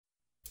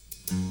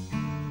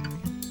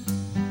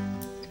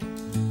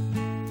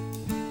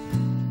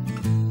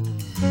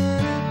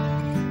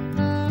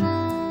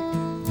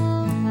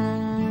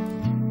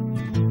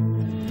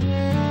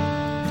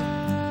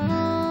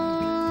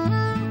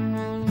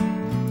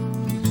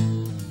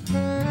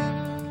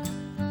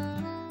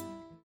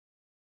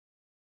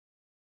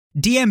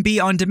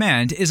DMB On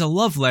Demand is a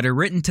love letter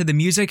written to the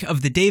music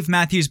of the Dave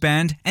Matthews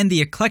Band and the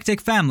eclectic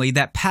family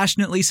that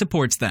passionately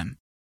supports them.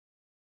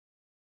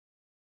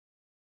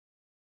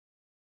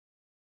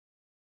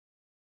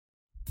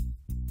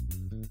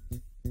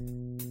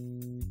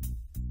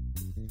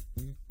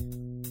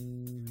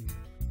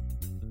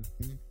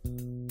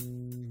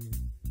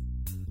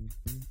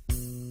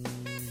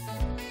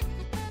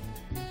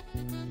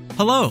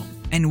 Hello,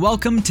 and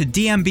welcome to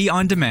DMB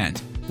On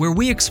Demand, where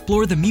we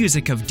explore the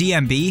music of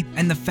DMB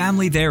and the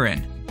family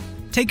therein.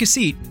 Take a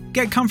seat,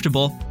 get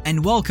comfortable,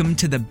 and welcome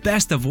to the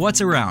best of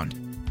what's around.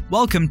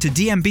 Welcome to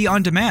DMB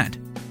On Demand.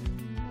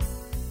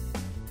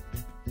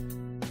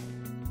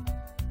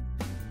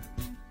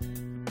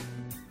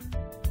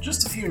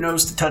 Just a few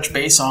notes to touch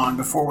base on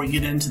before we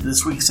get into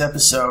this week's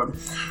episode.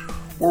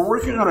 We're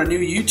working on a new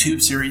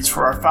YouTube series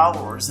for our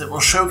followers that will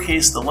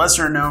showcase the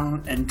lesser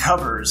known and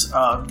covers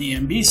of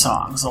DMB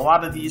songs. A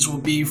lot of these will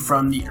be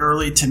from the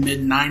early to mid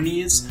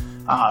 90s,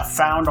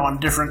 found on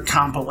different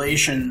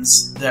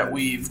compilations that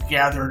we've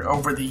gathered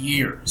over the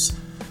years.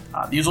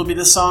 These will be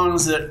the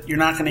songs that you're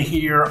not going to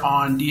hear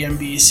on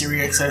DMB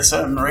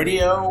SiriusXM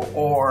radio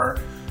or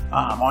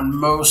on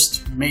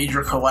most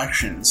major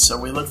collections. So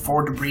we look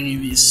forward to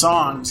bringing these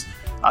songs.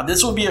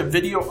 This will be a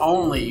video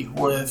only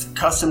with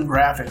custom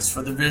graphics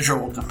for the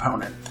visual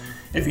component.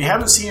 If you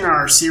haven't seen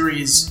our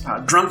series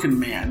Drunken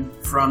Man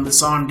from the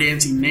song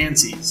Dancing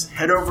Nancy's,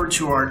 head over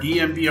to our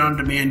DMB On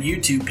Demand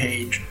YouTube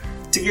page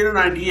to get an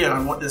idea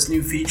on what this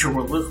new feature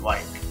will look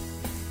like.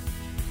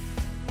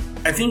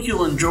 I think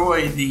you'll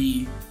enjoy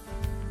the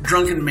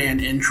Drunken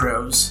Man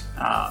intros.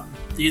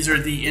 These are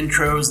the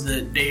intros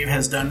that Dave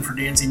has done for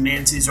Dancing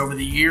Nancy's over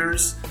the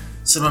years.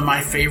 Some of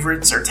my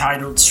favorites are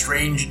titled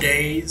Strange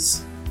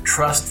Days,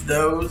 Trust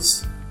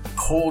Those,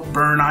 Cold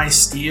Burn I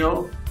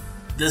Steel,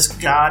 This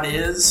God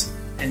Is,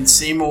 and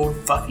Same Old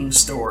Fucking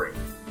Story.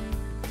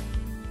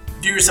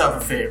 Do yourself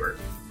a favor,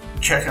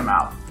 check them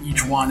out.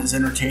 Each one is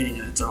entertaining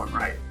in its own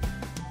right.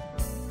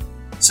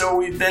 So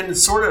we've been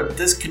sort of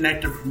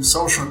disconnected from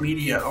social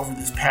media over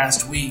this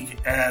past week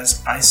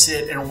as I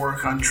sit and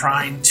work on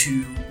trying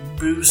to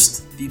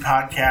boost the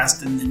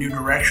podcast in the new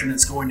direction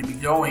it's going to be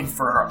going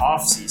for our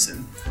off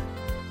season.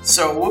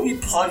 So we'll be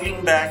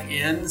plugging back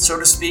in, so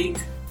to speak,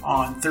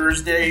 on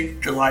Thursday,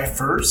 July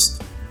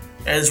 1st,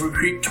 as we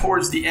creep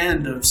towards the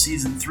end of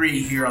Season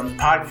 3 here on the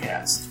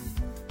podcast.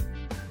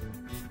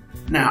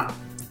 Now,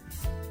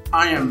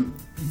 I am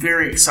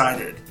very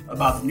excited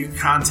about the new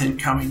content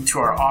coming to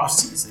our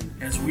off-season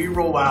as we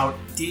roll out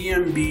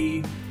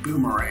DMB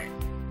Boomerang.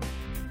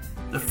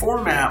 The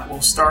format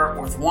will start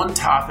with one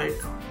topic,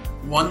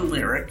 one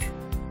lyric,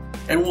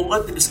 and we'll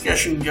let the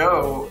discussion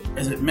go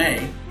as it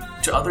may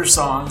to other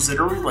songs that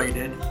are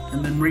related,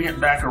 and then bring it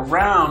back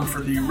around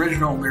for the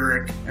original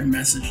lyric and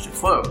message to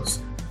close,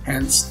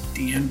 hence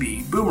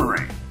DMB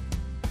Boomerang.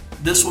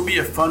 This will be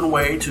a fun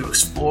way to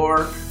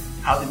explore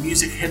how the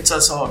music hits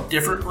us all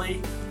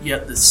differently,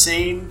 yet the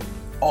same,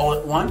 all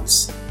at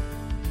once.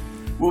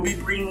 We'll be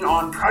bringing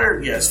on prior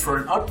guests for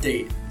an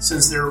update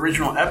since their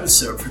original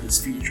episode for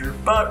this feature,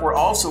 but we're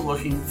also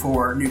looking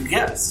for new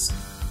guests.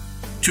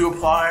 To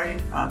apply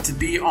to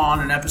be on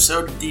an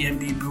episode of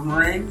DMB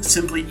Boomerang,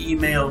 simply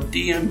email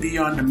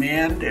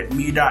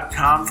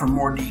dmbondemand@me.com for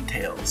more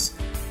details.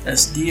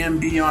 That's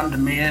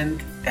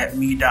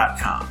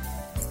dmbondemand@me.com. I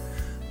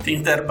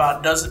think that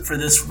about does it for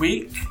this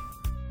week.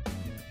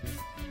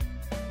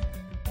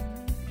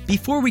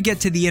 Before we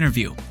get to the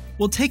interview,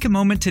 we'll take a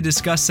moment to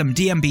discuss some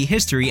DMB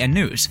history and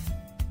news.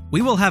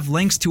 We will have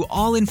links to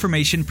all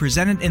information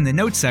presented in the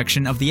notes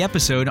section of the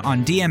episode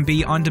on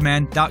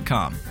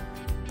dmbondemand.com.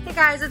 Hey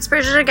guys, it's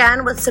Bridget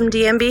again with some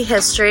DMB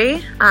history.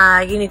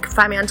 You can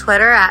find me on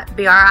Twitter at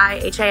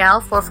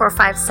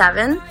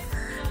BRIHAL4457.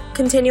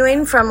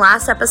 Continuing from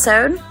last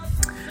episode,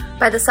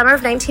 by the summer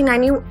of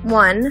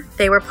 1991,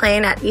 they were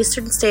playing at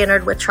Eastern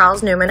Standard with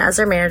Charles Newman as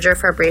their manager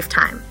for a brief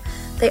time.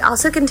 They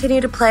also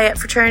continued to play at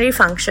fraternity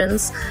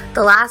functions.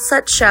 The last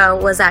such show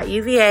was at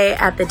UVA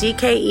at the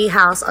DKE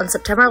House on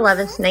September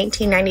 11th,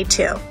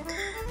 1992.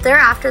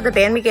 Thereafter, the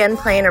band began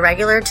playing a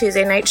regular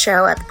Tuesday night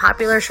show at the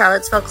popular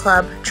Charlottesville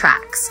club,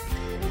 Trax.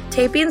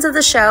 Tapings of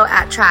the show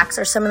at Trax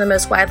are some of the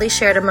most widely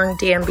shared among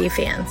DMB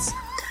fans.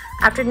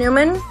 After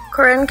Newman,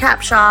 Corinne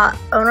Capshaw,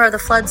 owner of the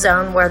Flood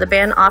Zone, where the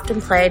band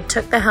often played,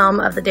 took the helm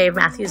of the Dave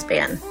Matthews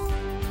Band.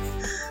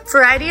 For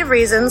a variety of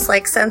reasons,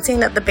 like sensing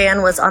that the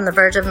band was on the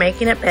verge of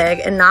making it big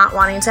and not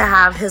wanting to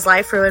have his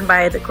life ruined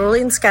by the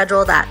grueling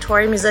schedule that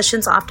touring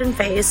musicians often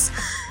face,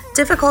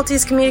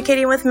 difficulties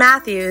communicating with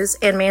Matthews,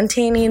 and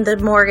maintaining the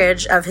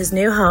mortgage of his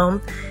new home,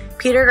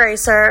 Peter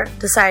Gracer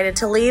decided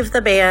to leave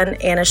the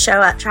band and a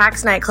show at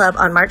Trax nightclub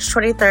on March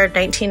 23,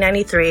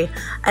 1993,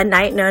 a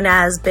night known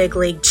as Big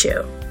League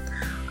Chew.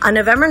 On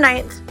November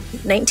 9th,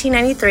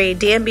 1993,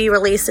 DMB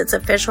released its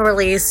official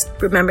release,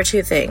 Remember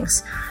Two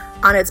Things,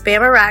 on its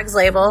Bama Rags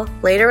label,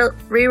 later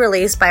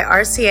re-released by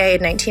RCA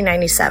in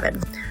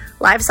 1997.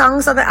 Live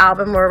songs on the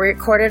album were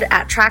recorded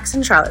at Trax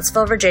in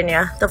Charlottesville,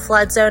 Virginia, the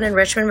Flood Zone in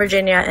Richmond,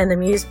 Virginia, and the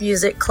Muse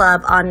Music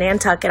Club on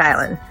Nantucket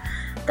Island.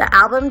 The The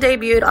album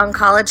debuted on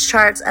college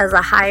charts as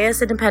the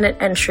highest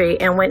independent entry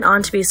and went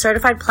on to be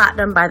certified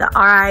platinum by the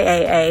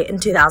RIAA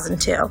in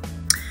 2002.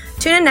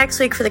 Tune in next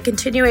week for the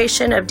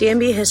continuation of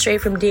DMB history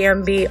from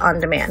DMB On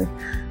Demand.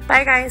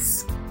 Bye,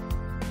 guys.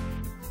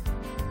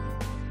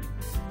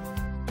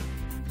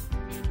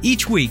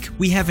 Each week,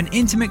 we have an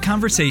intimate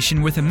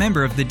conversation with a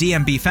member of the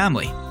DMB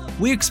family.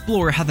 We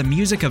explore how the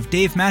music of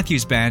Dave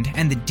Matthews Band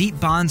and the deep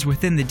bonds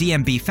within the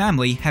DMB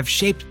family have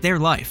shaped their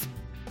life.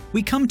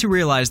 We come to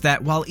realize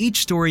that while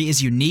each story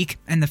is unique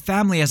and the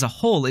family as a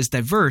whole is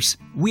diverse,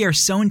 we are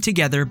sewn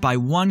together by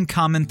one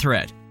common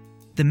thread.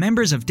 The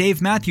members of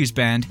Dave Matthews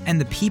Band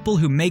and the people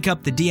who make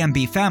up the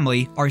DMB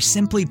family are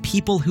simply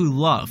people who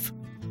love.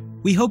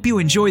 We hope you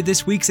enjoyed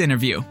this week's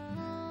interview.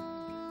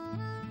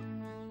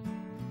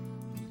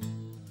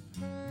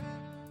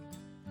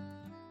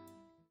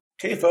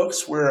 Okay,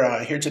 folks,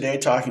 we're here today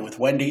talking with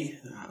Wendy.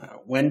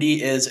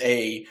 Wendy is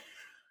a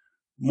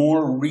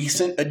more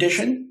recent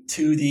addition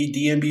to the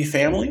DMB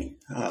family,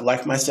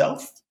 like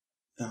myself.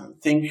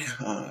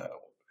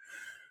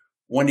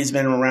 Wendy's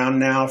been around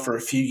now for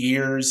a few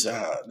years.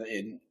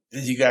 And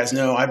as you guys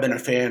know, I've been a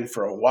fan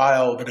for a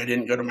while, but I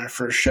didn't go to my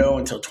first show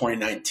until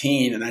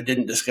 2019, and I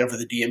didn't discover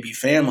the DMB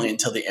family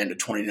until the end of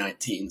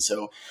 2019.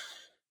 So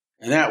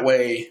in that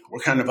way, we're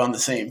kind of on the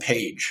same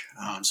page.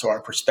 So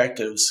our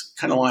perspectives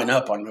kind of line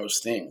up on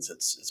most things.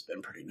 It's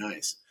been pretty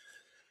nice.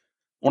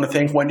 I want to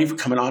thank Wendy for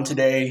coming on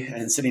today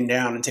and sitting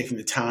down and taking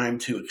the time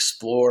to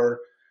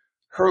explore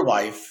her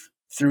life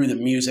through the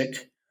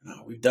music.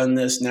 We've done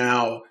this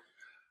now,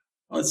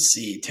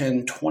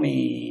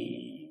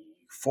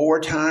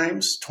 24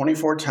 times.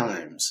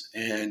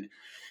 And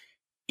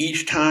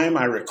each time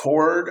I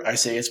record, I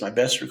say it's my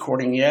best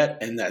recording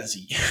yet. And that's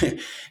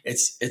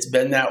it's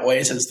been that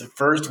way since the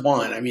first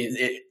one. I mean,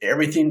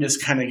 everything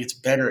just kind of gets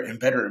better and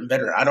better and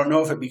better. I don't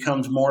know if it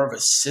becomes more of a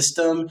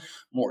system,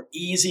 more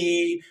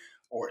easy,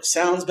 or it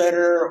sounds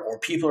better, or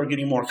people are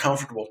getting more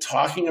comfortable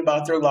talking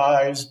about their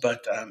lives.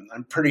 But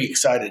I'm pretty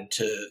excited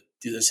to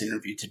do this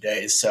interview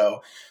today.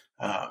 So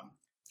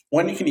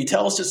Wendy, can you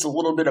tell us just a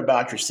little bit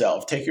about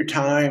yourself? Take your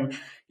time,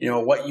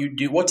 what you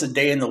do. What's a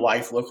day in the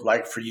life look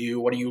like for you?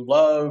 What do you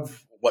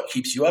love? What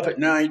keeps you up at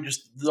night?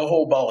 Just the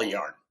whole ball of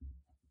yarn.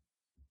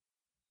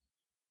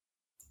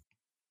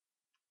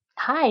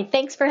 Hi,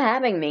 thanks for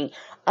having me.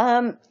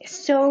 A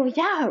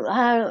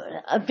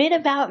bit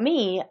about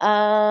me.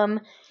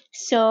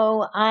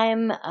 So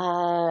I'm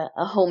a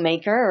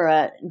homemaker or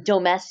a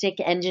domestic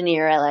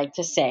engineer, I like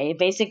to say.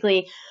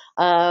 Basically,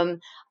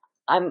 I'm,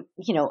 a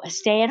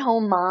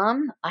stay-at-home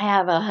mom. I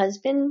have a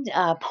husband,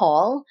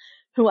 Paul,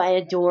 who I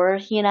adore.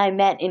 He and I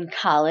met in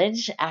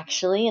college,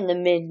 actually, in the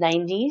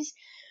mid-90s.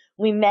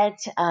 We met,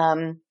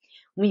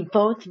 we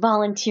both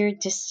volunteered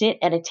to sit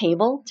at a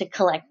table to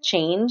collect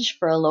change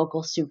for a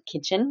local soup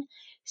kitchen.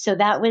 So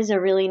that was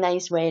a really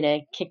nice way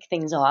to kick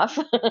things off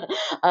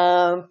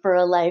for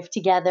a life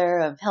together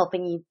of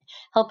helping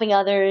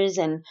others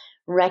and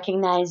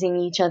recognizing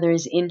each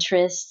other's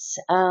interests.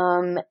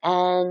 And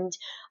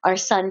our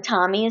son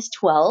Tommy is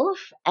 12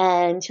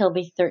 and he'll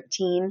be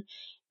 13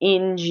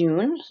 in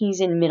June. He's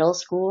in middle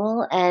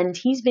school and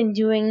he's been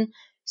doing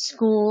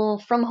school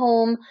from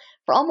home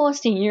for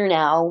almost a year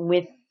now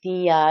with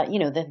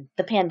the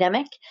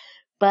pandemic.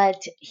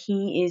 But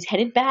he is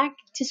headed back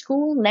to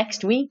school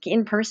next week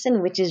in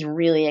person, which is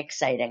really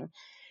exciting.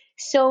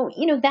 So,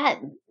 that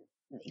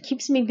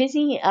keeps me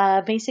busy.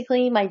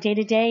 Basically, my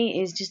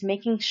day-to-day is just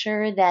making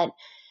sure that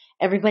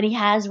everybody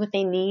has what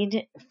they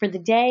need for the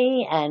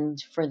day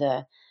and for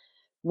the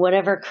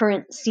whatever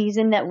current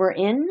season that we're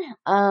in.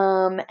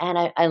 And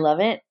I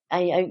love it.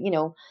 I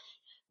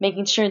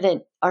making sure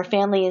that our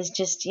family is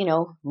just,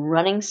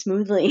 running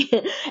smoothly.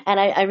 And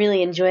I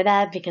really enjoy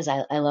that because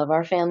I love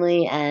our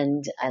family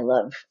and I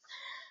love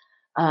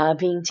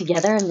being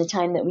together and the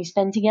time that we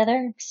spend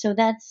together. So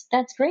that's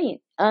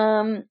great.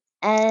 I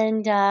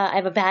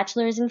have a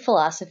bachelor's in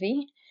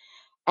philosophy,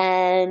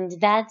 and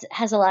that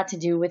has a lot to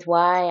do with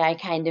why I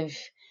kind of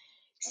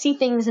see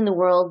things in the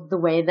world the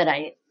way that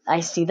I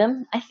see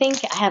them. I think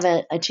I have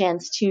a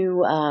chance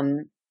to,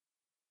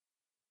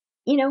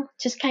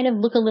 just kind of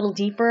look a little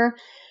deeper,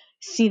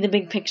 see the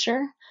big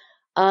picture.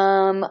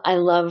 I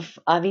love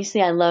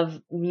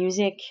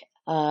music,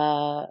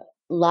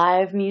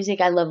 live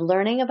music. I love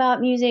learning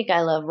about music. I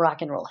love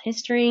rock and roll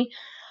history.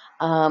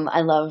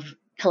 I love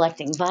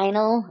collecting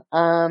vinyl.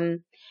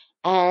 And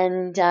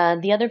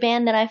the other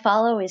band that I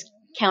follow is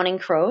Counting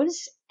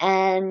Crows.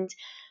 And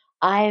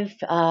I've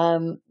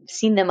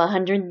seen them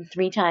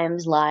 103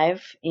 times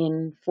live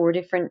in 4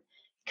 different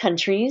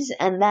countries.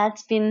 And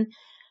that's been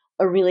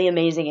a really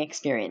amazing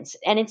experience.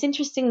 And it's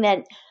interesting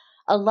that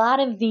a lot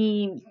of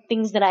the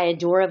things that I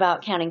adore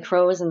about Counting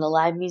Crows and the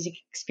live music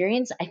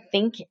experience, I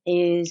think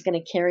is going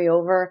to carry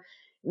over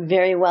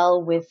very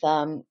well with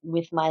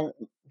my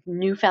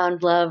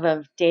newfound love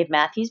of Dave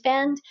Matthews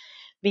Band,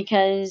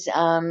 because,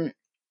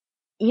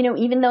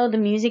 even though the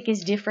music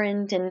is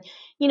different and,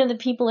 the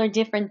people are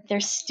different,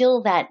 there's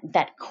still that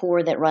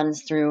core that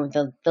runs through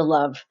the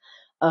love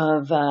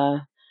of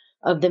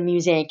of the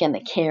music and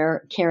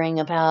the caring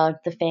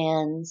about the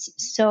fans.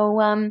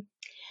 So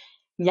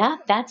yeah,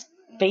 that's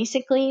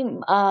basically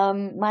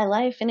my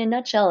life in a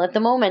nutshell at the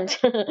moment.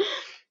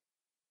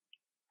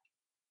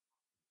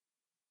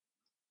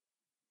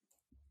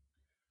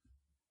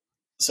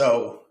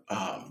 So,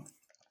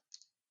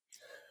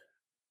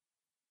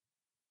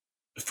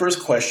 the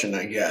first question,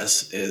 I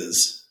guess,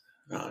 is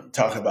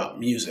talk about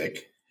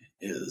music.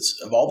 Is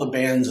of all the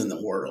bands in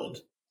the world,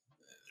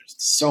 there's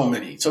so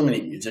many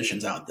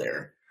musicians out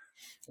there.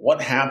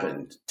 What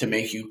happened to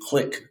make you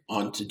click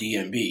onto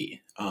DMB?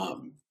 I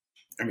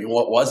mean,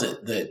 what was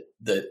it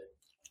that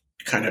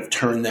kind of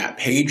turned that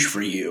page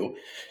for you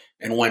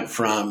and went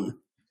from,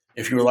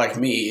 if you were like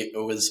me, it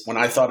was when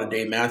I thought of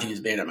Dave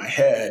Matthews Band in my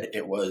head,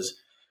 it was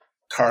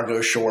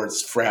cargo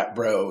shorts, frat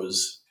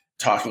bros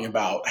talking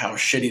about how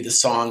shitty the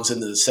songs in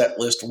the set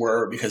list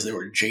were because they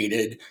were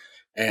jaded.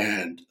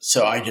 And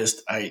so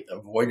I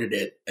avoided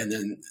it. And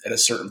then at a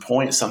certain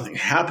point, something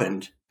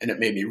happened and it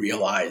made me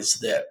realize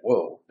that,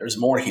 whoa, there's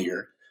more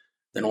here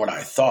than what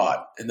I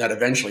thought. And that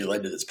eventually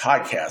led to this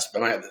podcast.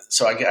 But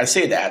I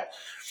say that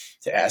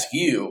to ask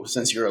you,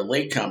 since you're a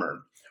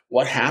latecomer,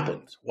 what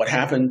happened? What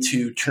happened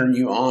to turn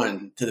you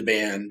on to the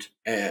band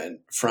and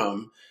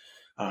from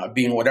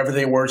being whatever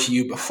they were to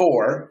you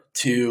before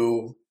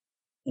to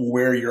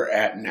where you're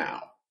at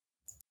now?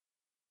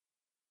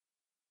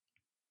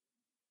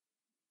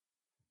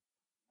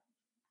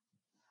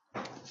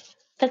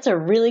 That's a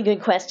really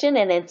good question,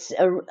 and it's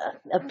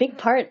a big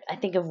part, I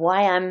think, of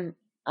why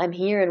I'm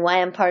here and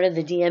why I'm part of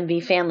the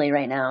DMB family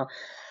right now.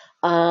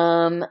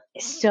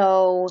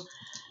 So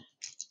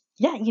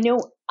yeah,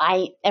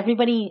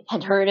 everybody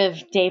had heard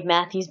of Dave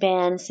Matthews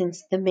Band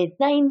since the mid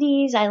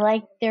 '90s. I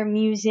liked their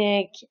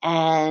music,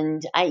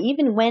 and I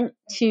even went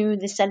to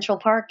the Central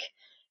Park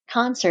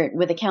concert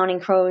with a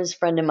Counting Crows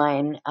friend of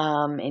mine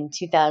in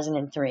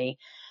 2003,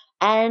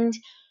 and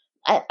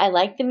I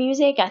liked the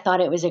music. I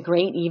thought it was a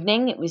great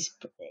evening. It was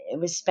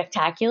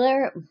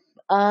spectacular,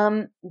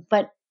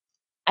 but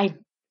I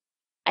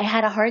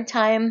had a hard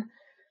time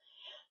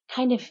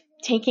kind of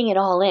taking it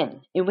all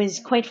in. It was,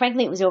 quite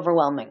frankly, it was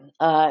overwhelming.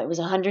 It was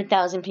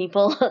 100,000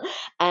 people,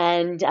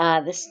 and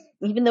this,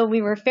 even though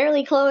we were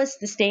fairly close,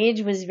 the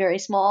stage was very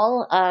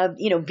small.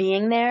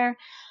 Being there,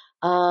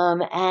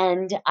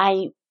 and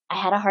I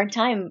had a hard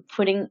time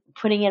putting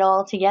it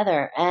all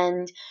together.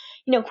 And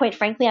quite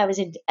frankly, I was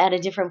at a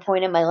different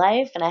point in my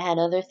life, and I had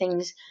other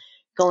things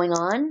going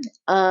on.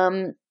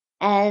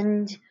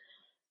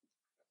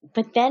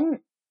 But then,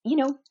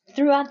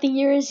 throughout the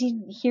years,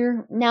 you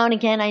hear now and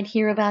again, I'd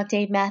hear about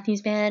Dave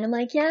Matthews Band. I'm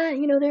like, yeah,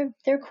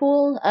 they're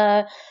cool,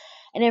 and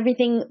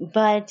everything.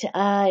 But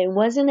it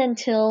wasn't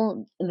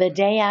until the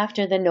day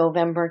after the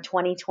November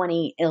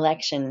 2020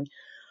 election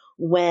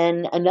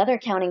when another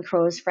Counting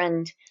Crows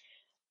friend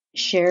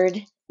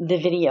shared the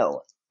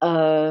video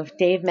of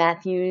Dave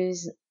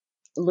Matthews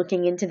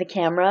looking into the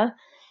camera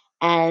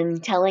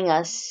and telling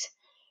us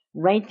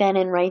right then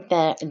and right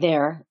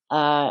there,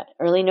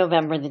 early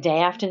November, the day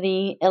after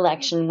the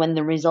election, when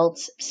the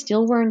results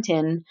still weren't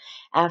in,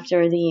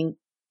 after the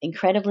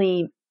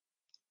incredibly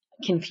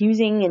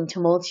confusing and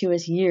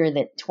tumultuous year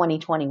that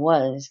 2020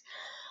 was,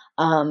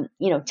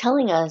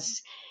 telling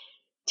us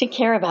to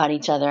care about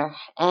each other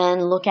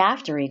and look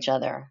after each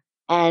other.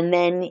 And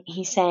then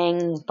he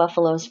sang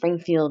Buffalo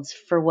Springfield's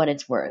For What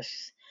It's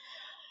Worth,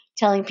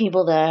 telling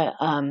people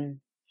to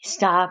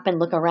stop and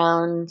look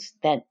around,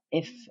 that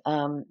if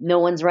no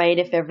one's right,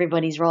 if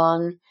everybody's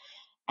wrong,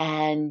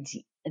 and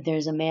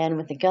there's a man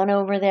with a gun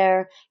over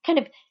there, kind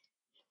of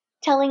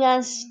telling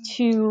us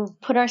to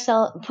put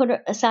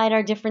aside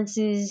our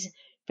differences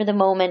for the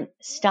moment,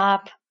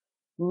 stop,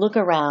 look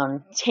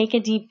around, take a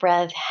deep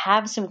breath,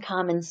 have some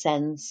common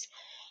sense,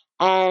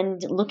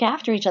 and look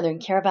after each other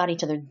and care about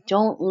each other.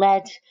 Don't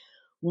let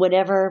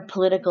whatever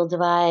political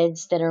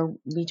divides that are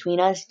between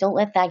us, don't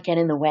let that get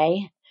in the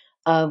way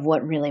of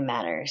what really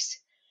matters.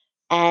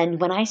 And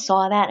when I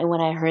saw that and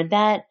when I heard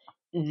that,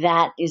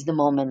 that is the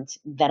moment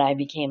that I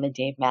became a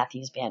Dave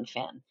Matthews Band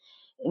fan.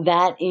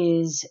 That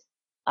is,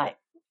 I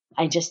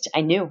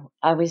knew.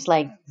 I was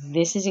like,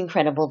 this is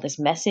incredible. This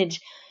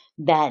message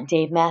that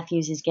Dave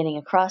Matthews is getting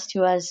across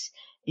to us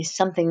is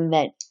something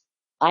that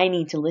I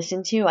need to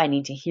listen to. I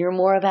need to hear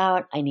more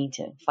about. I need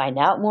to find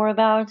out more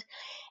about.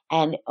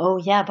 And oh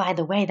yeah, by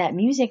the way, that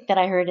music that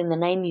I heard in the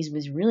 90s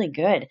was really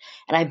good.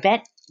 And I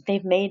bet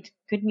they've made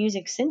good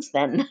music since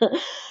then.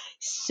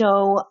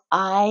 So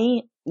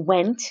I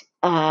went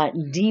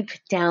deep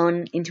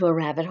down into a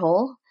rabbit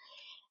hole.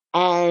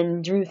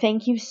 And Drew,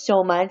 thank you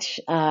so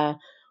much.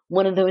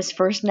 One of those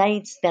first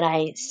nights that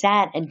I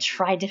sat and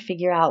tried to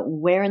figure out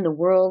where in the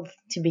world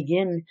to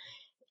begin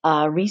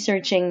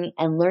researching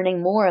and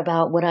learning more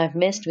about what I've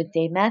missed with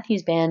Dave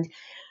Matthews Band,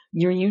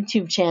 your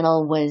YouTube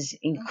channel was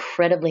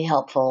incredibly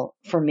helpful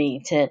for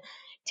me to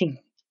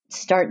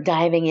start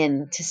diving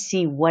in to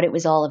see what it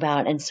was all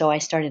about. And so I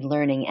started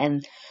learning.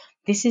 And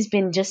this has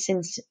been just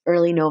since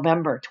early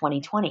November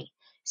 2020.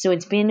 So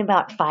it's been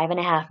about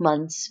 5.5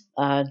 months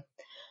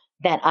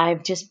that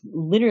I've just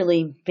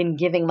literally been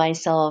giving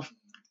myself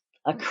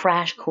a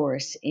crash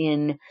course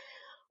in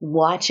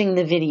watching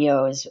the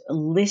videos,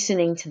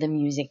 listening to the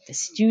music, the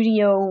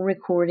studio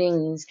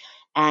recordings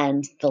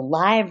and the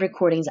live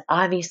recordings.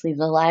 Obviously,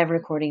 the live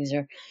recordings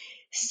are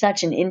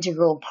such an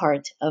integral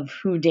part of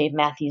who Dave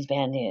Matthews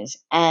Band is.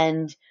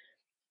 And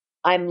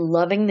I'm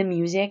loving the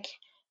music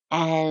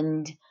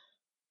and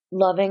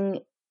loving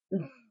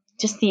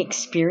just the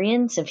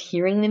experience of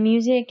hearing the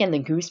music and the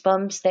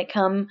goosebumps that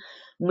come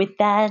with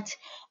that.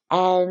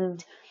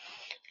 And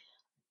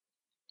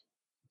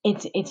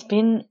it's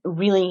been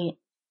really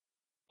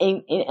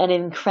an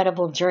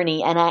incredible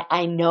journey. And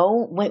I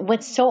know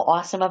what's so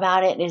awesome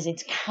about it is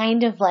it's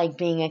kind of like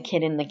being a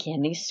kid in the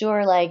candy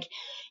store. Like,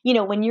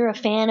 when you're a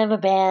fan of a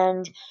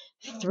band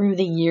through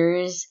the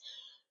years,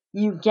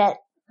 you get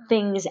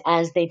things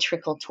as they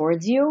trickle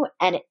towards you,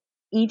 and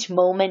each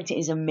moment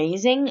is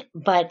amazing,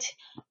 but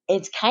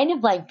it's kind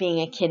of like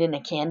being a kid in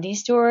a candy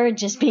store,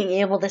 just being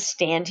able to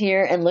stand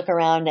here and look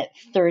around at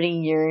 30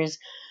 years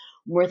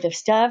worth of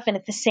stuff. And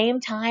at the same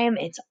time,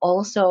 it's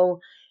also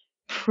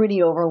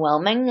pretty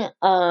overwhelming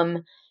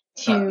to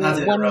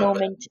one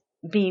moment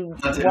be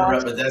not to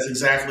interrupt, but that's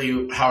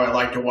exactly how I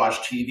like to watch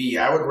TV.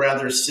 I would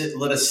rather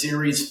let a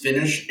series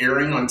finish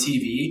airing on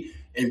TV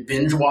and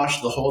binge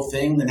watch the whole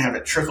thing than have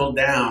it trickle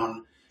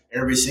down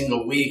every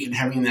single week and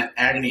having that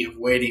agony of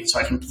waiting. So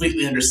I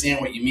completely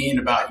understand what you mean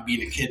about you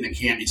being a kid in a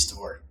candy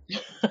store.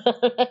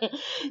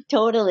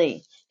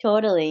 Totally.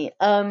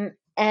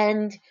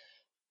 And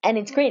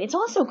it's great. It's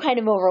also kind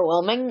of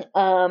overwhelming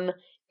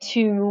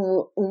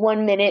to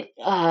 1 minute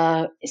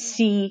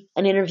see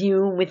an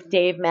interview with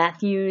Dave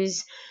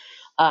Matthews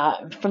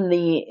from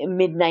the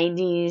mid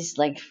 90s,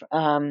 like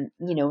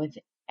with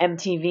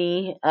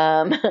MTV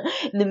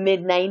in the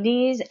mid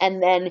 90s,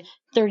 and then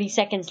 30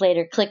 seconds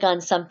later click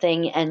on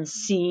something and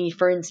see,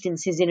 for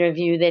instance, his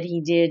interview that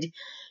he did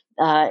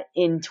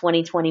in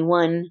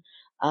 2021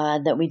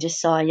 that we just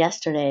saw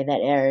yesterday that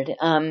aired.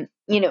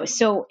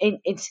 So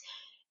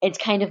it's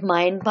kind of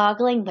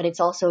mind-boggling, but it's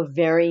also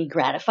very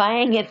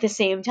gratifying at the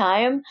same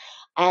time.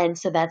 And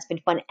so that's been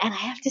fun. And I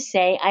have to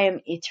say, I am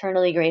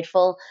eternally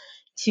grateful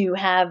to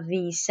have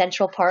the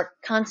Central Park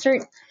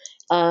concert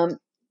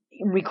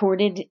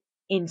recorded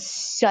in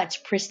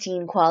such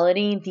pristine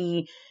quality,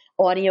 the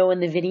audio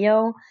and the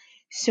video.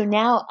 So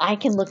now I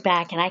can look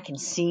back and I can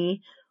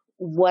see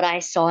what I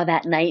saw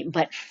that night,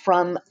 but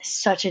from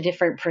such a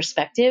different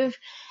perspective.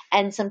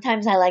 And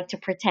sometimes I like to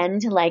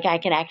pretend like I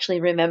can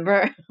actually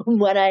remember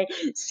what I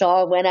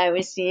saw when I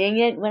was seeing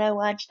it, when I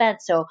watched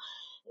that. So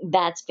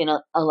that's been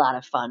a lot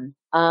of fun.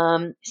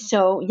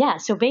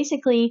 So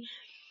basically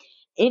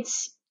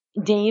it's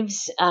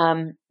Dave's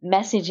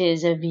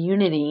messages of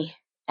unity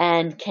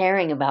and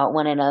caring about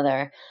one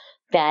another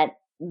that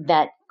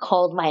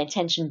called my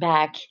attention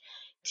back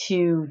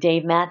to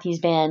Dave Matthews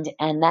Band,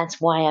 and that's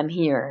why I'm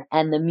here.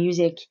 And the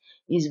music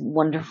is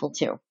wonderful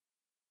too.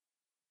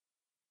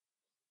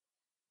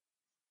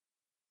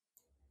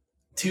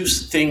 Two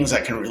things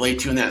I can relate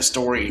to in that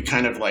story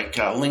kind of like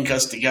link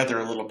us together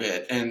a little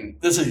bit. And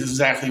this is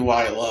exactly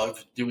why I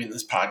love doing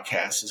this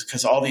podcast, is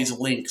because all these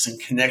links and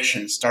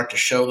connections start to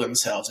show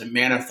themselves and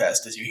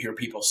manifest as you hear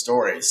people's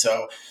stories.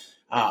 So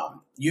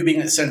you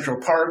being at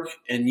Central Park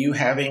and you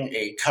having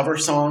a cover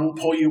song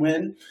pull you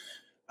in,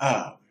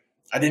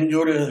 I didn't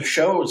go to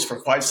shows for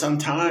quite some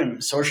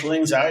time. Social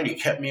anxiety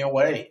kept me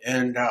away.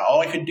 And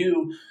all I could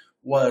do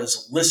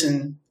was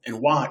listen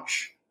and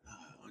watch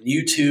on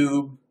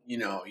YouTube.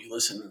 You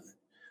listen to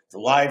the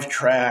live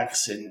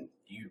tracks and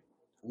you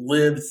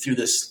live through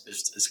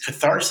this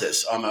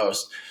catharsis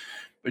almost,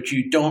 but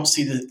you don't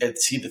see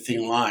the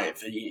thing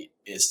live.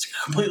 It's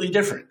completely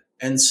different.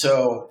 And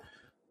so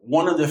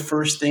one of the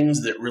first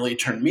things that really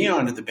turned me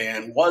on to the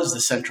band was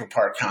the Central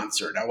Park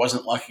concert. I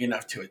wasn't lucky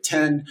enough to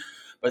attend,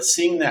 but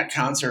seeing that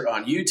concert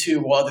on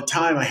YouTube, well, at the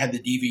time I had the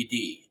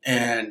DVD,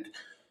 and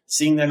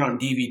seeing that on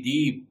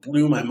DVD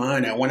blew my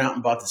mind. I went out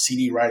and bought the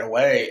CD right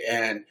away.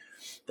 And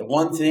the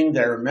one thing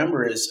that I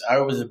remember is I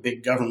was a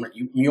big Government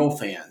Mule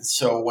fan.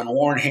 So when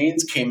Warren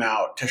Haynes came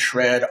out to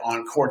shred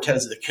on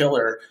Cortez the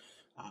Killer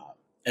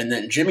and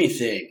then Jimmy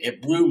Thing,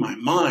 it blew my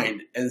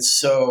mind. And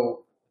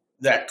so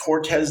that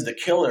Cortez the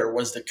Killer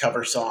was the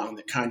cover song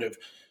that kind of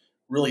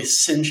really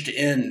cinched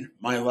in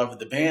my love of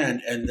the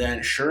band. And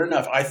then sure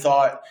enough, I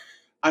thought,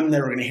 I'm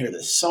never going to hear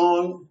this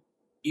song,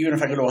 even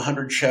if I go to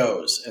 100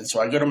 shows. And so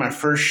I go to my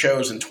first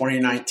shows in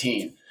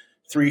 2019,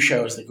 3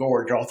 shows, the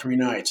Gorge, all 3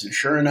 nights. And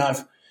sure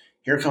enough,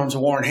 here comes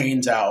Warren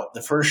Haynes out.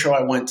 The first show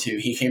I went to,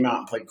 he came out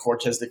and played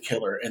Cortez the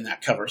Killer in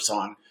that cover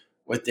song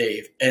with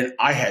Dave. And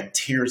I had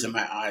tears in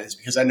my eyes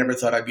because I never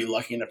thought I'd be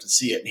lucky enough to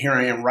see it. And here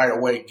I am right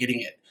away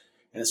getting it,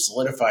 and it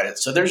solidified it.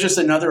 So there's just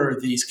another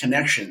of these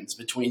connections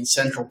between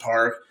Central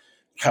Park,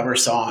 cover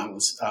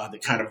songs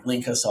that kind of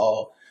link us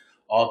all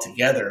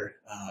together.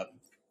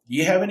 Do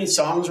you have any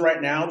songs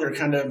right now that are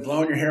kind of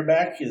blowing your hair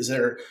back? Is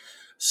there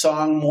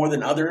song more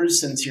than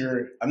others?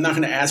 I'm not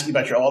going to ask you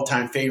about your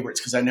all-time favorites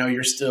because I know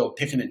you're still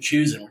picking and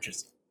choosing, which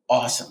is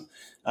awesome.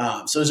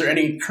 So is there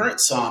any current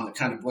song that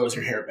kind of blows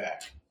your hair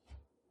back?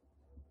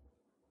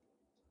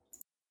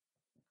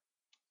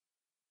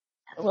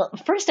 Well,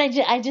 first,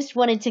 I just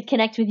wanted to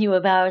connect with you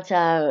about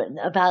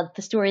the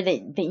story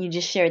that you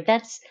just shared.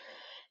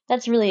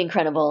 That's really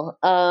incredible.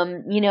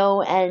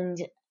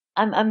 And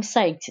I'm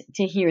psyched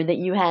to hear that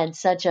you had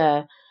such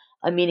a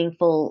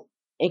meaningful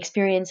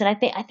experience. And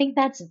I think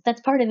that's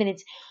part of it.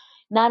 It's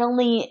not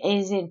only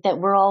is it that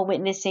we're all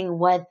witnessing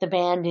what the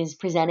band is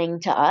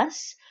presenting to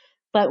us,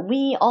 but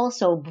we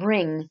also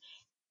bring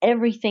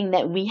everything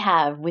that we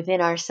have within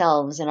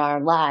ourselves and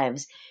our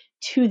lives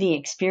to the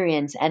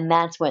experience. And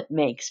that's what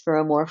makes for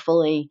a more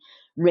fully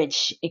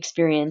rich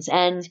experience.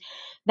 And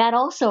that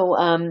also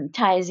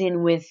ties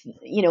in with,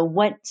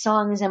 what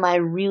songs am I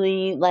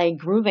really like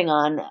grooving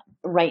on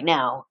right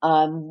now?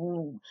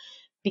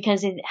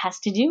 Because it has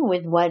to do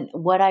with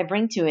what I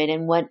bring to it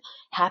and what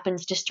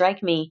happens to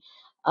strike me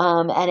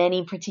at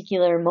any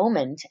particular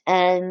moment.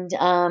 And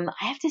I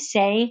have to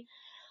say,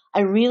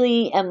 I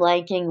really am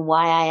liking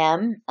Why I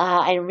Am.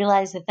 I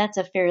realize that that's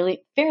a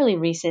fairly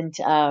recent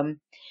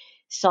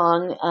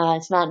song.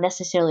 It's not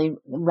necessarily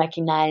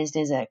recognized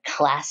as a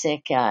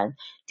classic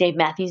Dave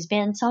Matthews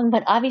Band song,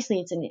 but obviously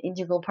it's an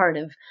integral part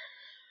of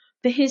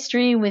the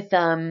history with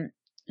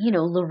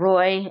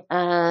Leroy.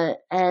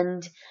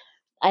 And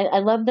I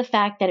love the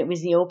fact that it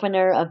was the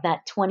opener of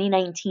that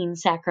 2019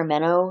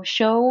 Sacramento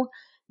show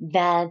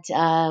that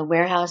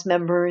Warehouse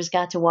members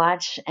got to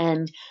watch,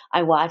 and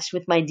I watched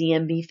with my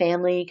DMB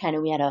family.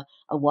 We had a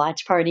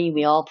watch party.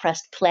 We all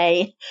pressed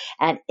play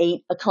at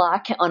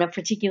 8:00 on a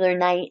particular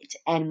night,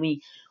 and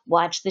we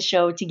watched the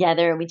show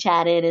together. We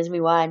chatted as we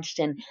watched,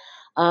 and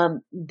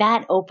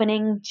that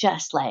opening,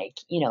 just like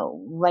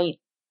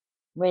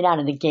right out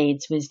of the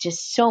gates, was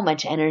just so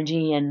much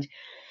energy, and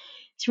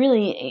it's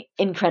really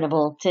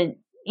incredible to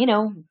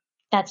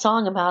that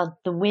song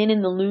about the win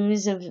and the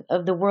lose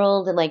of the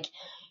world, and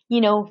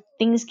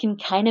things can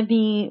kind of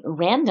be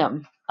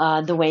random,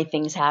 the way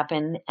things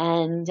happen.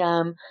 And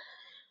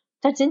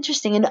that's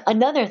interesting. And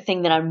another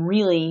thing that I've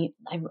really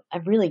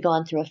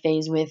gone through a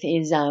phase with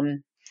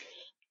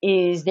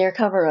is their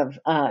cover of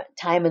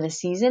Time of the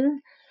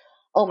Season.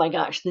 Oh my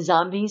gosh, the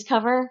Zombies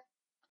cover.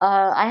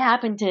 I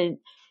happened to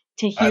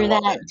hear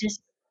that.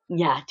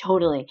 Yeah,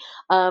 totally.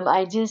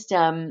 I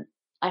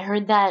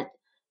heard that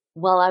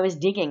while I was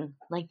digging,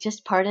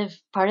 just part of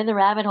the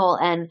rabbit hole,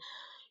 and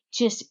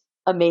just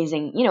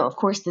amazing. Of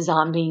course, the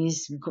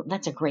Zombies,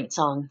 that's a great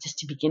song just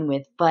to begin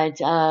with. But,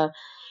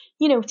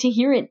 to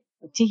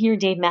hear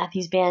Dave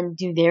Matthews Band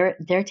do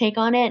their take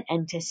on it,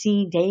 and to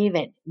see Dave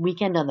at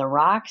Weekend on the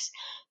Rocks,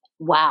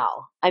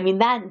 wow. I mean,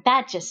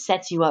 that just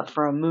sets you up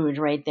for a mood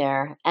right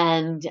there.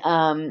 And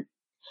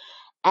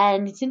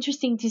it's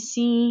interesting to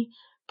see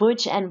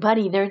Butch and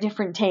Buddy, their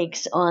different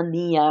takes on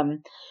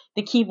the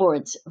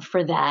keyboards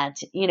for that,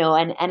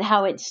 and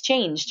how it's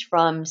changed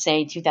from,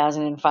 say,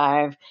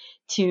 2005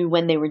 to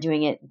when they were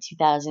doing it in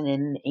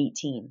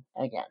 2018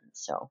 again.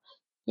 So,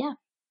 yeah.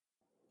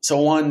 So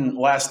one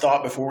last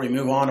thought before we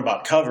move on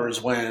about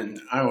covers.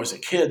 When I was a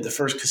kid, the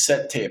first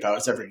cassette tape I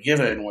was ever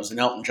given was an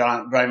Elton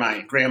John, by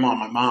my grandma and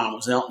my mom,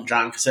 was an Elton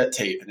John cassette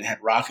tape, and it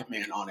had Rocket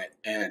Man on it.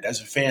 And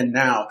as a fan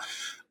now,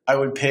 I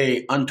would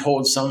pay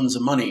untold sums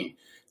of money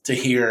to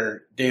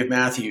hear Dave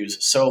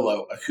Matthews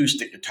solo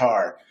acoustic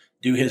guitar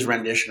do his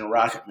rendition of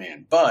Rocket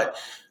Man. But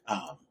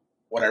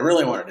what I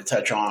really wanted to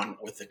touch on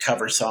with the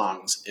cover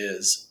songs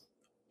is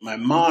my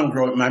mom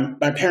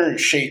my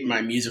parents shaped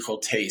my musical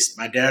taste.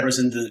 My dad was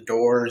into the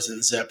Doors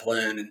and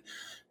Zeppelin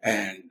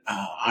and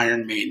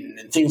Iron Maiden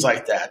and things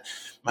like that.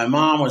 My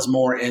mom was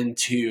more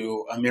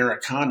into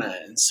Americana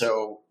and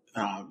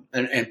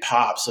and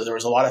pop. So there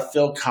was a lot of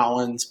Phil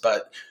Collins,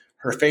 but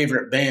her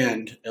favorite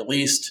band, at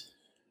least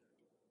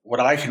what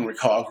I can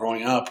recall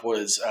growing up,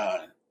 was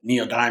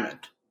Neil Diamond.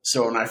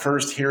 So when I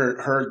first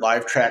heard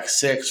Live Track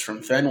 6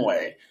 from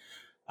Fenway,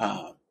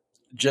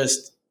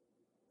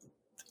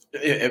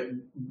 it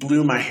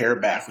blew my hair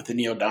back with the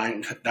Neil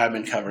Diamond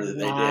cover that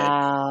they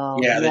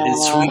did. Yeah, they did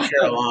Sweet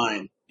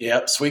Caroline.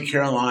 Yep, Sweet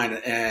Caroline.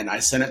 And I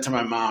sent it to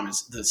my mom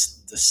the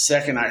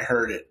second I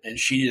heard it, and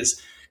she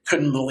just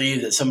couldn't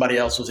believe that somebody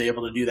else was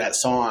able to do that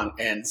song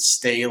and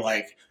stay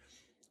like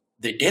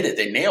they did it.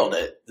 They nailed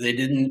it. They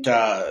didn't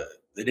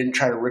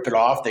try to rip it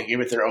off. They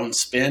gave it their own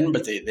spin,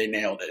 but they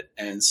nailed it.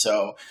 And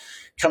so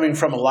coming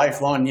from a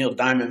lifelong Neil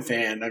Diamond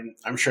fan,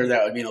 I'm sure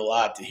that would mean a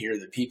lot to hear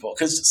the people.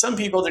 Because some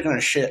people, they're going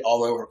to shit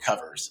all over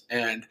covers.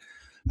 And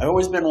I've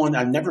always been one,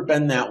 I've never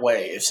been that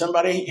way. If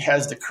somebody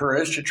has the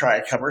courage to try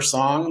a cover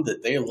song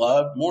that they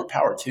love, more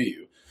power to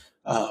you.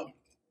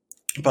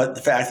 But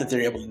the fact that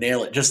they're able to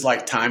nail it, just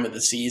like Time of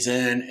the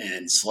Season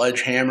and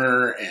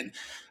Sledgehammer, and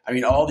I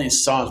mean, all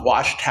these songs,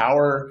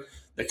 Watchtower,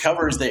 the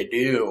covers they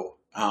do,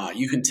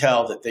 you can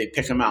tell that they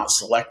pick them out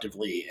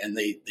selectively, and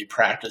they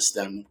practice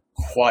them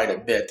quite a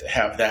bit to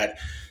have that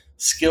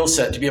skill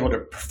set to be able to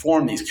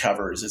perform these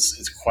covers.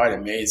 It's quite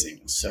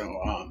amazing. So,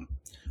 all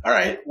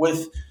right,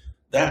 with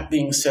that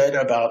being said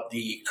about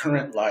the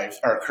current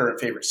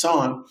favorite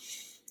song,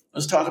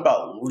 let's talk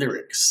about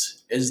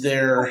lyrics. Is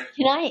there?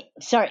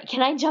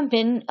 Can I jump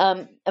in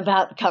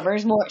about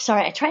covers more?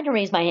 Sorry, I tried to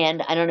raise my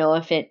hand. I don't know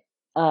if it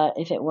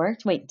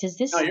worked. Wait, does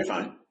this? No, you're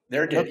fine.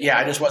 There it did. Okay. Yeah,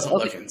 I just wasn't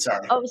Okay. looking.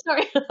 Sorry. Oh,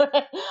 sorry.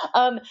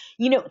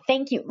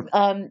 Thank you.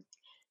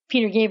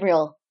 Peter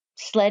Gabriel,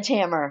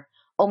 Sledgehammer.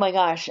 Oh my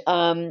gosh.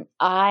 I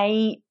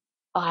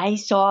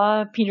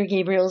saw Peter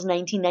Gabriel's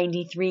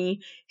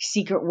 1993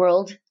 Secret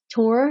World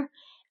tour.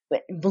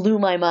 It blew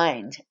my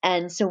mind.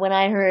 And so when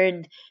I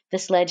heard the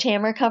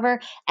Sledgehammer cover,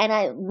 and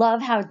I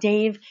love how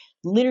Dave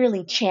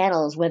literally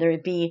channels, whether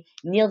it be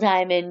Neil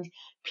Diamond,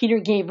 Peter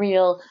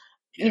Gabriel,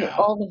 Yeah.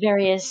 all the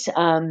various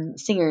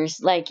singers,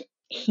 like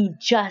he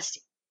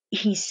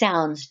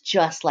sounds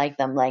just like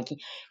them. Like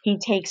he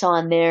takes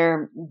on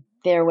their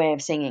way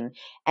of singing,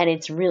 and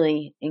it's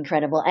really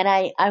incredible. And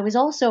I was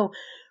also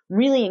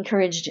really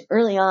encouraged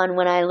early on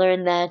when I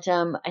learned that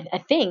I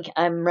think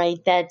I'm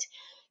right that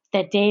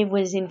Dave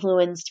was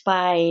influenced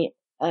by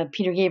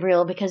Peter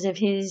Gabriel because of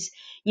his,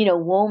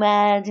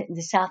 WOMAD,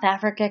 the South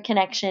Africa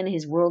connection,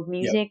 his world Yep.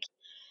 music,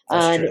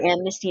 That's and true.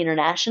 Amnesty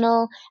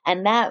International,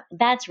 and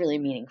that's really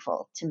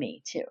meaningful to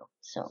me too.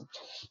 So,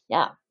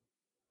 yeah.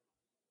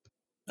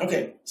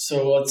 Okay,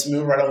 so let's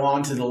move right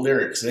along to the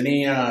lyrics.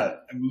 Any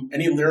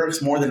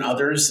lyrics more than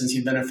others since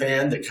you've been a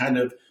fan that kind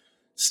of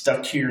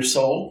stuck to your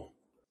soul?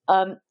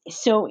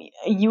 So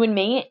you and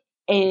me,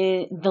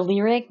 the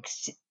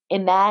lyrics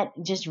in that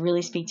just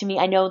really speak to me.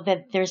 I know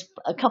that there's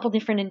a couple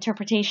different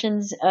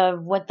interpretations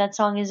of what that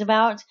song is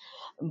about,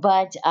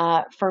 but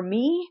for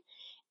me,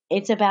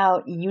 it's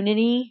about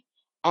unity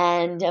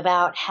and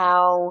about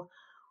how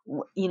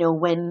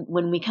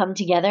when we come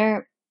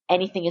together,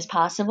 anything is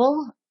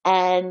possible.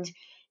 And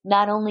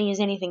not only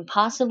is anything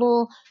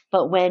possible,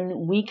 but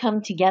when we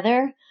come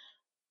together,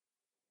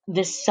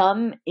 the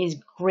sum is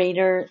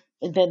greater,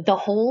 the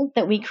whole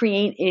that we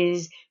create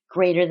is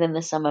greater than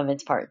the sum of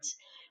its parts.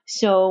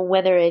 So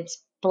whether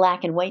it's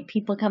black and white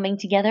people coming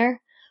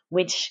together,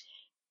 which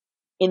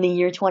in the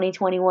year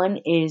 2021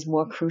 is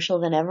more crucial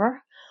than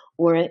ever,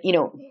 or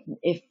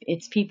if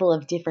it's people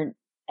of different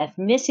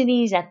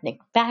ethnicities, ethnic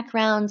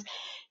backgrounds,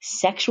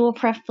 sexual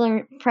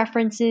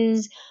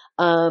preferences,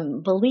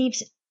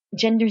 beliefs,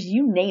 genders,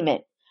 you name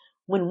it,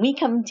 when we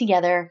come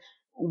together,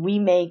 we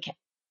make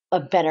a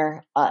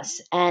better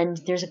us. And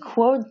there's a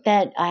quote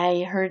that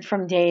I heard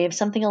from Dave,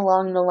 something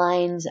along the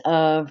lines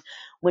of,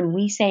 when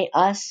we say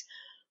us,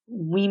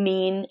 we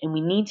mean, and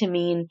we need to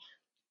mean,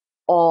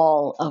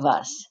 all of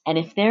us. And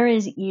if there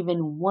is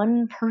even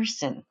one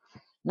person,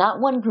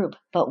 not one group,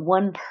 but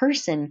one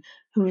person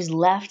who's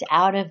left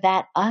out of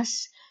that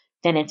us,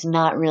 then it's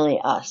not really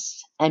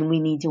us. And we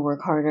need to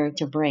work harder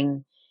to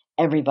bring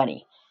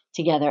everybody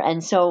together.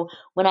 And so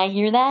when I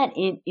hear that,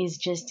 it is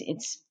just,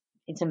 it's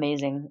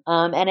amazing.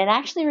 And it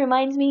actually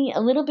reminds me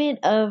a little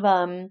bit of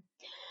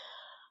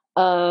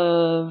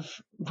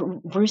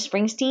Bruce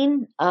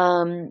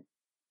Springsteen.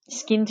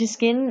 Skin to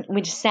Skin,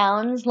 which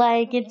sounds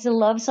like it's a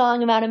love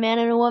song about a man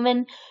and a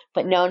woman,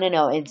 but no.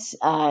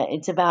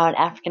 It's about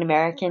African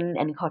American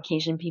and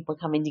Caucasian people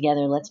coming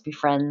together. Let's be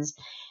friends.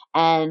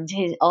 And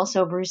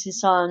also Bruce's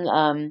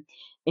song,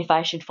 "If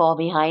I Should Fall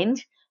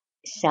Behind,"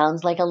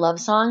 sounds like a love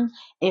song.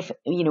 If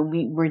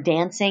we were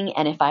dancing,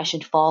 and if I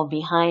should fall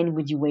behind,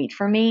 would you wait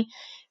for me?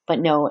 But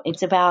no,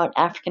 it's about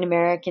African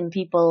American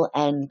people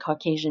and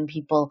Caucasian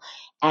people,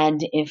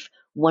 and if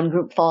one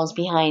group falls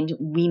behind,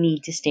 we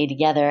need to stay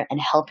together and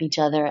help each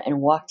other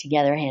and walk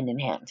together hand in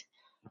hand.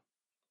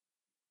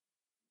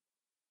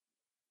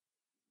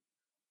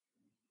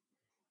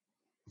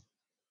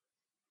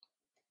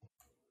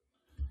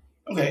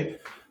 Okay,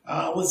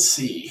 let's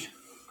see.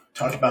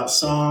 Talked about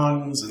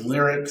songs and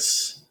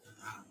lyrics.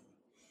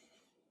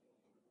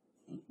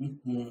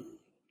 Mhm.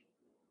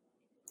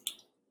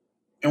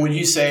 And would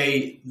you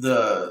say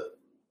the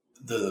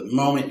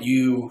moment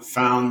you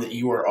found that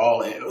you were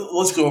all in?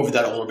 Let's go over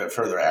that a little bit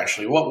further.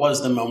 Actually, what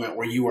was the moment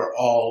where you were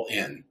all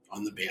in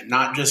on the band,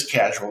 not just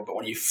casual, but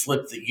when you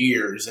flipped the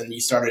gears and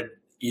you started,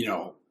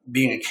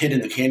 being a kid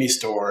in the candy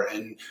store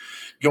and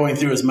going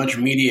through as much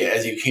media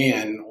as you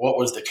can? What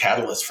was the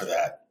catalyst for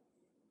that?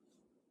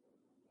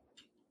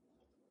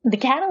 The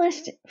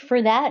catalyst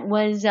for that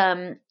was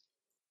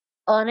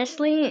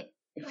honestly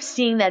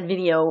seeing that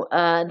video.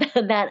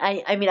 That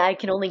I mean, I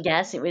can only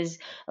guess it was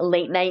a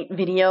late night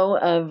video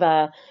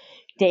of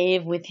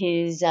Dave with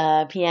his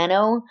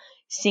piano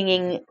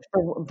singing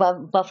for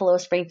Buffalo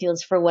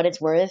Springfield's "For What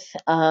It's Worth."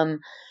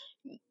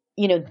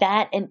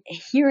 That, and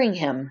hearing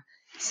him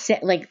say,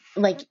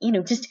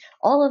 just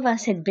all of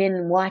us had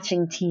been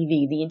watching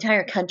TV. The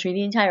entire country,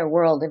 the entire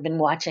world had been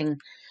watching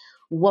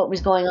what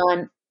was going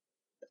on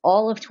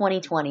all of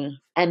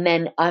 2020, and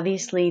then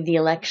obviously the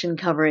election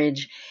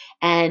coverage,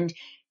 and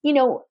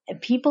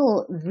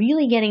people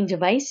really getting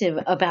divisive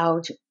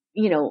about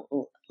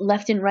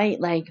left and right,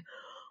 like,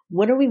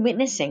 what are we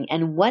witnessing,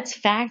 and what's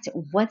fact,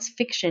 what's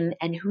fiction,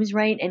 and who's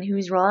right and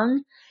who's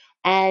wrong.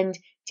 And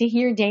to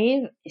hear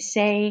Dave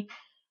say,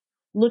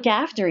 look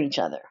after each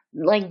other,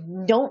 like,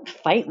 don't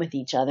fight with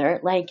each other,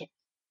 like,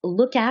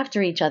 look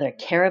after each other,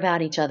 care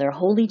about each other,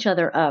 hold each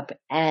other up,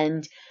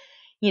 and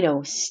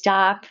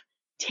stop,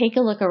 take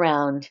a look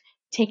around,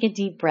 take a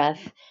deep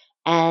breath,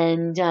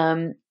 and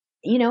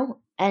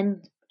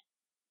and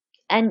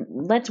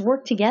let's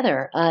work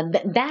together.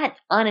 That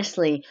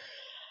honestly,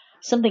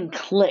 something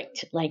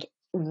clicked like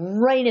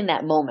right in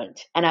that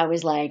moment. And I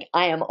was like,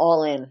 I am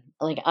all in.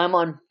 Like, I'm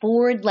on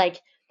board. Like,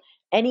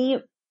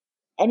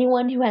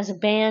 anyone who has a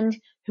band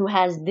who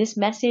has this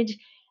message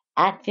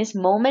at this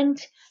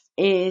moment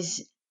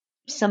is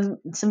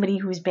somebody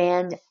whose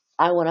band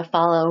I want to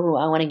follow, who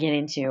I want to get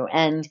into.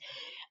 And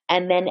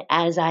then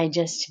as I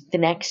just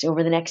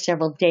over the next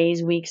several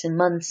days, weeks, and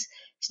months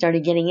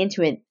started getting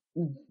into it,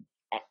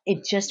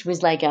 it just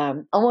was like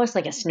almost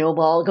like a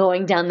snowball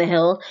going down the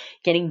hill,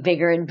 getting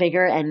bigger and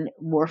bigger and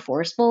more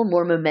forceful,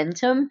 more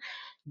momentum.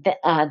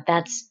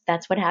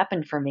 That's what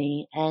happened for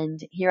me. And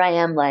here I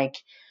am, like,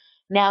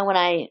 now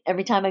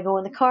every time I go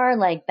in the car,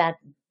 like, that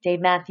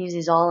Dave Matthews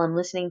is all I'm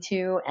listening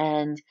to.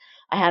 And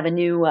I have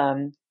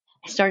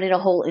I started a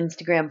whole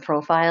Instagram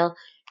profile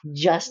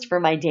just for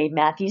my Dave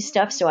Matthews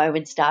stuff, so I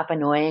would stop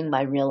annoying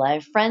my real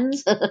life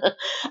friends.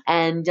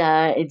 And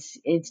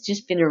it's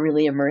just been a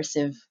really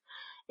immersive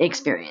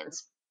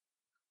experience.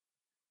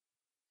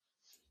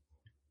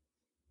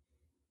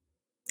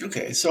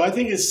 Okay, so I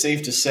think it's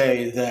safe to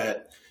say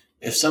that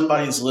if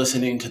somebody's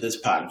listening to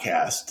this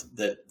podcast,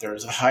 that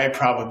there's a high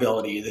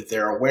probability that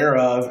they're aware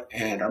of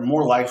and are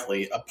more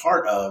likely a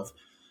part of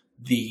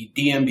the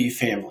DMB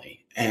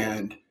family.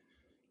 And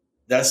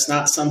that's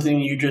not something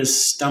you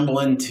just stumble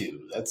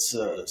into. That's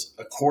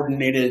a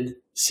coordinated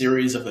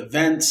series of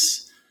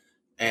events,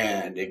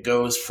 and it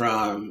goes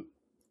from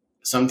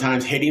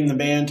sometimes hating the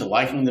band to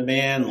liking the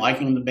band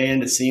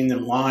to seeing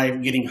them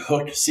live, getting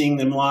hooked, seeing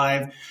them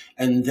live.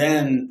 And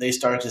then they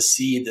start to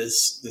see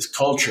this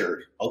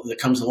culture that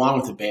comes along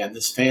with the band,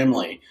 this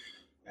family.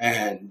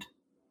 And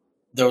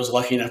those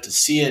lucky enough to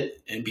see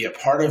it and be a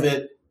part of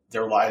it,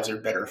 their lives are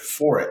better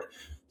for it.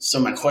 So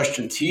my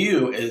question to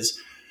you is,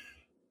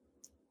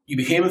 you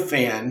became a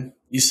fan,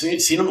 you've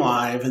seen them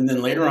live, and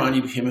then later on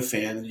you became a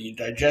fan, and you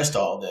digest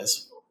all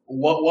this.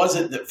 What was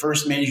it that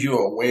first made you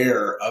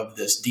aware of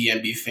this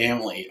DMB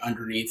family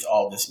underneath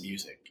all this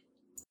music?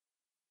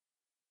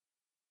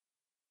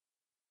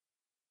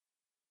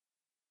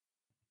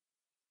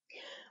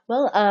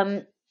 Well,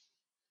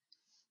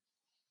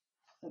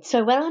 so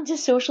I went onto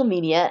social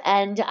media,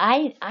 and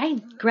I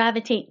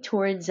gravitate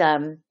towards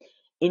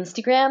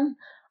Instagram,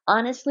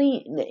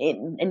 honestly,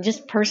 and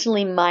just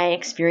personally my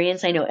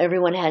experience. I know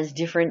everyone has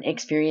different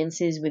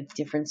experiences with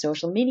different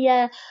social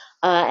media,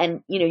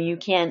 and you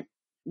can't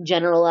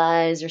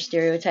generalize or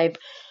stereotype.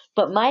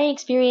 But my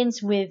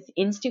experience with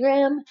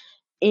Instagram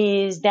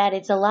is that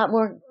it's a lot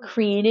more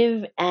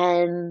creative,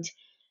 and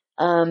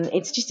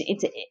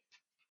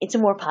it's a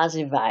more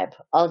positive vibe.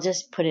 I'll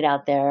just put it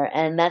out there.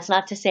 And that's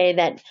not to say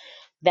that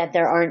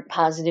there aren't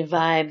positive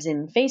vibes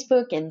in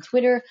Facebook and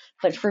Twitter,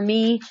 but for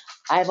me,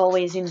 I've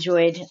always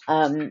enjoyed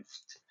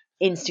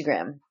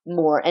Instagram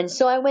more. And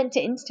so I went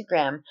to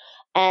Instagram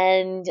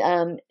and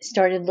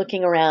started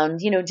looking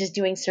around, just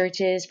doing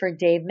searches for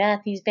Dave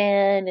Matthews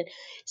Band and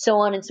so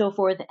on and so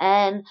forth.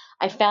 And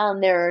I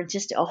found there are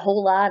just a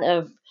whole lot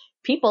of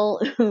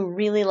people who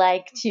really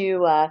like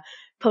to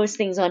post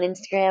things on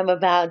Instagram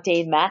about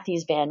Dave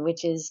Matthews Band,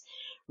 which is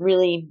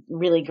really,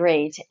 really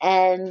great.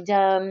 And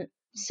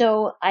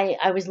so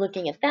I was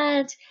looking at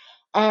that,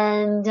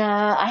 and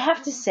I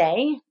have to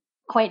say,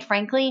 quite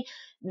frankly,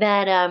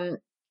 that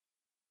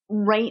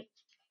right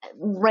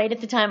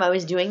at the time I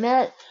was doing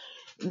that,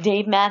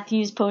 Dave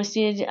Matthews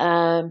posted,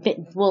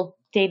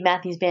 Dave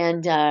Matthews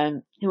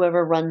Band,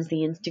 whoever runs the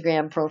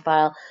Instagram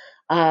profile,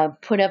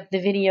 put up the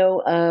video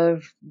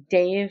of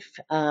Dave,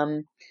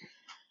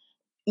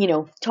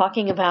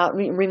 talking about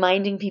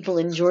reminding people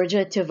in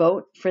Georgia to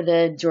vote for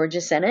the Georgia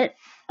Senate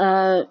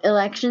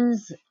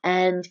elections.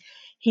 And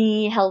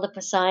he held up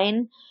a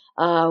sign,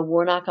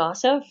 Warnock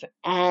Ossoff,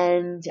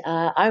 and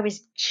I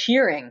was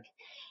cheering.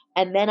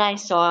 And then I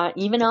saw,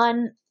 even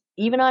on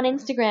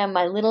Instagram,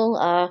 my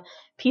little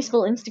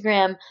peaceful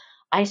Instagram,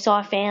 I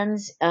saw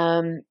fans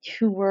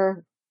who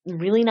were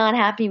really not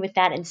happy with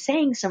that and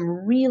saying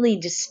some really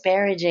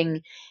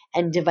disparaging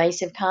and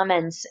divisive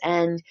comments.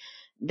 And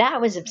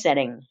that was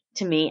upsetting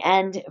to me.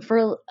 And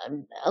for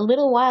a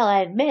little while,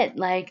 I admit,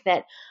 like,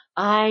 that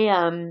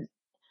I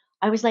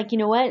was like, you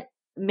know what,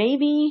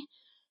 maybe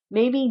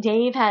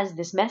Dave has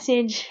this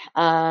message,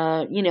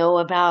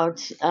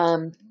 about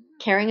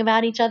caring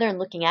about each other and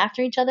looking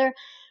after each other,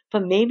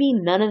 but maybe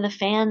none of the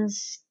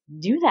fans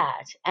do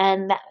that.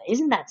 And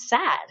isn't that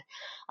sad?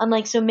 I'm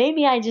like, so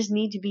maybe I just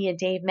need to be a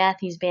Dave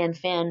Matthews Band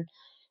fan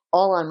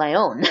all on my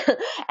own.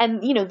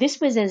 And, this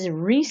was as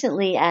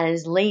recently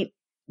as late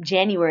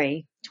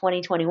January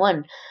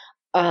 2021.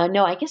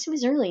 No, I guess it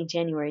was early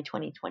January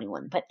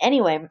 2021. But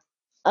anyway,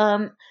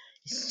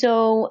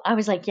 so I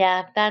was like,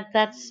 yeah,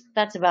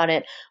 that's about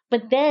it.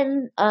 But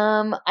then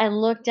I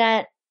looked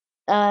at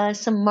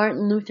some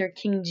Martin Luther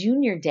King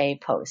Jr. Day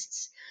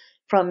posts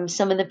from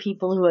some of the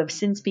people who have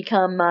since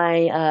become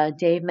my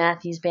Dave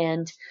Matthews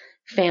Band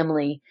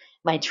family,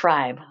 my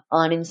tribe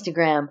on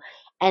Instagram.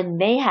 And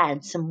they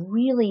had some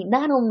really,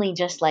 not only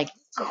just like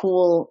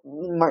cool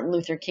Martin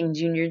Luther King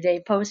Jr.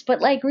 Day posts,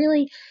 but like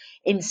really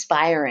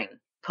inspiring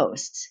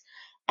posts.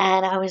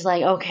 And I was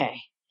like,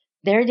 okay,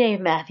 they're Dave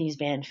Matthews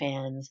Band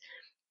fans,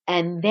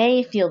 and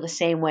they feel the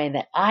same way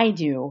that I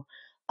do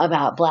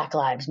about Black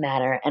Lives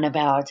Matter and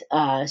about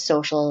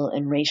social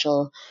and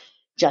racial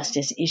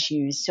justice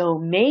issues. So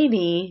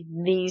maybe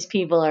these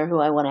people are who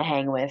I want to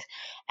hang with.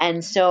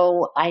 And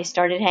so I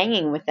started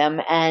hanging with them,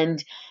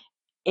 and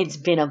it's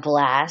been a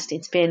blast.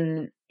 It's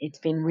been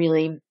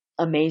really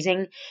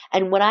amazing.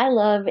 And what I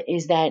love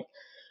is that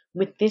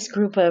with this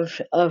group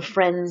of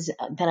friends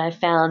that I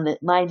found,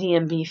 that my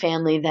DMB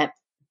family, that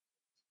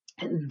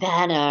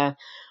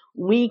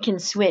we can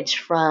switch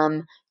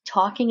from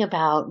talking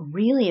about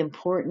really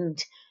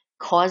important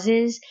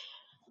causes.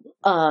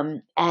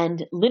 And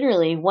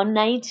literally one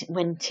night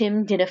when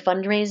Tim did a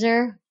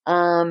fundraiser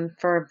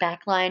for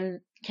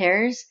Backline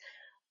Cares,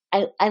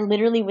 I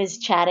literally was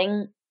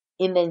chatting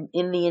in the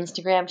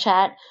Instagram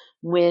chat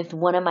with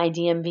one of my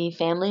DMV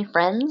family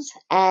friends,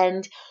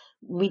 and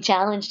we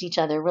challenged each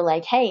other. We're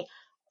like, hey,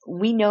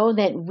 we know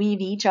that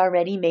we've each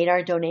already made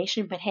our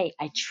donation, but hey,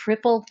 I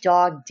triple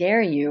dog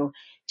dare you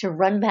to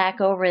run back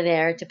over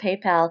there to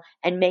PayPal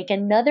and make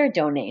another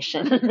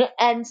donation.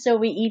 And so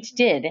we each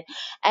did.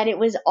 And it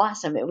was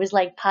awesome. It was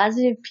like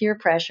positive peer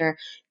pressure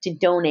to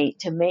donate,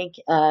 to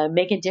make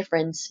a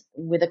difference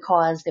with a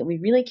cause that we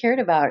really cared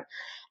about.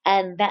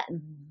 And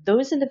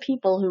those are the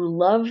people who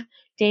love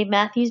Dave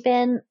Matthews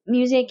Band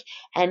music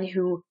and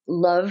who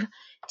love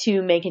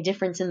to make a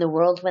difference in the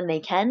world when they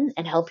can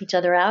and help each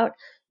other out.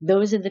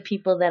 Those are the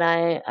people that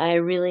I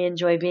really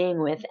enjoy being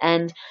with.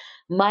 And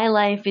my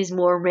life is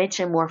more rich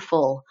and more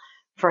full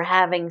for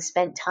having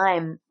spent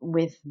time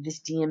with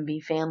this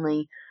DMB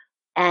family.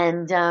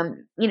 And,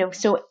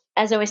 so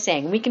as I was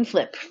saying, we can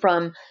flip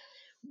from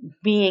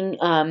being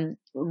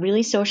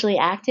really socially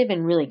active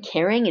and really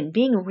caring and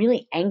being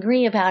really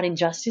angry about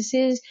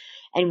injustices,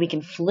 and we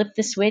can flip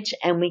the switch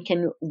and we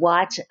can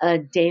watch a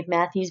Dave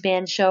Matthews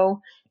Band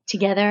show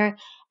together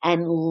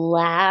and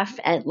laugh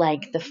at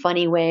like the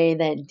funny way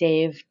that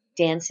Dave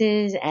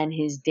dances and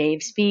his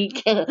Dave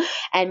speak.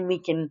 And we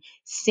can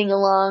sing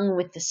along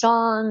with the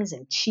songs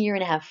and cheer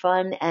and have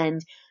fun.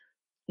 And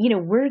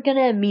we're going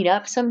to meet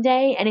up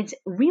someday. And it's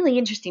really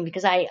interesting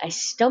because I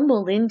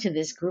stumbled into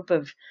this group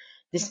of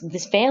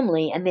this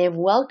family, and they have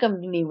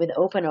welcomed me with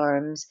open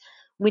arms,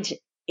 which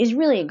is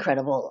really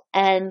incredible.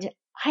 And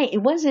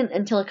it wasn't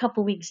until a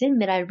couple weeks in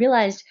that I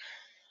realized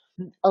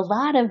a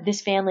lot of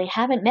this family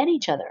haven't met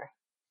each other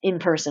in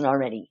person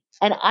already.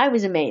 And I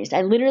was amazed.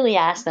 I literally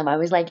asked them, I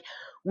was like,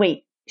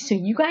 wait, so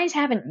you guys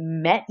haven't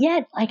met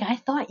yet? Like, I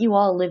thought you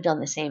all lived on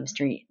the same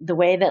street, the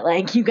way that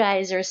like you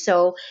guys are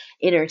so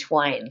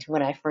intertwined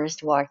when I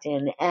first walked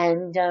in.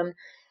 And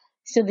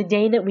so the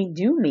day that we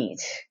do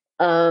meet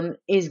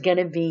is going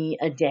to be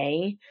a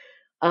day.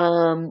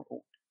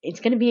 It's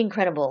going to be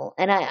incredible.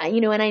 And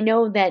I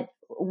know that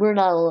we're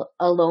not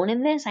alone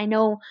in this. I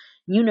know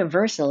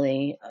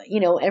universally,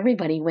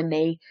 everybody, when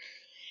they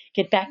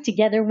get back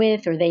together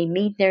with or they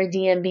meet their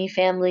DMB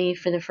family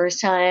for the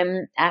first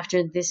time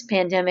after this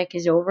pandemic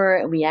is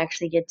over, we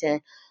actually get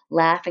to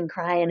laugh and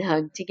cry and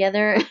hug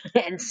together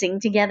and sing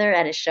together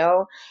at a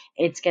show.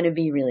 It's going to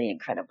be really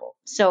incredible.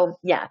 So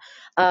yeah,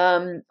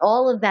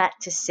 all of that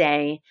to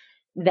say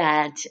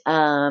that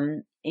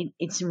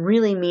it's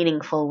really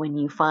meaningful when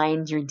you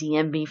find your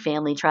DMB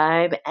family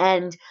tribe.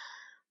 And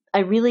I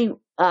really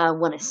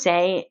want to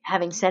say,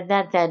 having said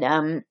that,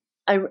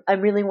 I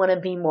really want to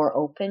be more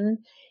open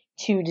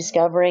to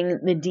discovering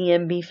the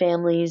DMB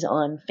families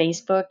on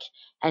Facebook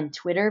and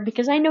Twitter,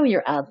 because I know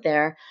you're out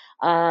there.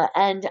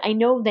 And I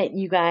know that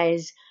you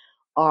guys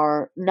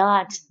are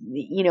not,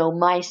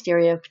 my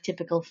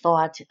stereotypical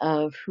thought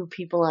of who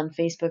people on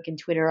Facebook and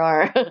Twitter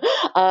are.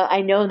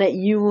 I know that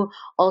you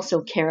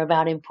also care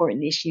about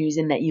important issues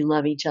and that you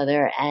love each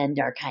other and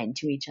are kind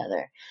to each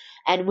other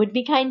and would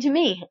be kind to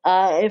me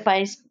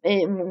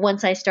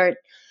once I start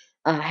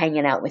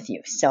hanging out with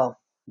you. So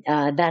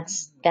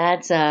that's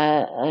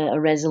a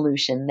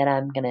resolution that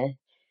I'm going to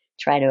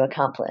try to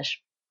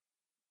accomplish.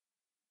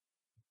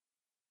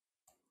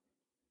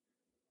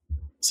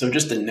 So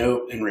just a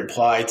note in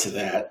reply to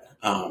that,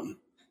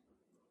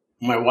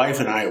 my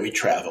wife and I, we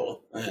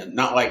travel,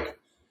 not like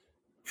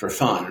for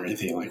fun or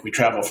anything. Like, we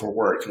travel for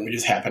work, and we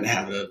just happen to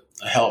have a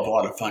hell of a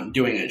lot of fun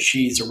doing it.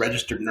 She's a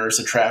registered nurse,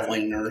 a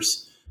traveling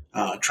nurse,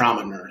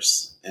 trauma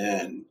nurse,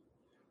 and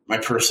my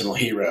personal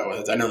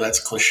hero. I know that's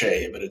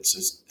cliche, but it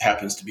just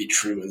happens to be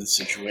true in this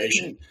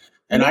situation.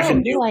 And I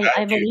can do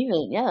I believe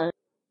it, yeah.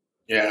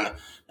 Yeah,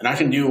 and I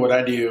can do what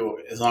I do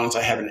as long as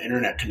I have an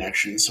internet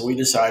connection. So we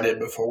decided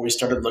before we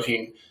started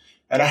looking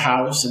at a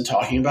house and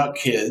talking about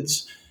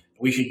kids,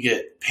 we could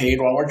get paid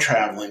while we're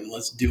traveling.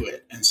 Let's do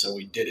it. And so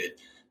we did it.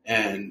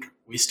 And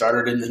we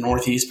started in the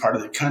northeast part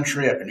of the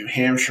country, up in New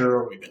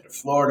Hampshire. We've been to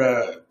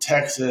Florida,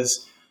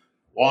 Texas,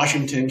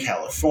 Washington,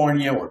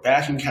 California. We're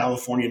back in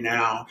California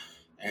now,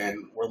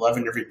 and we're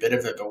loving every bit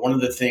of it. But one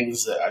of the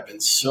things that I've been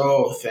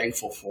so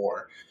thankful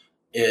for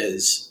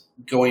is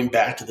going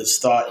back to this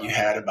thought you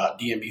had about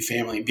DMB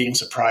family and being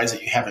surprised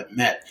that you haven't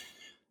met.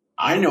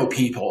 I know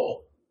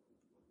people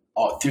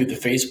through the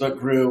Facebook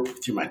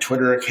group, through my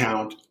Twitter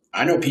account,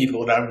 I know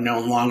people that I've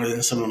known longer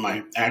than some of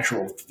my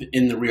actual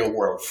in the real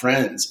world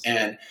friends,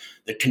 and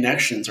the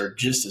connections are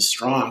just as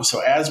strong. So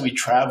as we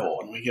travel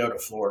and we go to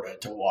Florida,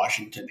 to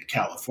Washington, to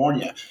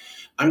California,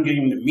 I'm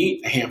getting to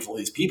meet a handful of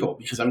these people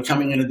because I'm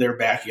coming into their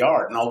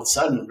backyard, and all of a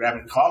sudden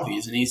grabbing coffee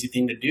is an easy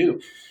thing to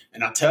do.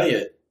 And I'll tell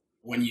you,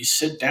 when you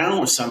sit down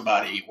with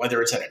somebody,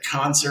 whether it's at a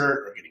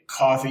concert or getting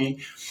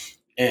coffee,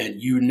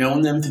 and you've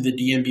known them through the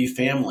DMB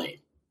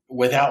family,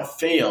 without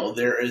fail,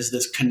 there is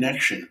this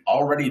connection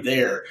already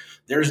there.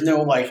 There's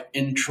no like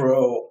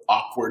intro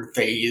awkward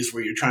phase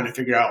where you're trying to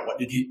figure out what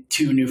did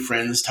two new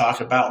friends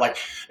talk about. Like,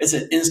 it's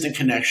an instant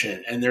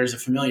connection, and there's a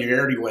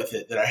familiarity with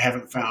it that I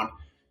haven't found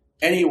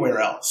anywhere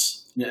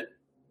else,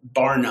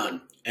 bar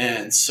none.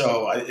 And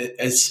so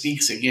it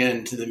speaks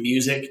again to the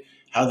music,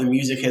 how the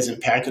music has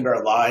impacted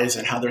our lives,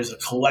 and how there's a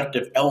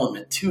collective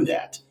element to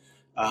that.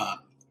 All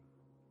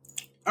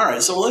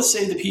right, so let's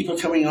say the people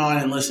coming on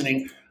and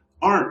listening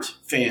aren't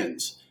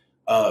fans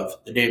of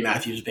the Dave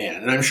Matthews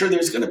Band. And I'm sure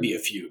there's going to be a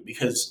few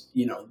because,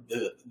 you know,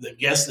 the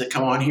guests that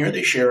come on here,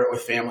 they share it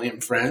with family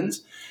and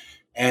friends.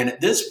 And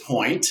at this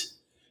point,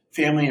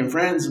 family and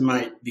friends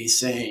might be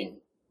saying,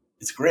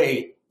 it's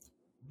great,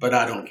 but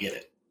I don't get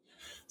it.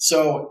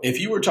 So if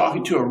you were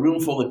talking to a room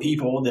full of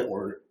people that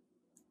were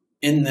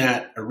in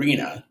that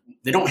arena,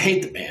 they don't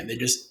hate the band.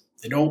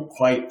 They don't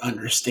quite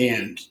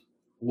understand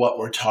what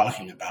we're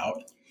talking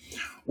about.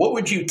 What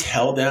would you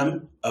tell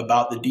them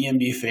about the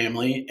DMB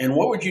family, and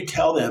what would you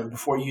tell them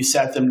before you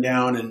sat them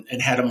down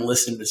and had them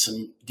listen to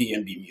some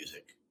DMB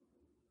music?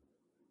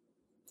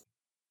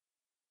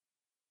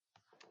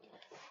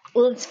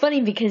 Well, it's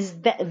funny because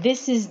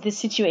this is the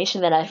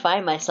situation that I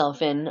find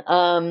myself in.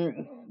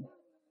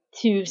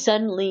 To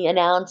suddenly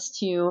announce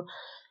to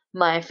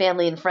my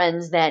family and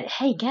friends that,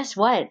 hey, guess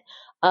what?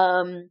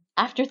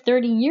 After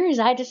 30 years,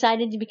 I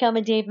decided to become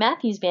a Dave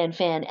Matthews Band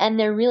fan, and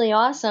they're really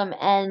awesome,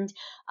 and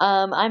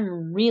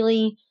I'm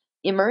really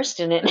immersed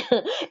in it.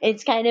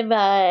 It's kind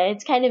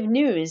of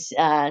news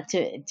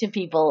to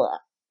people,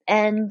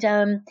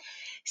 and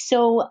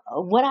so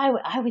what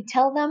I would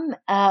tell them,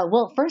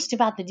 well, first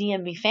about the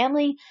DMB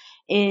family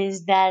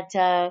is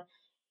that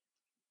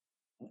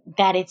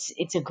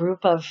it's a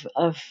group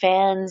of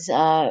fans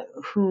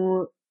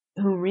who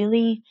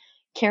really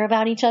care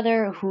about each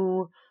other,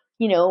 who,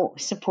 you know,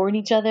 support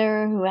each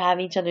other, who have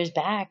each other's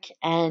back,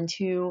 and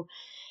who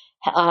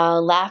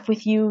laugh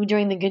with you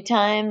during the good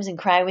times and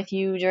cry with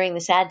you during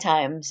the sad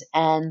times.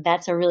 And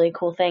that's a really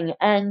cool thing.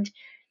 And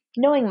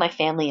knowing my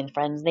family and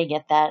friends, they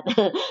get that.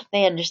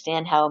 They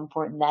understand how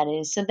important that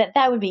is. So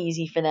that would be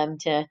easy for them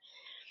to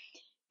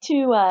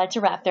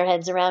wrap their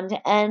heads around.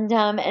 And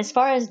as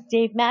far as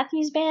Dave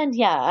Matthews Band,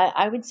 yeah,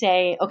 I would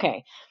say,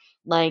 okay,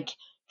 like,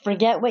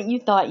 forget what you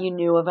thought you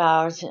knew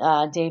about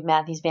Dave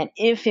Matthews Band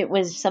if it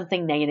was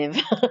something negative.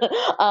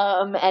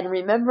 And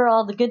remember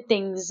all the good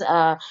things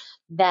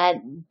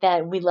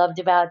that we loved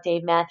about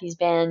Dave Matthews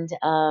Band,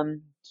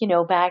 you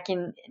know, back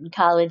in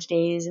college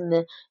days in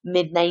the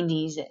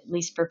mid-90s, at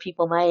least for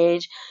people my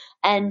age.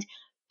 And,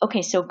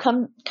 okay, so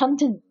come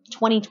to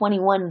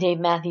 2021 Dave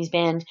Matthews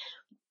Band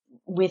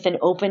with an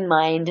open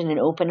mind and an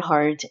open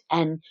heart,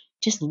 and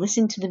just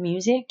listen to the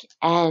music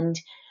and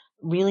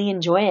really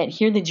enjoy it.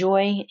 Hear the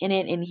joy in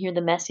it and hear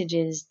the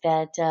messages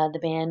that the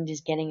band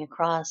is getting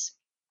across.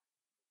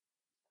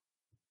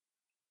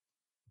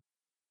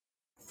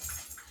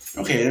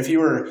 Okay, and if you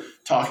were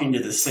talking to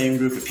the same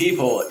group of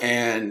people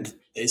and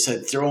they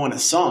said throw on a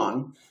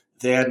song,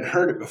 they hadn't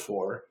heard it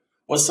before,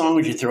 what song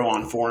would you throw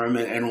on for them,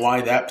 and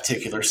why that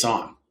particular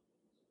song?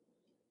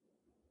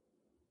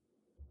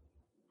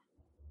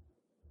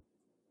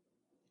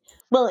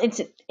 Well, it's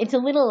a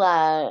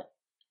little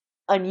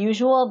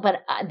unusual,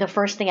 but the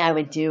first thing I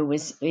would do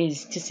is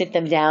to sit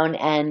them down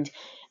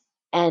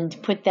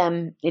and put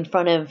them in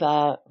front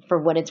of For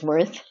What It's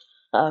Worth,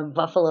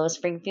 Buffalo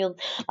Springfield,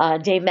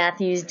 Dave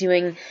Matthews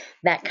doing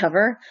that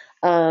cover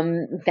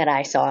that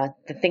I saw,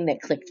 the thing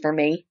that clicked for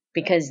me,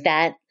 because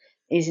that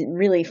is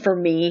really, for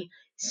me,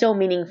 so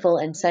meaningful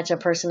and such a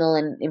personal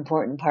and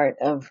important part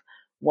of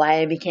why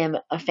I became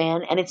a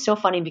fan. And it's so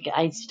funny because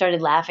I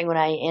started laughing when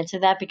I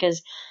answered that,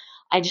 because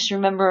I just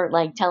remember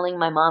like telling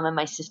my mom and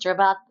my sister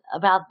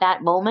about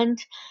that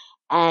moment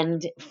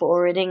and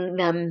forwarding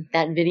them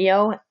that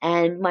video.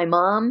 And my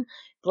mom,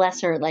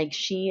 bless her, like,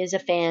 she is a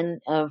fan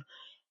of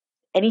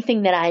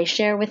anything that I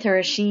share with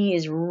her. She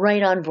is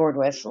right on board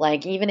with,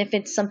 like, even if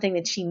it's something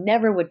that she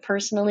never would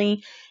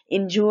personally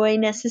enjoy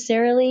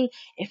necessarily,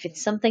 if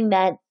it's something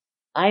that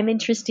I'm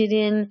interested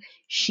in,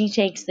 she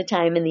takes the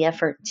time and the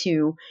effort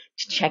to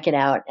check it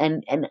out.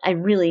 And I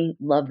really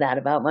love that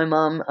about my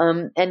mom.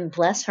 And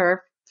bless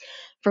her,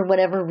 for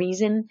whatever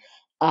reason,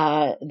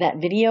 that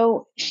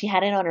video, she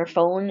had it on her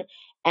phone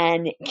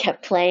and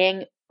kept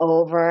playing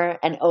over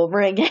and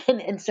over again.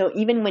 And so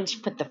even when she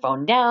put the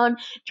phone down,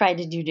 tried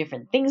to do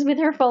different things with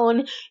her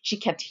phone, she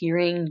kept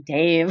hearing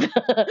Dave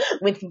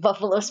with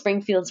Buffalo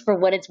Springfield's For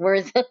What It's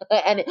Worth.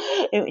 And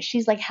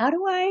she's like, how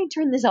do I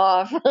turn this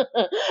off?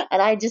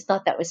 And I just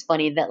thought that was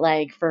funny that,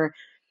 like, for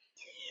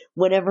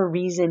whatever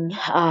reason,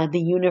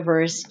 the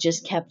universe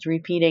just kept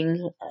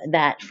repeating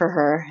that for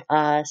her.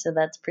 So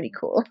that's pretty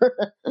cool.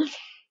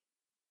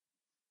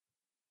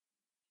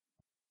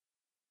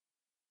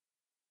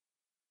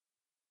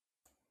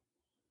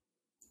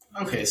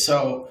 Okay,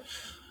 so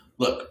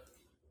look,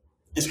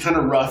 it's kind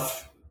of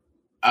rough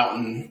out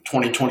in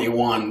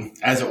 2021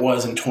 as it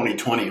was in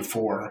 2020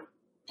 for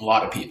a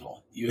lot of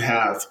people. You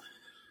have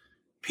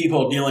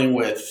people dealing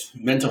with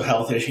mental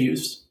health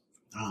issues,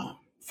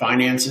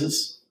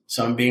 finances,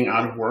 some being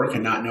out of work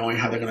and not knowing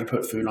how they're going to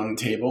put food on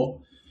the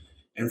table,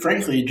 and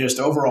frankly, just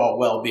overall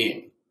well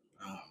being.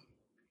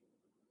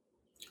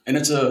 And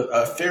it's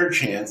a fair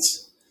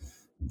chance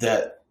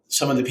that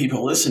some of the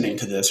people listening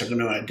to this are going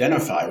to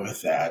identify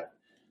with that,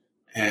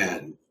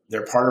 and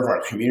they're part of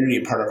our community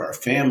and part of our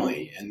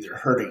family, and they're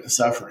hurting and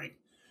suffering.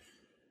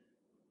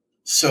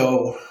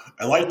 So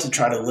I like to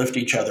try to lift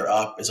each other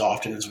up as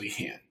often as we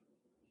can.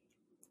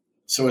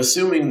 So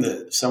assuming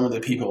that some of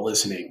the people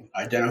listening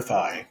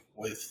identify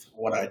with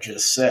what I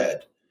just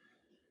said,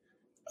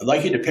 I'd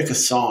like you to pick a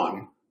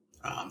song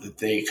that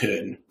they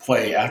could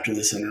play after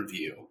this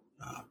interview.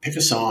 Pick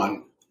a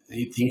song that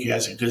you think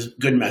has a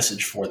good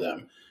message for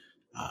them,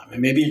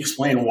 and maybe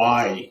explain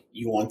why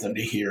you want them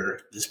to hear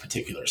this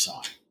particular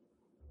song.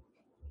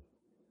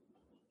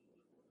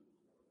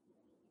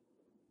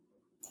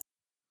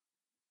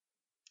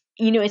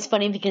 It's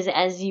funny because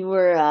as you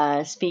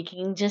were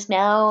speaking just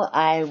now,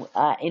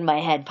 I in my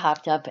head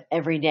popped up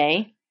Every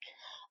Day.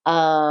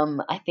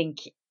 I think,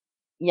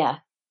 yeah,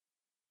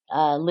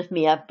 lift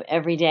me up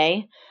every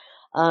day.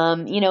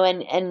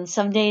 And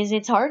some days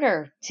it's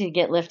harder to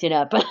get lifted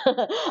up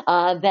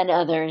than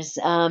others.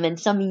 And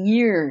some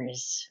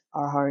years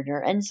are harder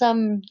and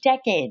some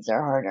decades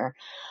are harder.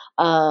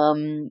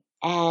 And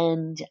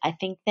I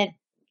think that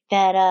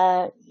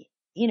that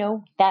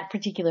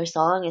particular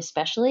song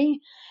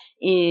especially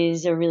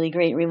is a really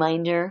great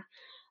reminder,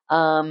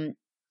 um,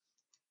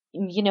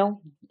 you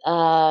know,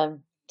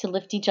 to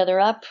lift each other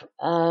up,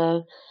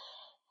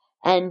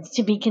 and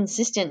to be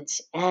consistent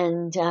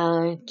and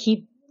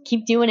keep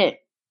doing it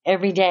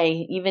every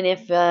day, even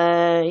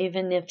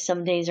if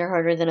some days are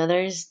harder than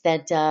others.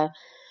 That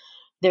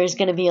there's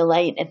going to be a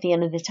light at the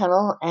end of the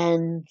tunnel,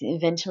 and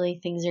eventually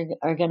things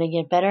are going to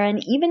get better.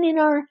 And even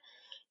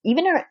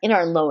in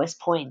our lowest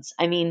points,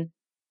 I mean,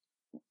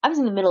 I was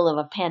in the middle of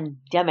a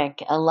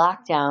pandemic, a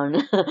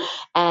lockdown,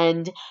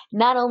 and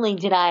not only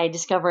did I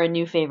discover a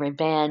new favorite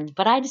band,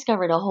 but I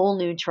discovered a whole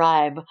new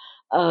tribe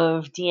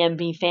of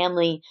DMB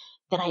family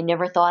that I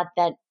never thought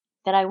that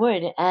I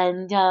would.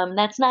 And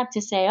that's not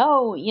to say,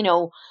 oh,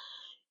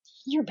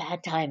 your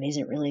bad time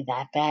isn't really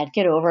that bad.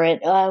 Get over it.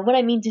 What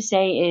I mean to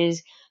say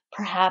is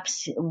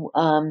perhaps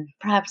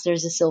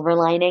there's a silver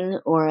lining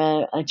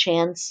or a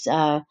chance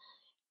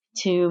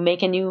to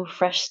make a new,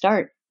 fresh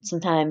start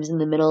sometimes in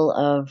the middle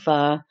of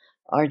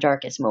our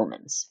darkest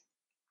moments.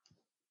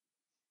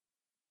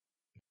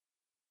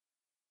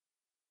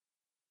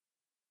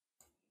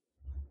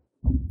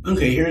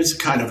 Okay, here's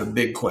kind of a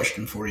big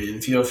question for you,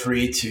 and feel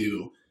free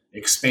to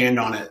expand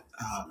on it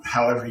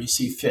however you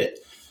see fit.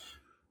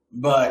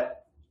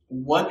 But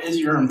what is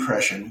your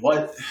impression?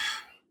 What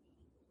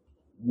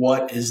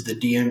is the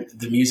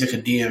music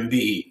of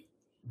DMB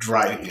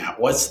driving at?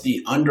 What's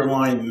the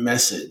underlying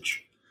message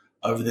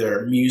of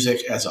their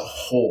music as a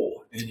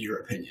whole, in your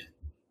opinion?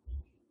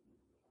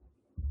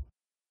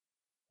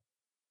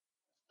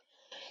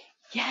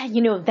 Yeah,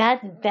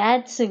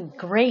 that's a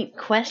great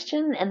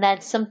question, and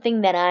that's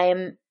something that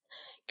I'm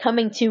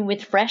coming to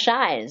with fresh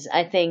eyes,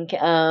 I think,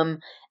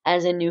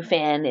 as a new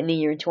fan in the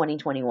year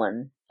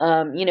 2021.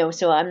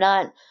 So I'm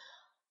not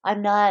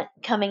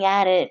coming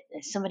at it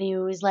as somebody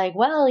who's like,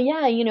 well,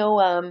 yeah,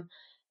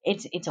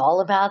 it's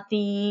all about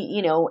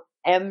the,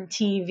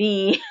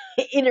 MTV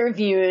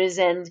interviews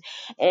and,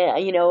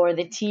 or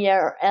the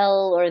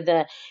TRL or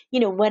the,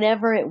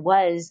 whatever it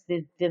was,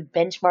 the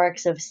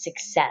benchmarks of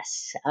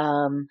success,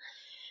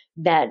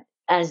 that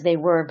as they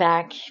were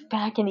back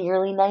in the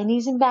early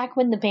 90s and back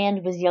when the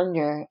band was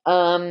younger.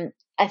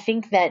 I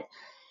think that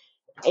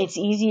it's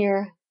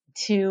easier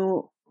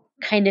to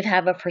kind of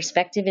have a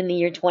perspective in the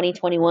year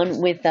 2021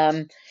 with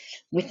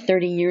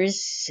 30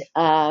 years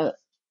of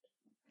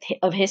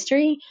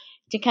history,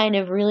 to kind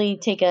of really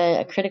take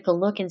a critical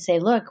look and say,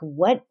 look,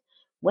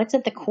 what's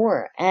at the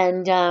core?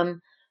 And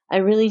I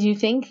really do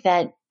think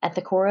that at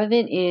the core of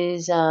it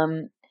is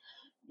a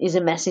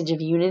message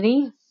of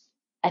unity.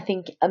 I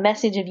think a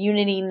message of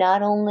unity,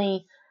 not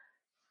only,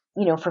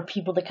 for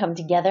people to come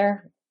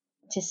together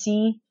to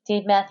see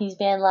Dave Matthews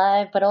Band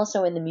live, but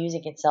also in the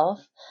music itself.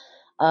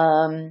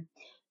 To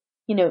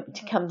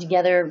come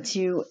together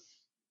to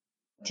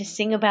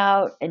sing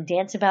about and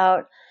dance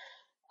about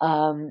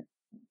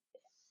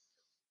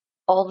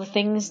all the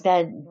things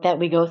that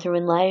we go through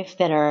in life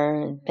that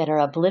are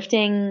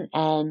uplifting,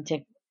 and to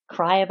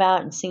cry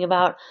about and sing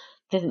about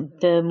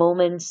the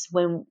moments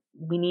when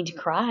we need to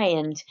cry,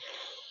 and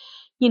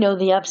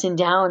the ups and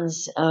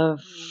downs of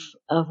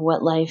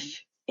what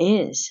life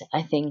is.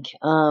 I think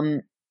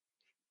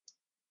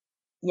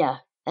yeah,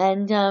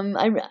 And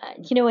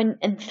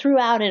and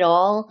throughout it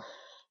all,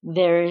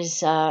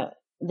 there's a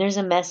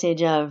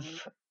message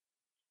of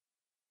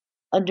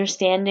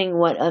understanding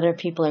what other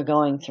people are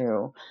going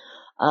through,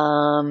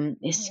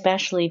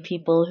 especially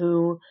people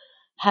who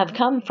have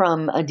come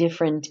from a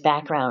different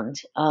background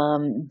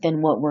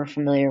than what we're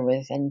familiar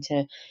with, and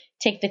to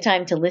take the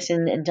time to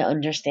listen and to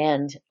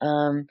understand.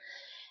 And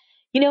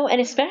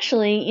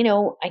especially,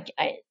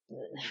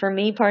 for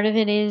me, part of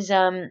it is,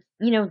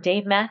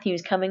 Dave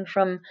Matthews coming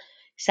from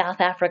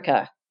South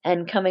Africa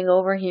and coming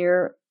over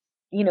here,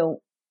 you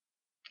know,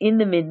 in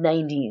the mid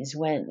 90s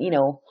when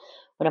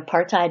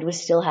apartheid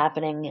was still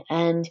happening,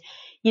 and,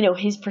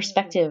 his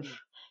perspective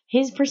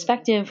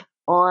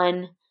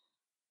on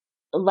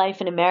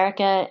life in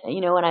America,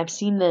 and I've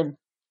seen the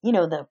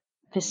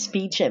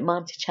speech at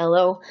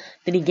Monticello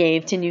that he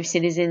gave to new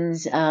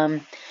citizens.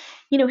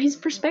 His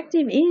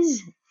perspective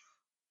is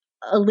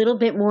a little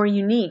bit more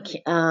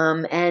unique,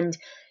 and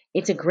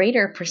it's a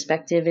greater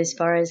perspective as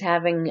far as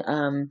having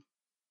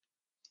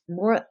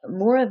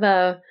more of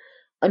a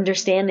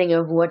understanding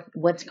of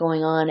what's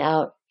going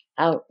on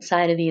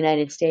outside of the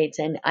United States,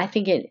 and I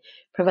think it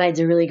provides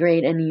a really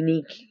great and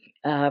unique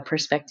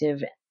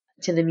perspective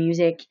to the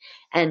music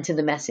and to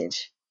the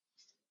message.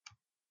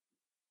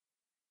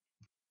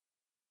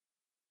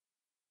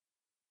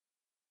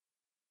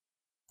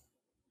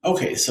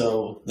 Okay,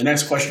 so the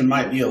next question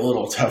might be a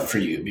little tough for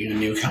you, being a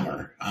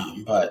newcomer,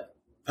 but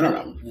I don't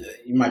know.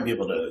 You might be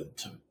able to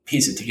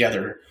piece it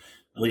together,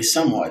 at least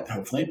somewhat,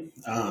 hopefully.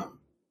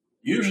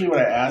 Usually, what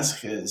I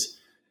ask is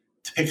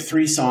to pick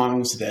three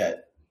songs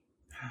that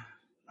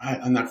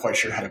I'm not quite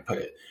sure how to put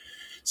it.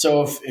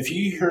 So, if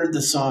you heard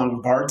the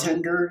song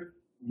Bartender,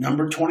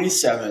 number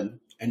 27,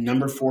 and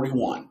number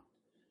 41,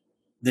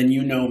 then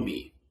you know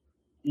me.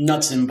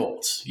 Nuts and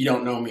bolts. You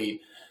don't know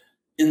me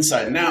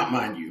inside and out,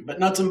 mind you, but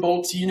nuts and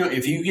bolts,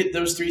 if you get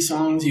those three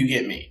songs, you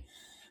get me.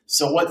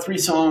 So what three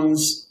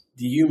songs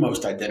do you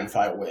most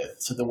identify with?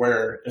 So that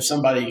where if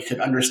somebody could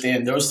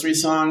understand those three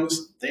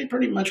songs, they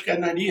pretty much got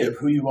an idea of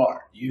who you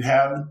are. Do you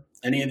have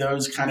any of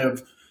those kind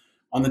of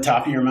on the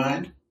top of your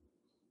mind?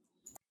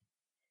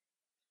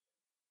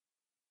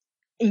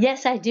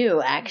 Yes, I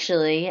do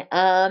actually.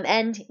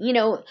 And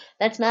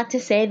that's not to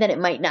say that it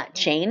might not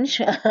change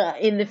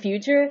in the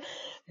future,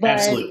 but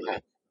Absolutely.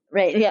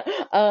 right, yeah.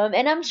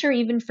 And I'm sure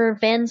even for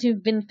fans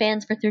who've been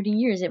fans for 30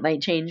 years, it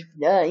might change,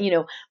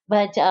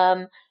 but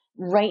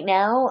right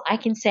now I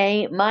can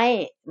say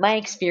my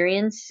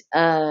experience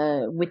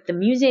with the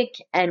music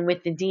and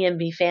with the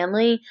DMB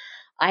family,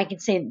 I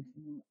could say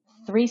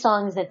three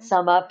songs that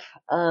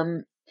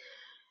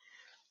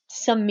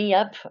sum me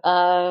up,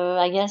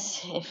 I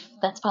guess, if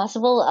that's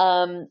possible,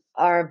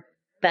 are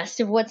Best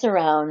of What's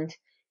Around,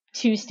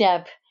 Two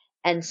Step,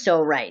 and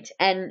So Right.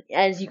 And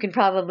as you can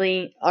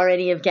probably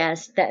already have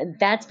guessed,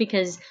 that's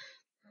because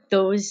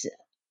those,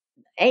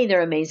 A,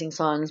 they're amazing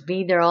songs,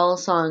 B, they're all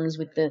songs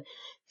with the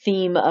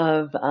theme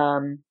of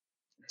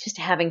just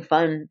having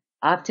fun,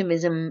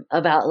 optimism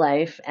about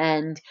life,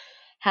 and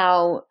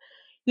how,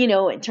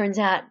 it turns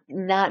out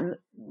not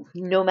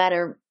no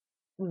matter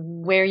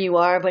where you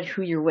are, but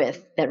who you're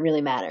with that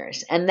really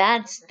matters. And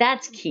that's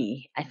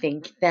key. I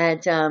think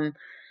that,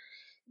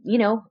 you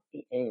know,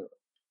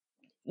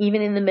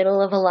 even in the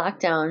middle of a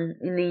lockdown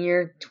in the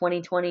year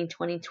 2020,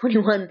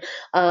 2021,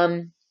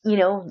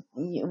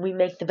 we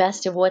make the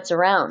best of what's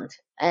around,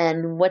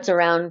 and what's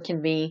around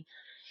can be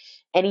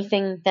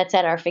anything that's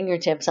at our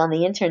fingertips on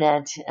the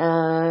internet.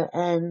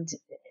 And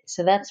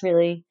so that's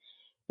really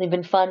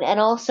been fun. And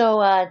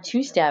also,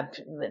 Two Step,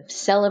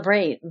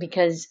 celebrate,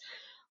 because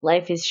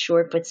life is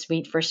short but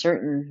sweet for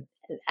certain.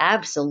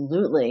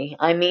 Absolutely.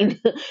 I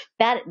mean,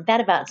 that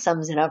about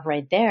sums it up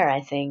right there,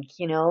 I think,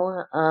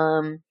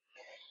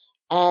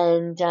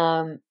 and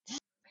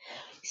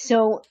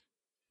so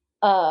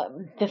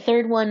the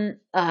third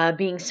one,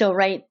 being So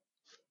Right,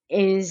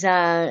 is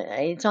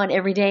it's on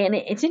every day, and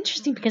it's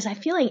interesting because I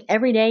feel like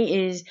every day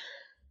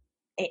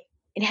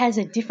it has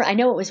a different. I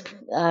know it was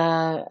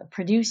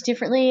produced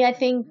differently, I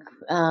think.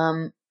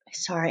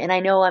 Sorry, and I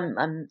know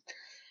I'm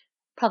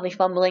probably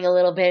fumbling a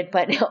little bit,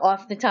 but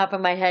off the top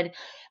of my head,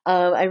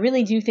 I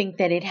really do think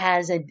that it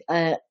has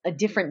a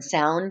different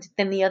sound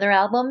than the other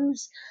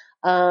albums,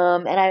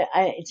 and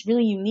it's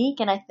really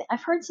unique. And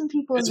I've heard some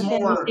people in It's the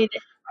family more. say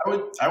that.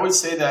 I would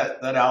say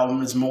that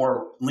album is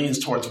more leans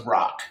towards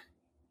rock.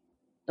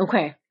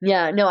 Okay,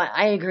 yeah, no,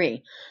 I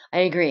agree. I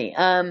agree.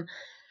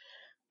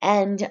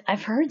 And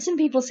I've heard some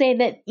people say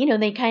that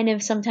they kind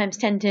of sometimes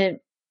tend to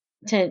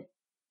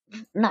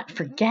not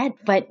forget,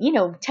 but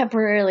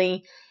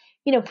temporarily,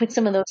 put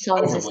some of those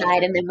songs Overlook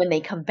aside, it. and then when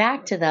they come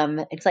back to them,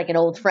 it's like an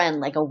old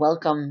friend, like a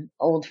welcome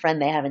old friend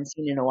they haven't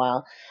seen in a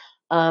while.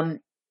 Um,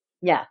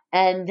 yeah,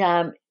 and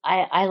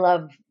I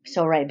love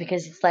So Right,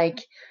 because it's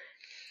like,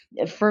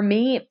 for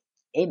me,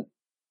 it,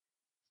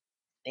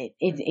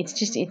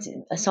 it's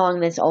a song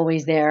that's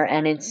always there,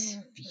 and it's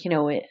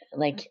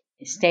like,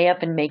 stay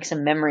up and make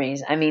some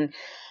memories. I mean,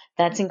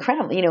 that's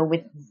incredible,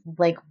 with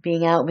like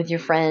being out with your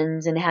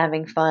friends and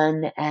having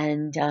fun,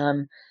 and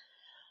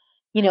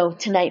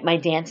tonight my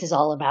dance is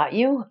all about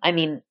you. I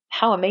mean,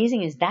 how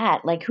amazing is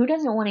that? Like, who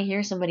doesn't want to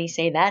hear somebody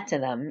say that to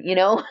them,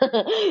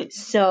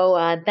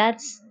 So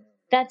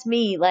that's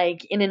me,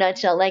 like, in a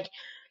nutshell. Like,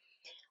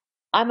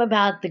 I'm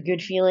about the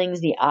good feelings,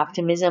 the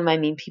optimism. I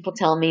mean, people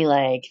tell me,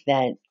 like,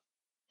 that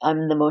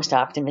I'm the most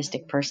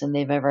optimistic person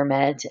they've ever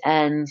met.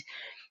 And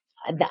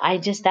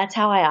that's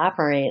how I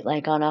operate,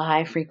 like, on a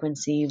high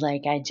frequency.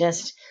 Like, I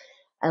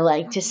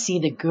like to see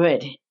the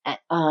good,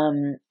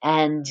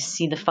 and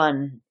see the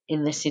fun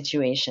in the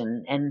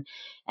situation,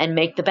 and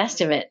make the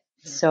best of it.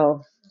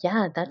 So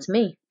yeah, that's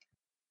me.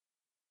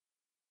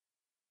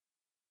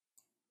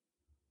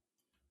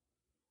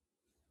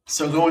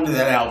 So going to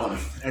that album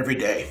every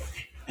day,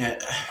 eh,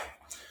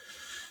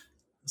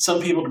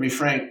 some people, to be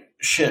frank,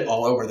 shit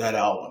all over that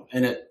album,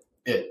 and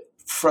it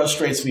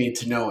frustrates me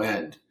to no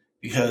end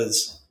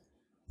because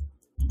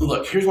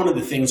look, here's one of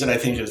the things that I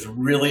think is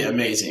really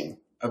amazing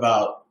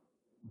about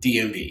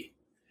DMB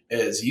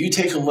is you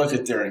take a look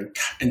at their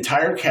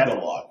entire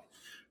catalog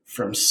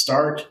from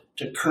start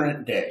to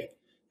current day,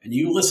 and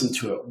you listen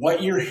to it.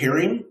 What you're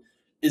hearing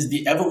is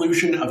the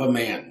evolution of a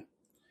man.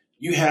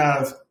 You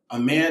have a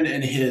man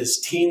in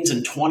his teens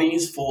and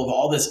 20s full of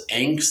all this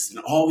angst and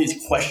all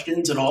these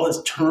questions and all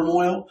this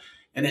turmoil,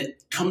 and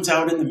it comes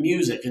out in the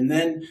music. And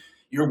then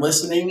you're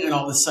listening, and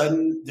all of a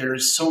sudden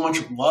there's so much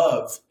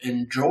love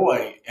and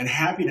joy and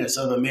happiness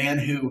of a man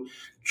who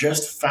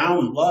just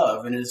found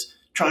love and is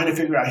trying to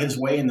figure out his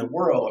way in the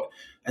world.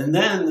 And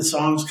then the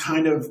songs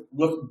kind of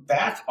look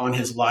back on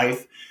his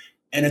life,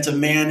 and it's a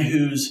man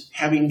who's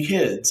having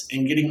kids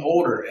and getting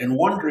older and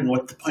wondering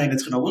what the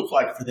planet's going to look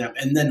like for them.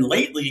 And then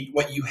lately,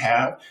 what you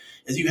have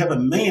is you have a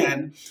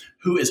man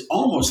who is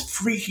almost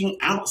freaking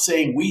out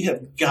saying, we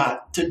have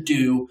got to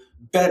do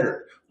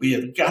better. We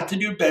have got to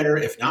do better,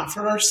 if not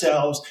for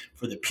ourselves,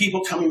 for the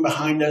people coming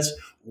behind us.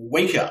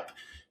 Wake up.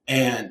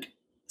 And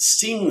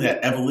seeing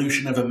that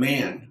evolution of a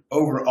man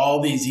over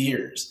all these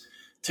years,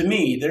 to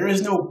me, there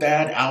is no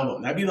bad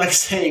album. That'd be like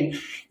saying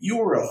you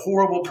were a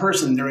horrible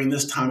person during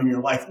this time in your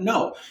life.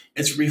 No,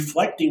 it's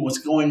reflecting what's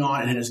going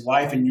on in his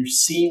life, and you're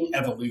seeing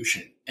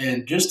evolution.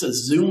 And just to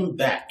zoom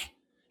back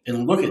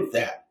and look at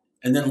that,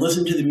 and then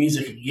listen to the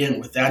music again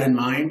with that in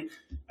mind,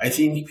 I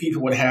think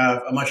people would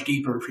have a much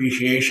deeper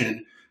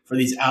appreciation for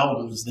these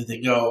albums that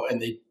they go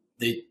and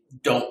they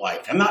don't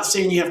like. I'm not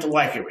saying you have to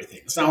like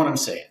everything. That's not what I'm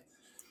saying.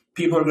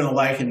 People are going to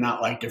like and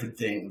not like different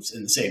things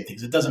and the same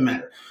things. It doesn't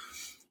matter.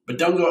 But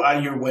don't go out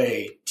of your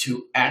way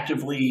to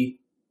actively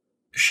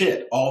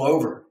shit all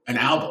over an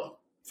album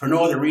for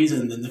no other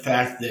reason than the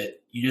fact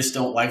that you just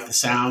don't like the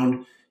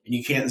sound and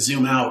you can't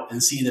zoom out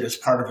and see that it's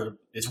part of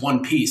it's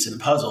one piece in a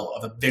puzzle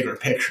of a bigger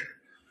picture.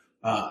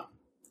 And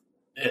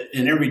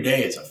every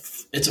day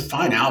it's a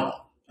fine album.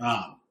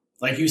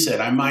 Like you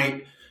said, I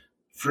might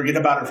forget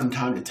about it from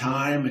time to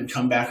time and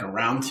come back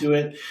around to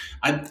it.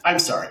 I'm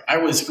sorry. I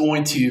was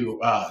going to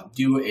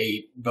do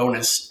a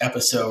bonus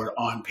episode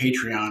on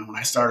Patreon when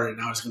I started,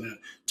 and I was going to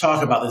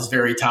talk about this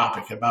very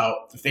topic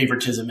about the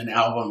favoritism in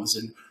albums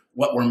and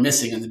what we're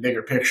missing in the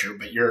bigger picture.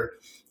 But your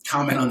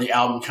comment on the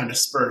album kind of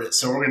spurred it.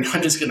 So I'm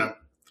just going to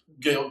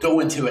go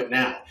into it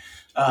now.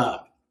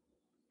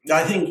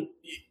 I think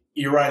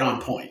you're right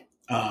on point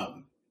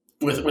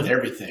with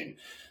everything.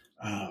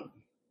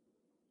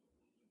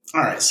 All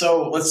right,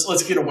 so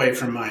let's get away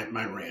from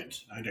my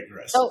rant. I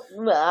digress. Oh,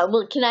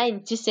 well, can I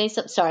just say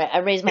something? Sorry, I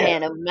raised my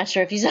hand. I'm not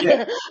sure if you saw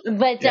it.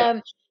 But,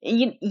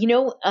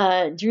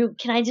 Drew,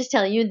 can I just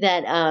tell you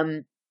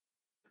that,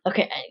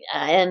 okay,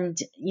 and,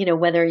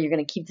 whether you're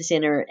going to keep this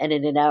in or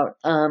edit it out,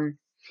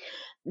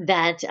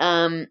 that,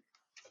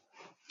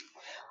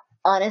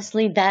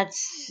 honestly,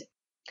 that's,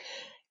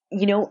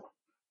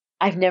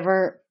 I've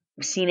never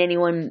seen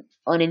anyone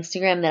on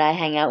Instagram that I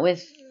hang out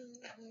with,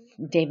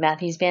 Dave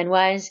Matthews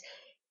Band-wise.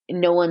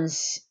 No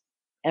one's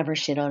ever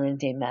shit on a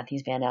Dave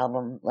Matthews Band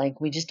album.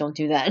 Like, we just don't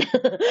do that.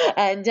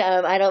 And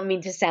I don't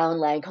mean to sound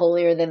like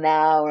holier than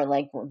thou or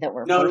like that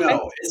we're perfect.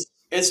 No.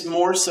 It's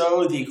more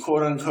so the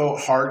quote unquote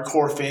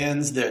hardcore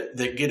fans that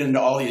get into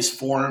all these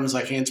forums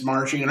like Ants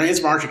Marching. And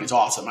Ants Marching is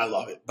awesome. I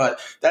love it.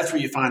 But that's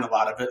where you find a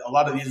lot of it. A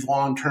lot of these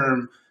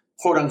long-term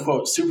quote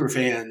unquote super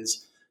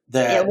fans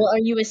that. Yeah, well, are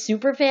you a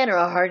super fan or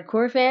a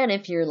hardcore fan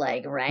if you're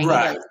like ranking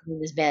out when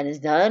this band is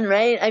done,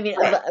 right? I mean,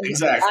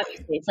 exactly.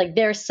 Obviously, it's like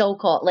they're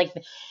so-called, like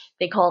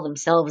they call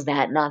themselves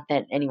that, not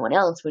that anyone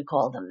else would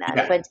call them that.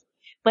 Yeah. But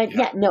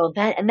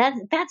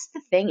that's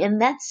the thing, and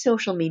that's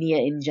social media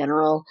in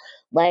general.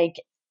 Like,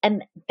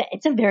 and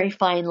it's a very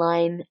fine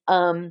line.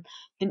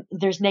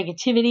 There's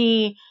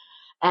negativity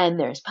and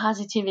there's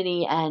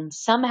positivity, and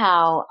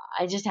somehow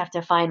I just have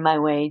to find my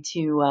way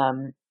to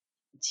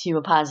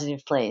a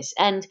positive place.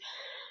 And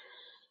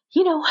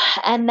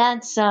and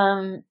that's,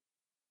 I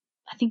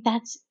think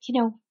that's,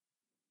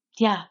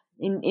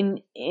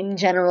 in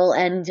general.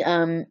 And,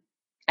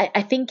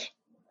 I think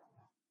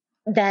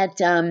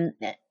that,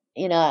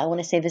 I want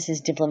to say this as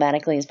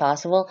diplomatically as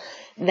possible,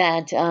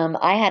 that,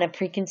 I had a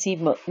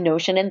preconceived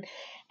notion,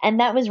 and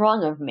that was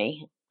wrong of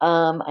me.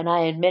 And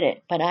I admit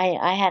it, but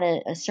I had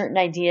a certain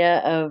idea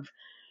of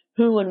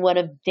who and what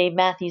a Dave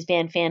Matthews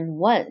Band fan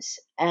was.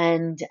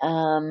 And,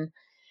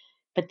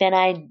 but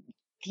then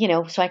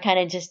so I kind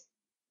of just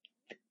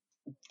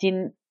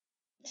didn't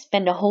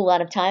spend a whole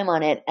lot of time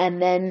on it.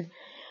 And then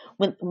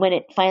when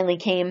it finally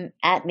came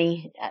at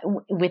me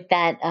with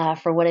that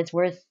For What It's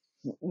Worth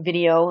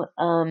video,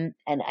 and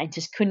I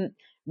just couldn't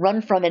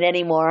run from it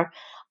anymore.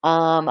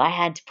 I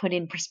had to put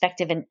in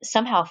perspective and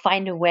somehow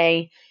find a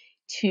way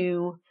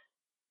to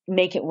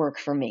make it work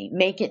for me,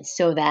 make it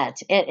so that,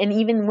 and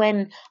even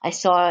when I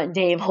saw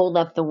Dave hold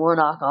up the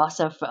Warnock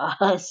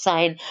Ossoff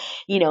sign,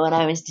 and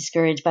I was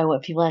discouraged by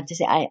what people had to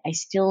say, I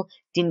still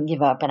didn't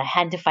give up, and I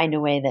had to find a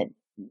way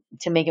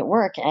to make it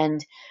work.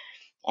 And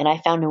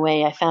I found a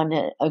way. I found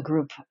a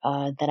group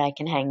that I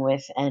can hang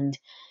with and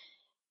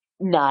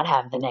not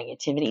have the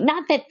negativity.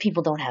 Not that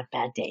people don't have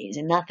bad days,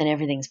 and not that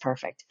everything's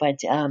perfect, but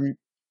I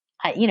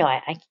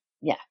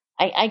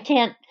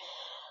can't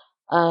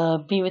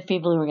be with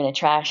people who are going to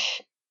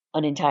trash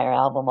an entire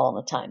album all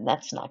the time.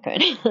 That's not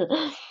good.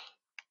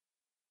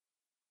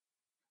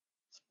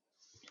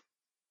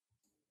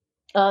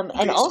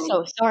 And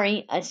also,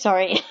 sorry.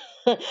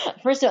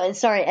 First of all,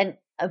 sorry. And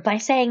by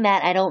saying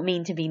that, I don't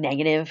mean to be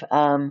negative.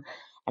 And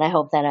I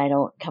hope that I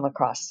don't come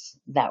across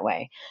that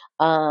way.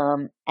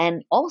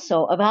 And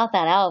also about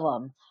that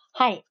album,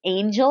 Hi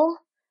Angel,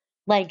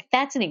 like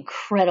that's an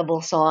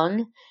incredible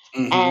song.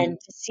 Mm-hmm. And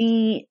to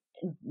see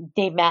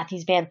Dave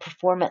Matthews Band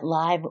perform it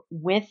live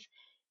with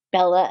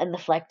Bella and the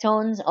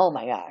Flecktones, oh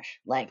my gosh,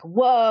 like,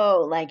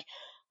 whoa, like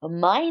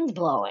mind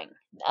blowing.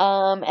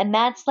 And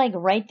that's like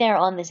right there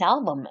on this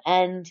album.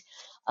 And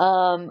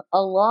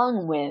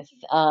along with,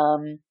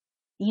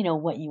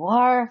 What You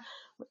Are,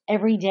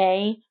 Every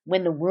Day,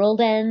 When the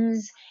World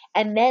Ends,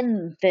 and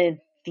then the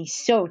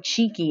So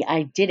Cheeky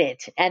I Did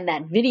It, and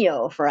that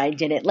video for I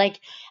Did It.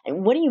 Like,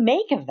 what do you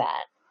make of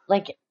that?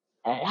 Like,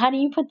 how do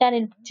you put that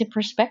into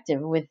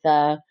perspective with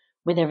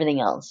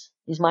everything else,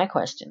 is my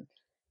question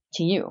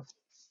to you.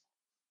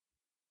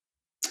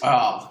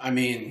 I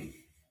mean,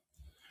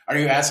 are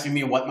you asking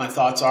me what my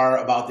thoughts are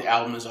about the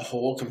album as a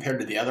whole compared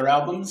to the other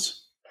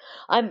albums?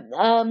 That,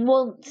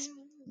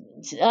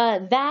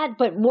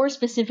 but more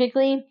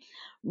specifically,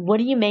 what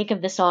do you make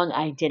of the song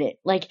 "I Did It"?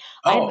 Like,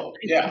 I've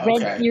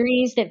read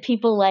theories that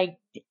people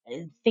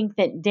think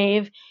that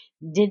Dave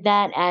did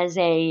that as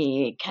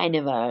a kind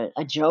of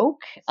a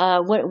joke.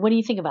 What do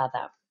you think about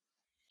that?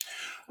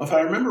 Well, if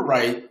I remember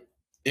right,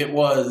 it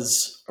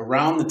was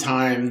around the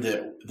time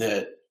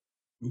that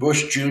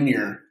Bush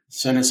Jr.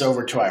 sent us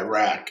over to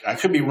Iraq. I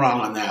could be wrong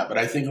on that, but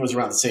I think it was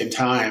around the same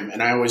time.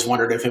 And I always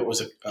wondered if it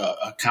was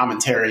a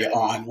commentary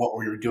on what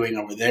we were doing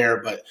over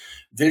there. But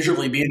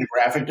visually, being a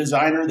graphic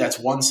designer, that's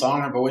one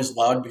song I've always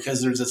loved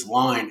because there's this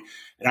line.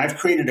 And I've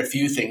created a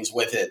few things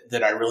with it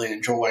that I really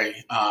enjoy.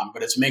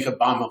 But it's Make a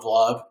Bomb of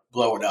Love,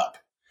 Blow It Up.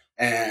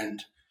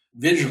 And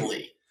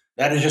visually,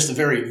 that is just a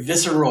very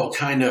visceral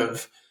kind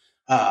of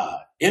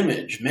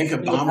image. Make a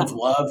bomb of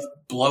love,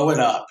 blow it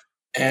up.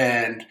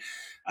 And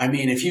I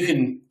mean, if you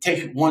can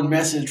take one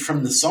message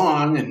from the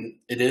song, and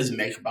it is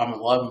Make a Bomb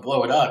of Love and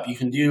Blow It Up, you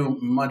can do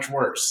much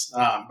worse.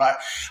 But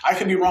I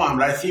could be wrong,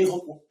 but I think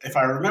if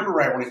I remember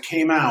right, when it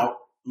came out,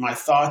 my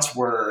thoughts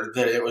were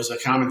that it was a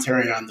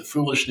commentary on the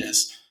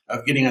foolishness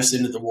of getting us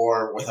into the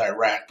war with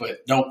Iraq,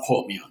 but don't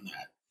quote me on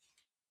that.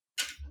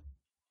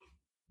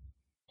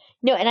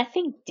 No, and I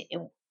think,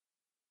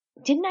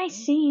 didn't I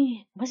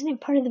see, wasn't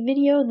it part of the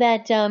video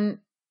that,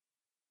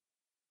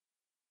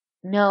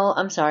 no,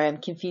 I'm sorry, I'm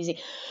confusing.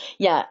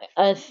 Yeah,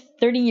 a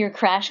 30-year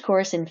crash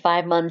course in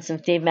 5 months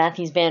of Dave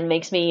Matthews Band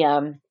makes me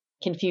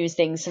confuse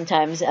things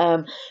sometimes.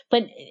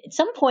 But at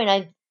some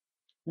point,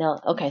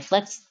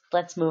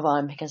 let's move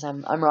on because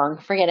I'm wrong.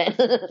 Forget it.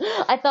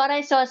 I thought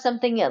I saw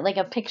something like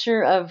a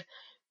picture of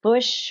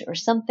Bush or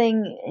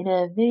something in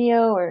a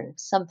video or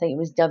something. It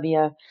was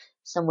W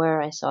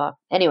somewhere I saw.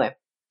 Anyway.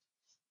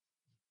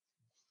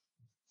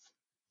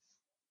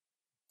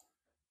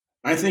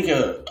 I think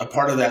a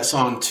part of that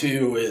song,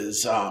 too,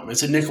 is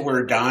it's a nickel or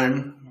a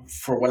dime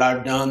for what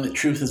I've done. The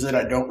truth is that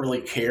I don't really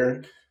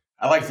care.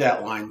 I like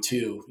that line,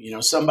 too.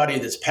 Somebody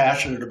that's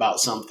passionate about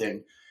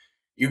something,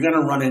 you're going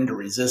to run into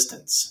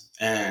resistance.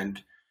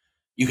 And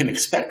you can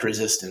expect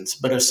resistance.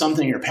 But if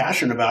something you're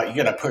passionate about, you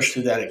got to push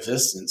through that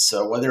existence.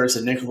 So whether it's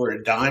a nickel or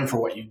a dime for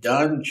what you've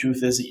done, the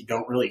truth is that you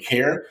don't really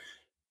care.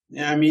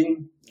 Yeah, I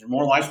mean,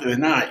 more likely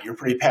than not, you're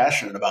pretty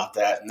passionate about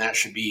that. And that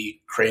should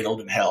be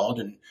cradled and held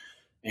and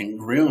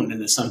groomed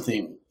into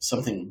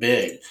something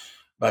big.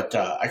 But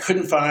I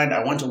couldn't find,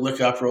 I went to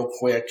look up real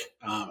quick.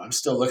 I'm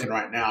still looking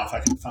right now if I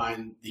can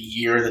find the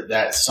year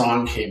that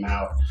song came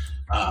out.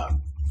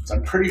 So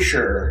I'm pretty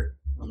sure,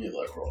 let me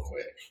look real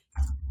quick.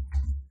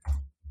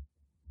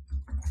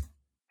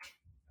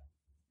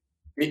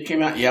 It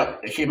came out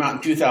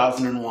in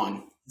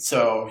 2001.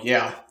 So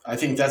yeah, I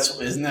think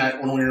isn't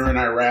that when we were in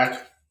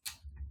Iraq?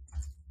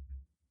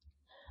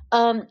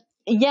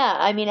 Yeah,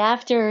 I mean,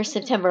 after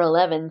September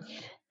 11th,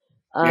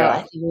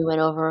 I think we went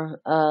over,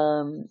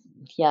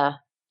 yeah.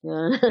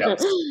 Yep.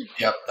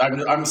 Yep.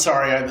 I'm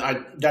sorry.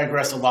 I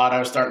digressed a lot. I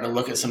was starting to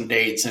look at some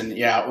dates, and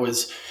yeah, it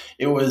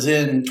was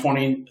in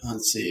 20.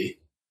 Let's see.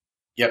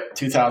 Yep,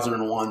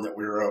 2001 that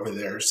we were over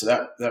there. So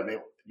that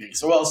makes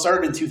so. Well, it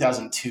started in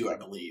 2002, I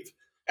believe.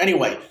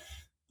 Anyway,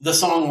 the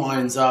song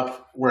lines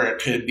up where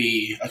it could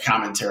be a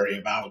commentary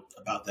about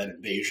that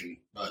invasion.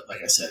 But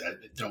like I said,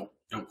 don't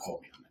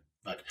quote me on it.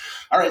 But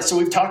all right, so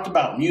we've talked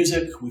about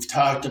music. We've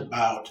talked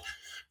about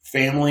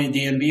family,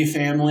 DMB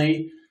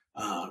family.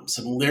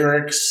 Some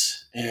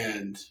lyrics,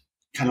 and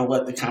kind of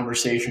let the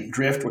conversation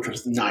drift, which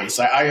was nice.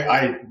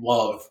 I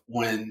love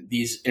when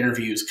these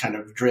interviews kind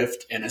of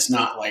drift and it's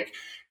not like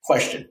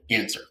question,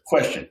 answer,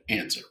 question,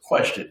 answer,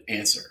 question,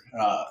 answer.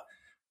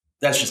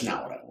 That's just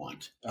not what I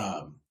want.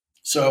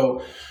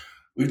 So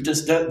we've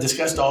just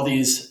discussed all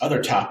these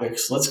other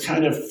topics. Let's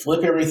kind of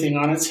flip everything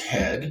on its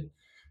head.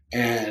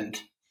 And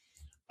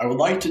I would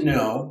like to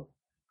know,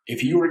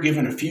 if you were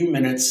given a few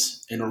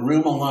minutes in a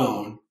room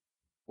alone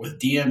with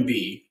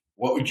DMB,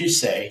 what would you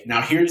say?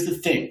 Now, here's the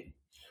thing.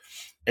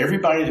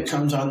 Everybody that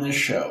comes on this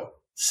show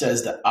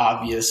says the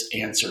obvious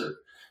answer,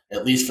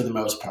 at least for the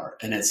most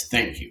part, and it's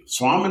thank you.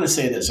 So I'm going to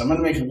say this. I'm going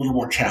to make it a little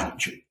more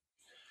challenging.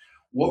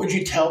 What would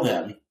you tell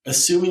them,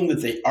 assuming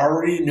that they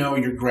already know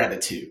your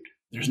gratitude?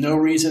 There's no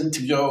reason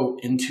to go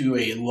into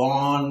a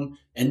long,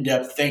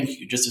 in-depth thank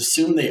you. Just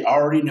assume they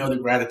already know the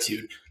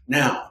gratitude.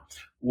 Now,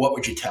 what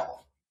would you tell them?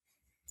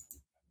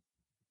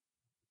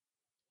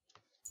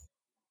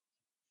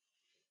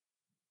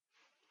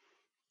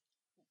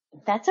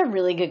 That's a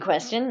really good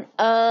question.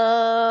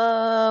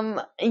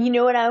 You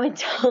know what I would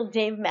tell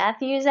Dave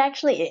Matthews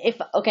actually?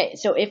 If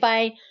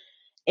I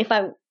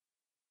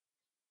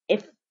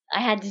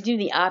had to do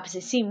the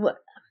opposite,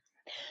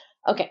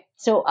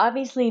 so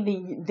obviously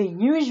the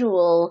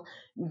usual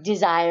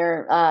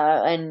desire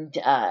and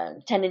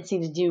tendency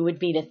to do would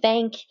be to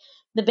thank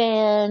the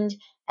band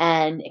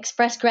and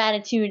express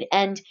gratitude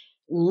and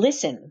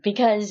listen,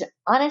 because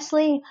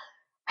honestly,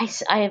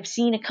 I have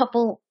seen a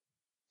couple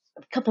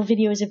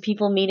videos of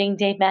people meeting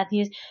Dave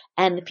Matthews,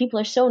 and the people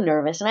are so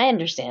nervous, and I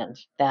understand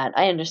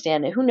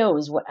that. Who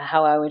knows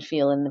how I would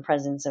feel in the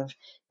presence of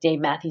Dave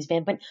Matthews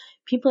Band, but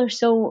people are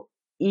so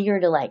eager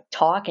to like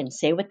talk and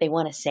say what they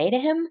want to say to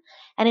him,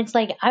 and it's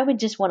like I would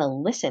just want to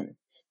listen.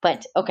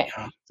 But okay,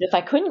 so if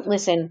I couldn't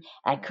listen,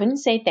 I couldn't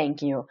say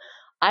thank you,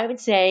 I would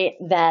say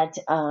that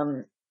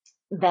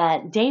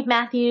that Dave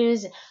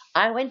Matthews,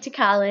 I went to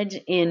college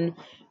in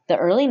the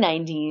early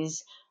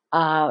 90s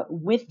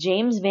with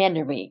James Van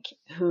Der Beek,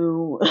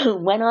 who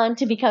went on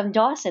to become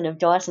Dawson of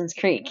Dawson's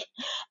Creek.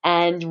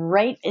 And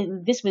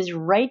this was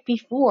right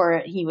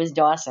before he was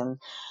Dawson.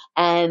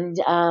 And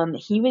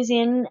he was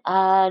in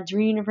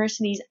Drew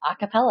University's a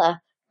cappella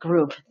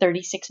group,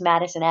 36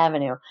 Madison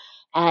Avenue.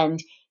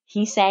 And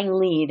he sang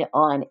lead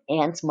on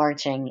Ants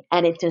Marching,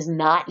 and it does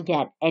not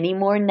get any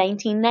more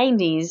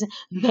 1990s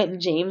than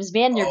James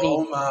Van Der Beek.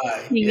 Oh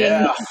my,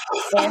 yeah.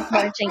 Ants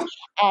Marching.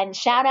 And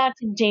shout out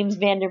to James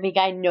Van Der Beek.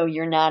 I know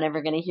you're not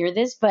ever going to hear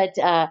this, but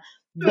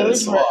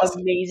those were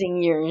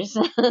amazing years.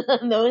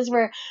 Those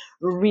were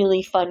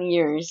really fun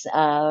years.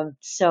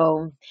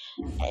 So,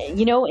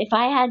 if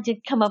I had to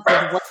come up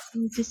with one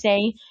thing to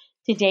say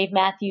to Dave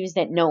Matthews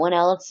that no one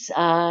else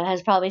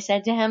has probably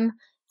said to him,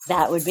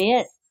 that would be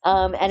it.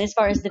 And as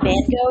far as the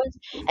band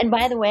goes, and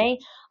by the way,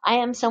 I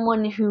am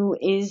someone who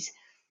is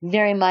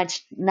very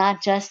much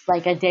not just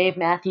like a Dave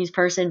Matthews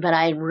person, but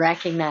I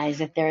recognize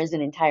that there is an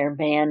entire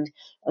band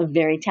of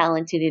very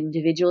talented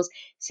individuals.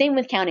 Same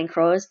with Counting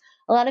Crows.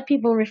 A lot of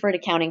people refer to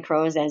Counting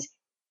Crows as,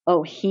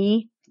 oh,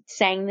 he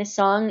sang this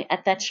song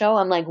at that show.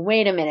 I'm like,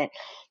 wait a minute.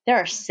 There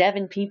are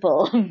 7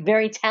 people,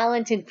 very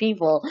talented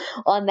people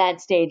on that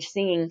stage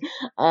singing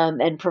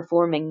and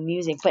performing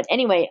music. But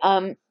anyway,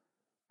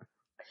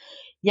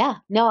 yeah,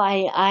 no,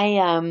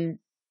 I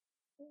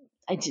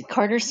did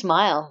Carter's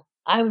smile.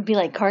 I would be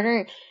like,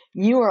 Carter,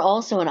 you are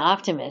also an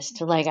optimist,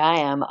 like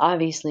I am,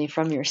 obviously,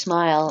 from your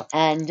smile.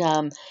 And,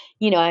 I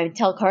would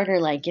tell Carter,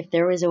 like, if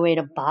there was a way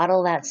to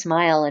bottle that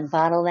smile and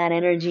bottle that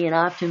energy and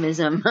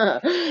optimism,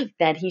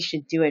 that he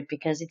should do it,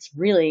 because it's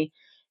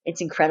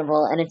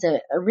incredible. And it's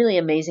a really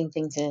amazing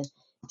thing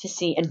to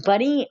see. And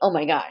Buddy, oh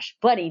my gosh,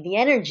 Buddy, the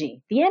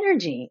energy,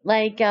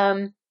 like,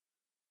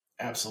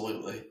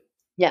 absolutely.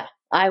 Yeah.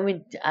 I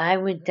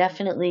would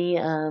definitely,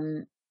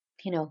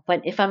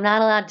 but if I'm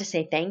not allowed to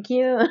say thank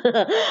you,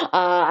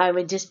 I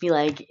would just be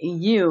like,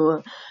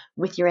 you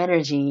with your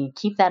energy,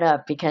 keep that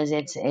up, because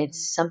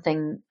it's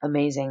something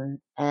amazing.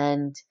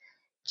 And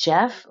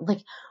Jeff, like,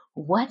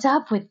 what's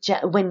up with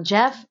Jeff? When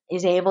Jeff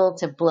is able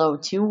to blow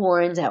 2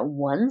 horns at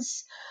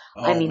once,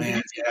 that's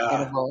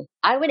incredible.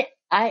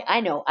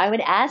 I know, I would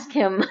ask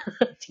him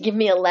to give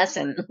me a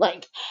lesson,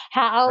 like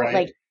how, right.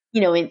 Like,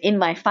 in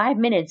my 5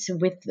 minutes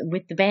with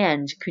the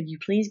band, could you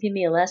please give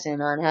me a lesson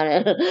on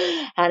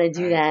how to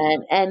do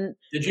that? And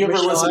did you ever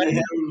listen to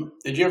him?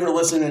 Did you ever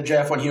listen to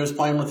Jeff when he was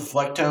playing with the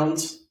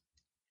Flecktones?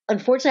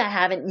 Unfortunately, I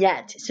haven't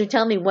yet. So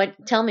tell me,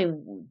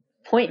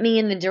 point me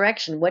in the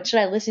direction. What should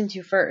I listen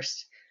to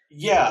first?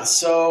 Yeah,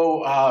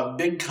 so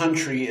Big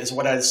Country is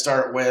what I'd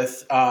start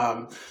with.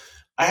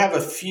 I have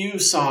a few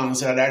songs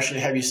that I'd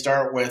actually have you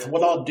start with.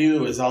 What I'll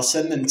do is I'll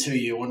send them to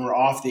you when we're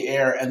off the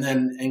air. And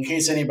then in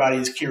case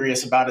anybody's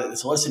curious about it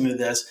that's listening to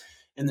this,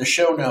 in the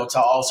show notes,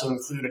 I'll also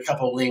include a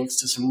couple links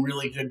to some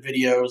really good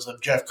videos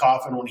of Jeff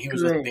Coffin when he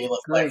was with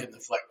Bailiff Fleck and the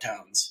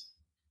Flecktones.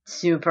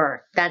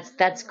 Super.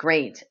 That's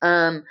great.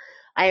 I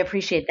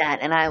appreciate that,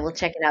 and I will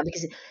check it out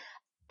because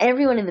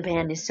everyone in the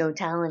band is so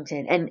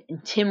talented. And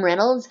Tim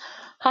Reynolds,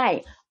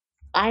 hi.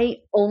 I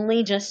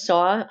only just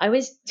saw, I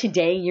was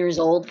today years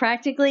old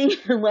practically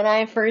when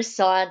I first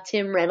saw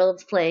Tim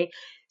Reynolds play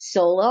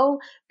solo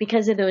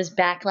because of those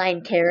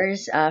Backline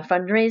Cares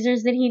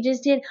fundraisers that he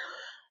just did.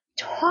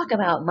 Talk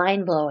about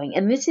mind blowing.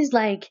 And this is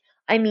like,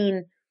 I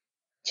mean,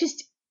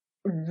 just,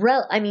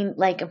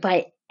 like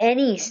by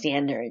any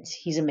standards,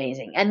 he's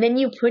amazing. And then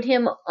you put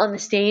him on the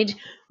stage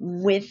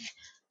with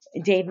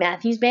Dave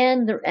Matthews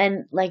Band,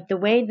 and like the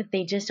way that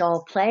they just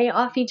all play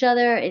off each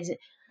other is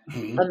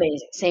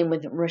amazing. Same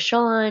with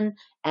Rashawn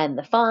and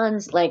the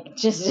Fonz, like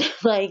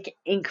just like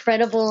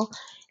incredible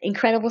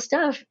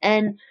stuff.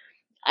 And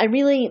I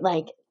really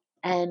like,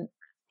 and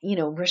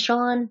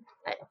Rashawn,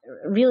 I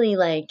really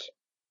like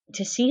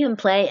to see him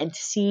play and to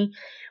see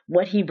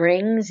what he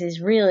brings is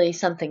really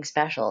something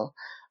special.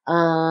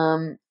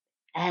 And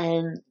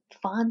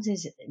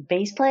Fonz's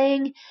bass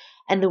playing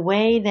and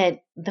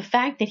the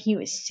fact that he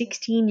was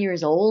 16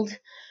 years old,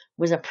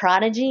 was a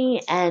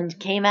prodigy and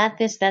came at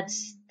this,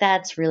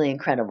 that's really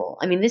incredible.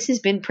 I mean, this has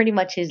been pretty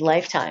much his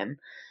lifetime.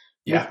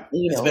 Yeah,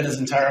 it's been his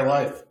entire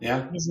life.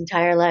 Yeah, his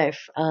entire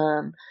life.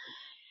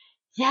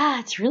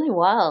 Yeah, it's really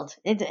wild.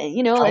 How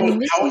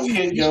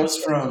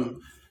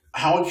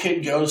a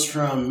kid goes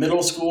from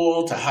middle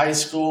school to high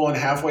school and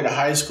halfway to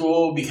high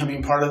school,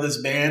 becoming part of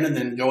this band and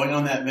then going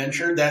on that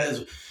venture.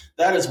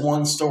 That is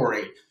one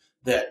story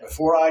that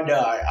before I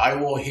die, I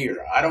will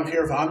hear. I don't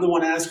care if I'm the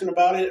one asking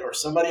about it or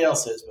somebody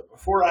else is, but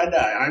before I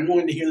die, I'm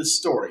going to hear the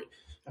story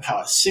of how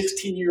a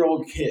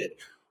 16-year-old kid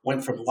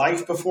went from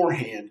life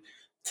beforehand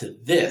to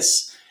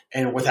this,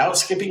 and without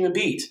skipping a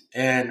beat,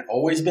 and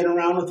always been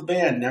around with the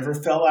band, never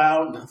fell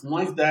out, nothing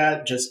like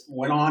that, just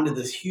went on to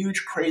this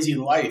huge, crazy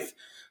life.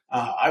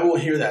 I will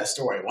hear that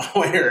story one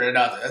way or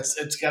another.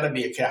 It's got to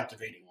be a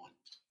captivating one.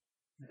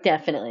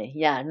 Definitely.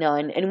 Yeah, no.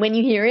 And when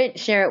you hear it,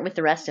 share it with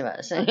the rest of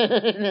us.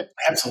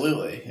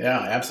 Absolutely. Yeah,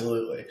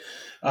 absolutely.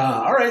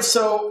 All right.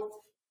 So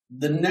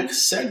the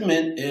next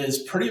segment is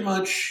pretty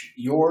much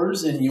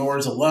yours and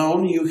yours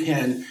alone. You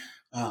can,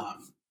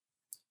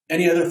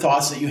 any other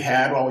thoughts that you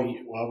had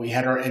while we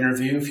had our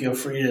interview, feel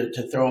free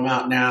to throw them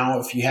out now.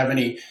 If you have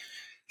any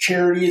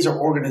charities or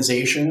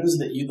organizations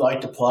that you'd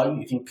like to plug,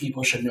 you think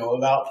people should know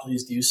about,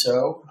 please do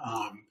so.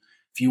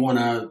 If you want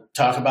to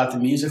talk about the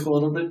music a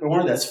little bit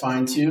more, that's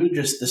fine too.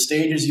 Just the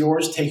stage is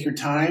yours. Take your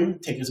time.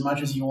 Take as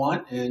much as you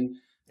want. And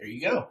there you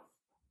go.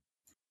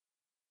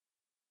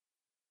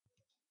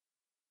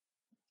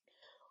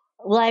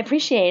 Well, I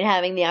appreciate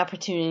having the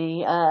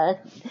opportunity.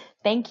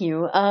 Thank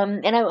you.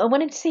 And I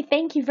wanted to say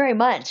thank you very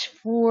much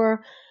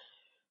for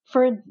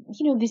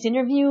this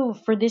interview,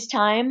 for this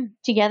time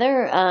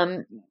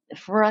together,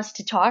 for us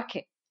to talk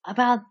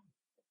about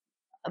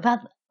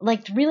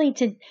like really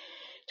to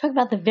talk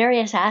about the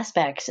various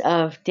aspects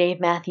of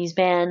Dave Matthews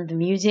Band, the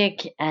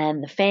music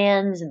and the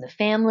fans and the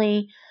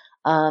family.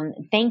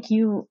 Thank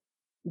you,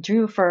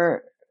 Drew,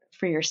 for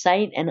your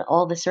site and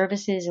all the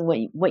services and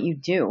what you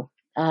do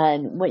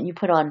and what you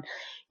put on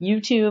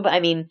YouTube. I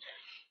mean,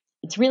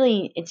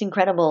 it's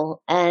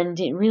incredible, and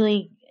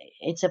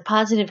it's a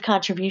positive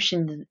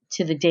contribution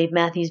to the Dave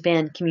Matthews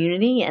Band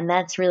community, and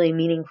that's really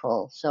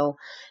meaningful. So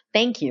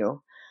thank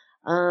you.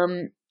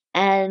 And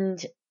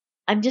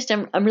I'm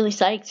really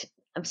psyched.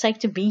 I'm psyched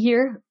to be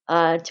here.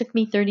 It took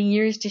me 30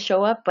 years to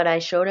show up, but I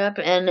showed up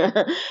and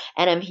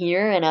I'm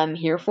here and I'm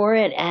here for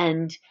it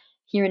and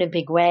here in a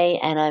big way.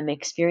 And I'm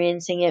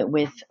experiencing it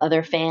with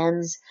other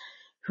fans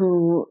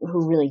who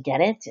really get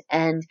it.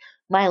 And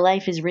my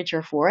life is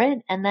richer for it.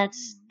 And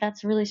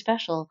that's really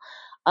special.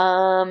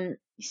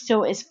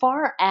 So as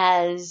far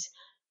as,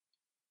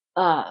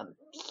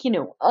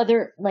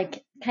 other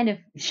like kind of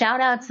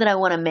shout outs that I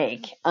want to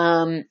make,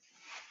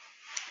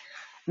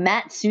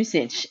 Matt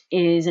Susich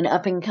is an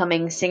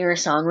up-and-coming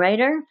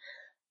singer-songwriter,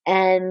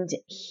 and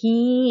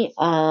he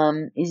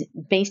is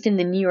based in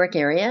the New York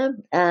area,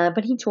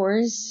 but he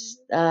tours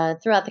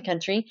throughout the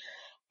country.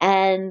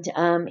 And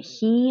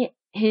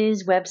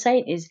his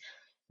website is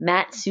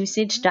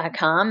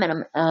mattsusich.com,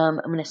 and I'm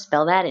going to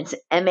spell that. It's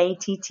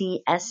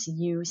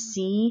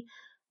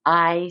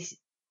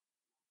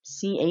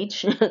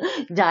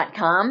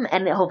mattsusich.com,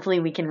 and hopefully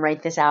we can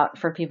write this out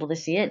for people to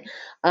see it.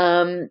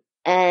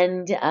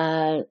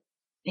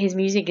 His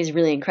music is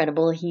really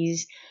incredible.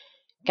 He's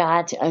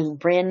got a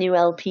brand new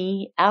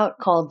LP out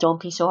called Don't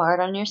Be So Hard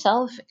on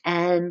Yourself.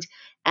 And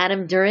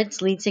Adam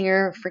Duritz, lead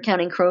singer for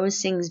Counting Crows,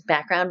 sings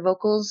background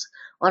vocals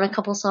on a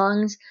couple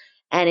songs.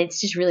 And it's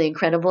just really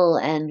incredible.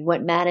 And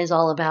what Matt is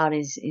all about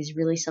is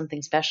really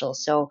something special.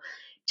 So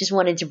just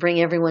wanted to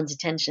bring everyone's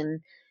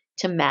attention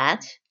to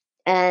Matt.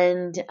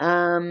 And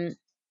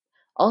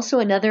Also,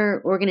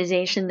 another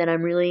organization that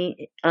I'm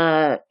really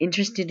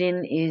interested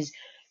in is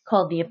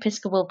called the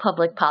Episcopal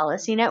Public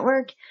Policy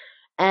Network.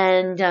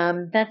 And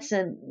that's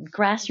a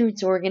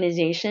grassroots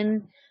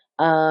organization.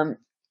 And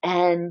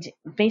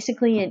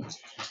basically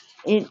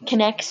it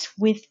connects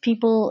with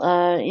people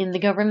in the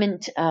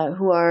government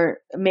who are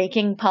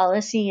making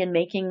policy and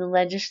making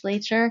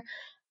legislature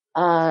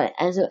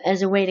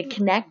as a way to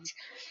connect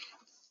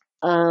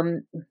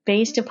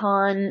based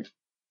upon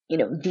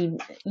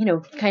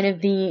kind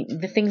of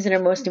the things that are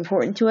most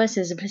important to us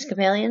as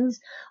Episcopalians.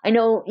 I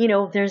know,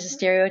 there's a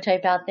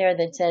stereotype out there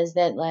that says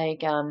that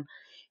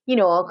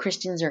all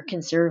Christians are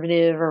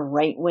conservative or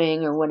right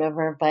wing or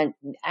whatever, but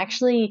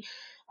actually,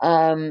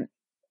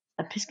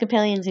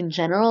 Episcopalians in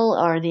general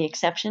are the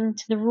exception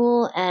to the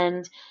rule,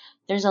 and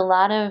there's a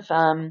lot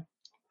of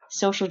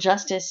social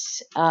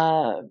justice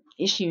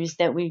issues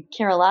that we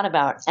care a lot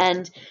about.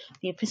 And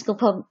the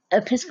Episcopal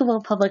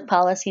Public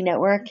Policy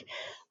Network,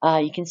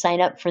 you can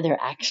sign up for their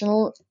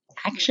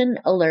action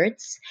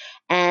alerts,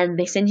 and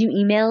they send you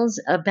emails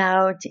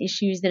about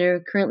issues that are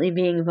currently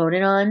being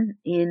voted on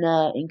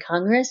in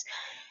Congress.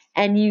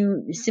 And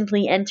you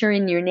simply enter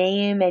in your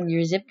name and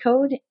your zip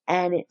code,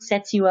 and it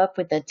sets you up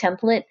with a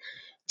template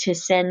to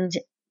send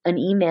an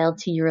email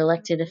to your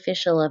elected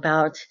official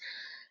about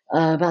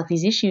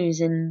these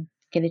issues and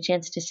get a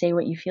chance to say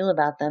what you feel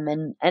about them.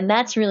 And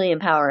that's really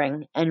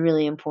empowering and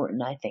really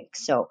important, I think.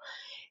 So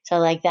I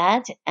like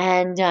that.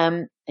 And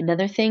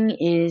another thing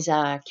is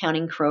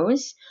Counting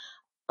Crows,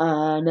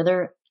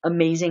 another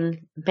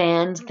amazing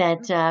band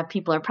that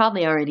people are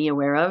probably already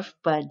aware of,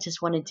 but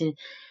just wanted to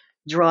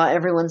draw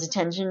everyone's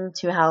attention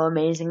to how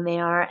amazing they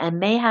are.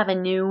 And they have a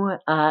new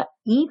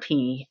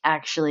EP,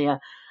 actually,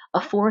 a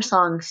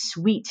 4-song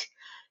suite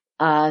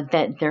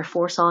that they're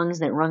 4 songs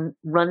that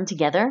run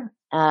together.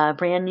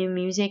 Brand new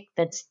music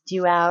that's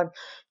due out.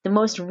 The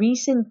most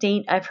recent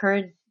date I've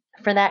heard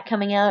for that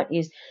coming out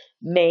is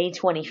May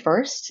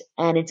 21st,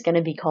 and it's going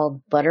to be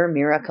called Butter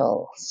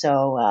Miracle.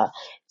 So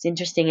it's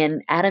interesting.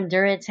 And Adam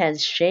Duritz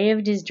has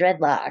shaved his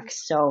dreadlocks,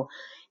 so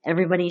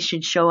everybody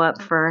should show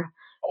up for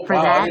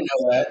wow, that. I didn't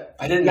know that.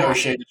 I didn't know he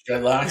shaved his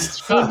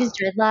dreadlocks. Shaved his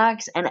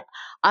dreadlocks, and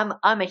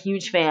I'm a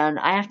huge fan.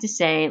 I have to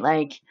say,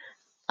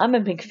 I'm a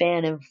big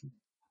fan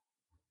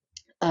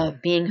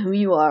of being who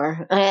you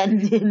are,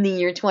 and in the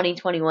year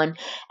 2021,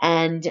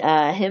 and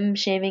him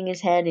shaving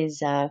his head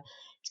is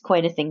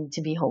quite a thing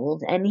to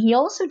behold. And he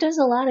also does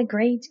a lot of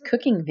great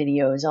cooking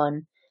videos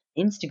on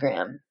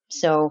Instagram.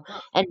 So,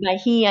 and by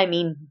he, I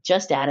mean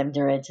just Adam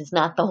Duritz. It's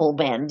not the whole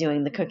band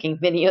doing the cooking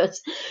videos.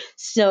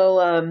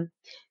 So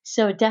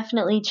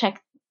definitely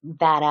check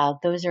that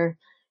out. Those are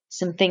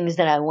some things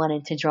that I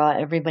wanted to draw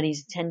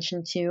everybody's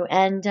attention to.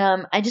 And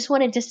I just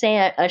wanted to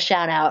say a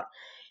shout out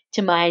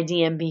to my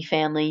DMB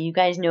family. You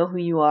guys know who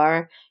you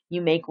are.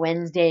 You make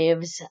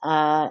Wednesdays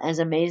as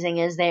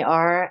amazing as they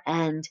are,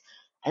 and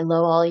I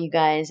love all you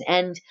guys.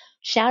 And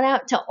shout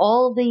out to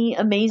all the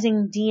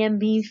amazing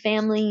DMB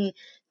family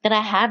that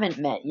I haven't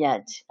met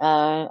yet.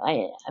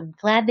 I'm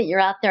glad that you're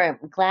out there.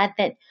 I'm glad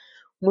that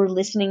we're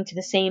listening to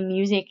the same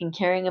music and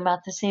caring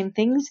about the same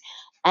things.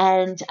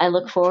 And I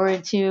look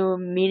forward to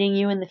meeting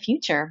you in the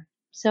future.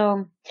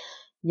 So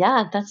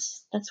yeah,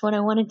 that's what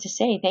I wanted to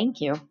say.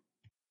 Thank you.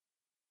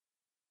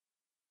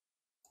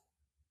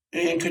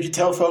 And could you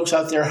tell folks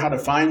out there how to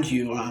find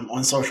you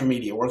on social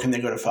media? Where can they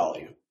go to follow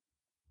you?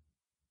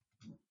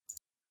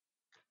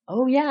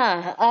 Oh,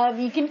 yeah.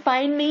 You can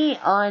find me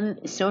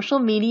on social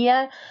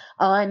media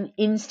on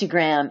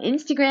Instagram.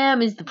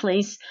 Instagram is the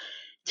place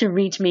to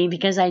reach me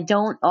because I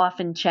don't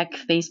often check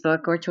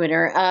Facebook or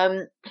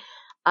Twitter.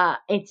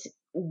 It's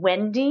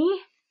Wendy,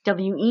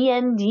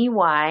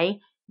 WENDY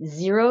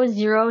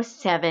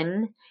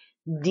 007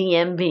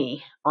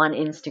 DMB on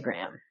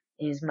Instagram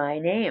is my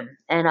name.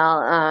 And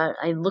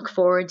I look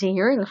forward to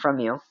hearing from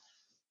you.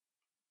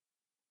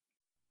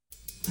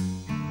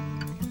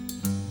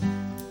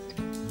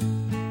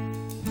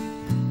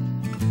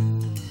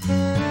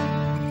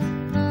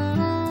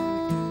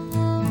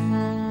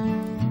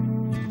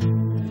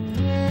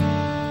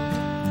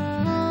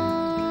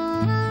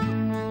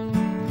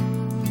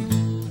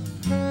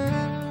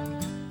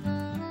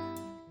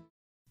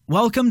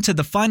 Welcome to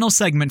the final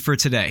segment for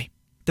today,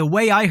 The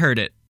Way I Heard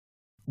It.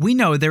 We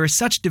know there is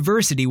such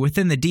diversity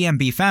within the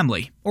DMB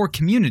family, or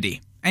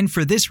community, and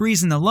for this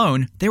reason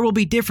alone, there will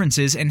be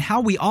differences in how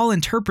we all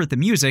interpret the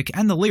music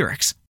and the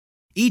lyrics.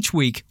 Each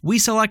week, we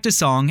select a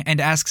song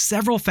and ask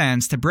several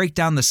fans to break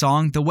down the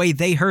song the way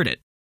they heard it.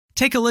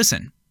 Take a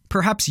listen.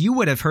 Perhaps you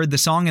would have heard the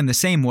song in the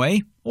same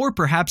way, or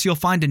perhaps you'll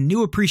find a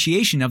new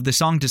appreciation of the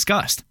song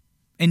discussed.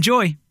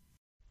 Enjoy!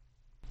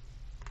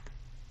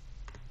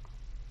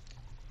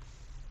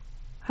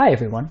 Hi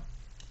everyone,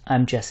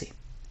 I'm Jesse.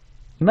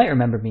 You might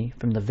remember me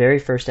from the very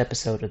first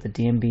episode of the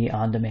DMB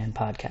On Demand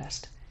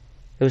podcast.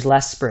 It was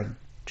last spring,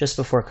 just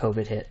before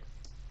COVID hit.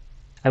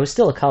 I was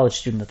still a college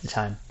student at the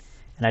time,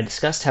 and I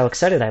discussed how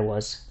excited I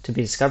was to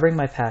be discovering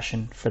my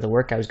passion for the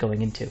work I was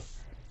going into,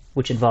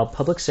 which involved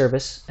public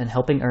service and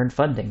helping earn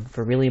funding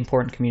for really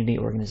important community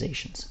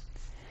organizations.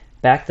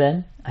 Back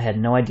then, I had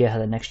no idea how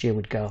the next year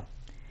would go,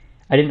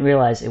 I didn't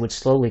realize it would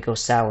slowly go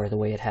sour the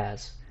way it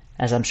has,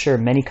 as I'm sure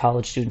many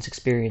college students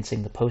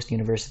experiencing the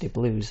post-university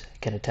blues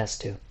can attest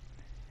to.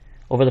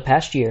 Over the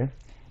past year,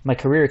 my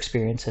career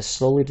experience has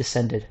slowly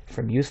descended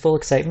from youthful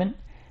excitement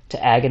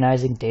to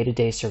agonizing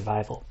day-to-day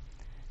survival.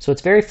 So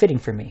it's very fitting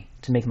for me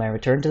to make my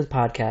return to the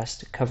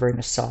podcast covering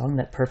a song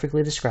that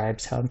perfectly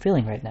describes how I'm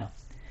feeling right now.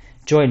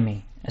 Join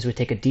me as we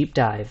take a deep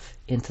dive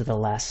into The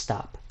Last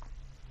Stop.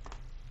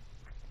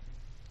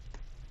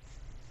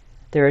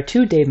 There are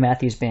two Dave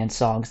Matthews Band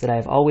songs that I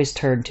have always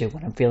turned to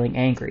when I'm feeling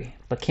angry,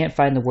 but can't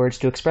find the words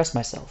to express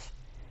myself.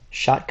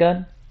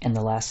 Shotgun and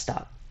The Last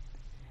Stop.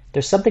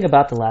 There's something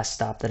about The Last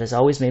Stop that has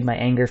always made my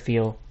anger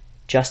feel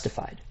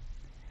justified.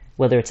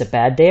 Whether it's a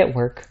bad day at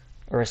work,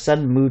 or a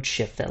sudden mood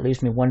shift that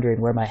leaves me wondering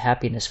where my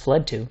happiness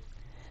fled to,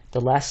 The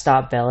Last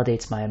Stop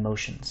validates my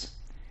emotions.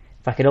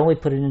 If I could only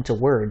put it into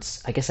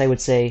words, I guess I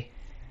would say,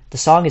 the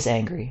song is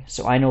angry,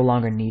 so I no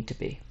longer need to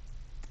be.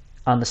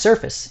 On the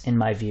surface, in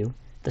my view,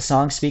 the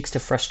song speaks to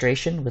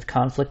frustration with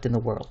conflict in the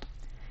world.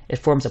 It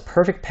forms a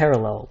perfect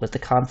parallel with the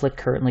conflict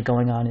currently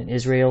going on in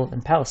Israel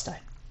and Palestine.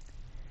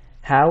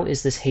 How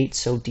is this hate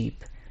so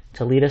deep,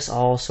 to lead us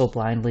all so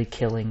blindly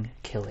killing?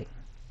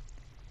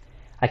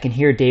 I can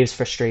hear Dave's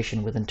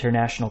frustration with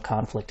international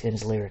conflict in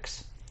his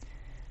lyrics.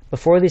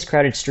 Before These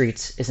Crowded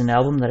Streets is an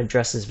album that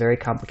addresses very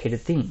complicated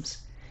themes,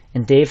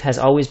 and Dave has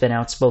always been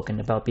outspoken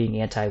about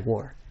being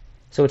anti-war,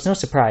 so it's no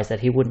surprise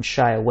that he wouldn't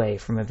shy away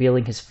from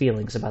revealing his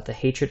feelings about the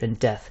hatred and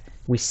death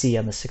we see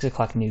on the 6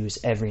 o'clock news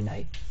every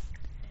night.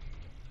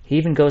 He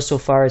even goes so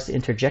far as to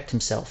interject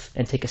himself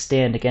and take a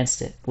stand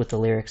against it with the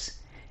lyrics,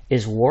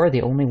 "Is war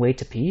the only way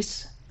to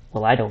peace?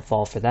 Well, I don't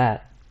fall for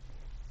that."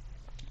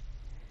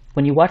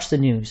 When you watch the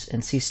news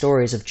and see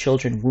stories of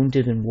children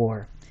wounded in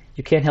war,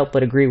 you can't help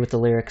but agree with the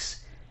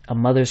lyrics, "A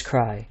mother's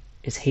cry,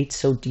 is hate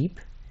so deep?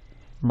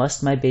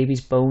 Must my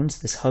baby's bones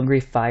this hungry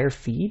fire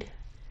feed?"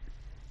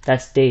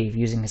 That's Dave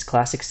using his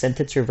classic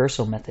sentence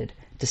reversal method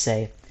to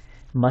say,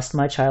 "Must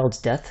my child's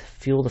death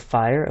fuel the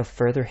fire of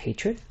further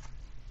hatred?"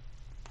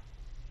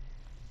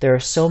 There are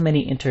so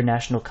many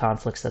international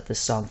conflicts that this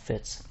song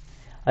fits.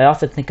 I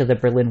often think of the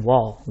Berlin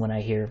Wall when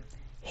I hear,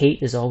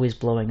 "Hate is always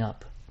blowing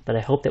up, but I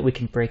hope that we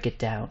can break it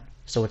down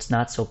so it's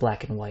not so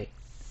black and white."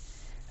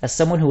 As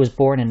someone who was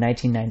born in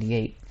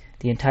 1998,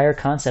 the entire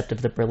concept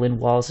of the Berlin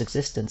Wall's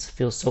existence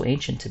feels so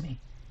ancient to me,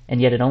 and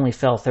yet it only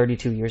fell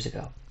 32 years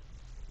ago.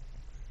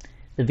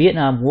 The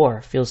Vietnam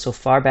War feels so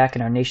far back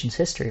in our nation's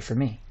history for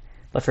me,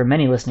 but for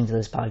many listening to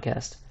this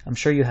podcast, I'm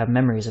sure you have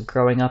memories of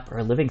growing up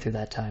or living through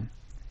that time.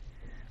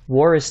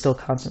 War is still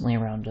constantly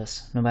around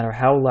us, no matter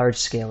how large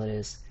scale it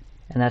is,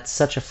 and that's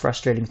such a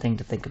frustrating thing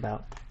to think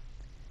about.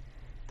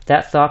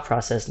 That thought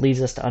process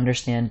leads us to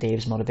understand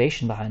Dave's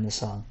motivation behind the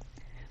song.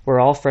 We're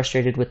all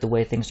frustrated with the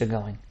way things are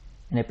going,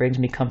 and it brings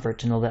me comfort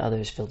to know that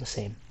others feel the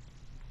same.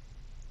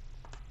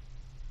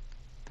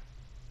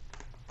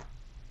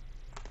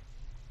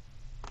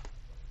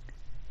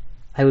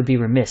 I would be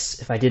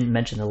remiss if I didn't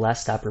mention the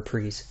Last Stop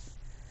reprise.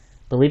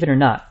 Believe it or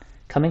not,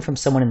 coming from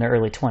someone in their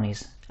early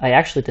 20s, I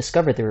actually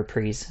discovered the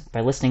reprise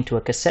by listening to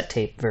a cassette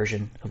tape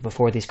version of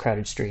Before These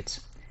Crowded Streets.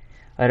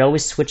 I'd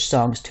always switch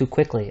songs too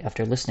quickly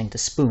after listening to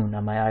Spoon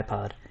on my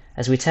iPod,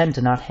 as we tend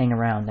to not hang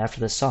around after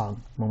the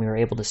song when we were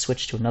able to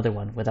switch to another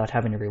one without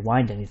having to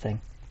rewind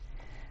anything.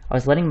 I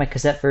was letting my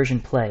cassette version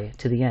play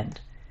to the end,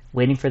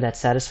 waiting for that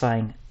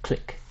satisfying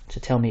click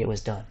to tell me it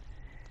was done,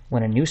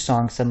 when a new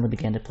song suddenly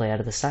began to play out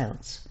of the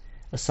silence,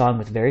 a song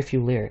with very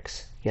few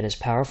lyrics, yet as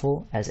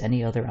powerful as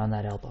any other on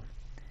that album.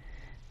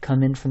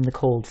 "Come in from the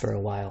cold for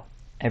a while,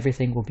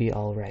 everything will be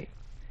all right.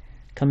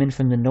 Come in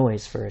from the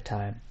noise for a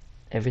time,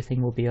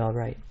 everything will be all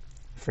right.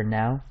 For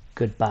now,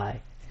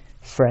 goodbye.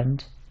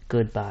 Friend,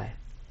 goodbye."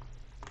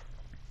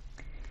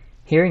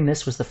 Hearing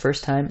this was the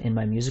first time in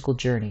my musical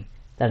journey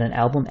that an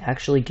album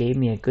actually gave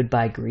me a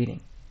goodbye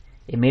greeting.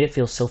 It made it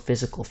feel so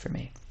physical for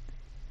me.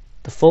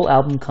 The full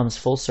album comes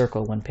full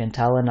circle when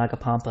Pantala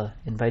Nagapampa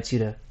invites you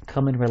to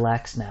come and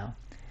relax now,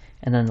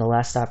 and then the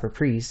Last Stop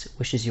reprise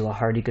wishes you a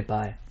hearty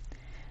goodbye.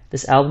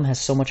 This album has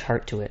so much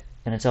heart to it,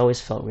 and it's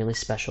always felt really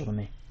special to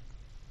me.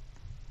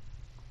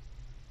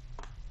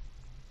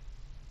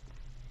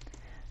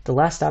 The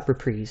Last Stop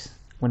reprise,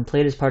 when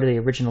played as part of the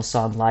original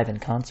song live in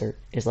concert,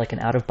 is like an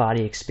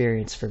out-of-body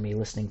experience for me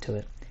listening to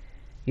it.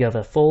 You have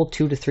a full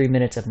 2 to 3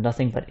 minutes of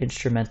nothing but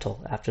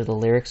instrumental after the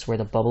lyrics where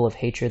the bubble of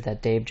hatred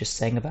that Dave just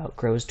sang about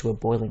grows to a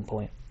boiling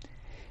point,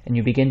 and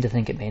you begin to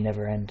think it may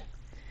never end.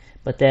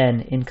 But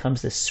then in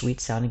comes this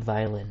sweet-sounding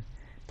violin,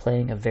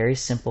 playing a very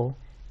simple,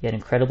 yet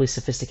incredibly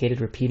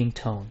sophisticated repeating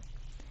tone.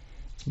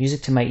 It's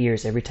music to my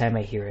ears every time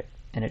I hear it,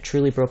 and it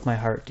truly broke my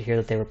heart to hear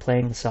that they were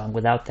playing the song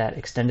without that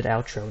extended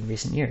outro in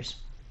recent years.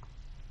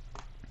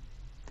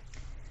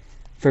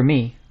 For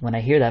me, when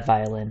I hear that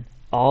violin,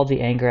 all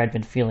the anger I'd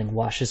been feeling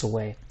washes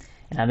away,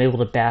 and I'm able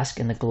to bask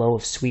in the glow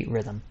of sweet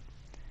rhythm.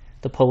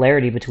 The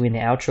polarity between the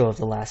outro of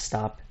The Last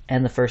Stop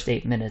and the first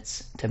 8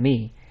 minutes, to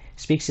me,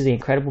 speaks to the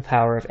incredible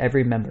power of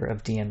every member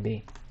of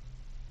DMB.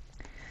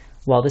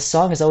 While this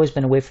song has always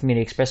been a way for me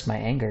to express my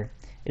anger,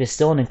 It is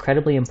still an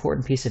incredibly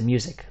important piece of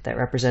music that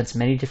represents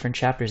many different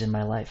chapters in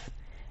my life,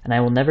 and I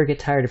will never get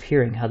tired of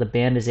hearing how the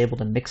band is able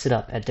to mix it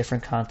up at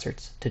different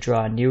concerts to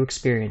draw a new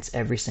experience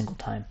every single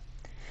time.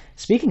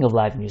 Speaking of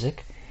live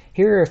music,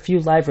 here are a few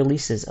live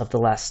releases of The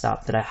Last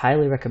Stop that I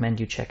highly recommend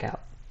you check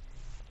out.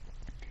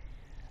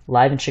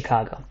 Live in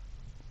Chicago.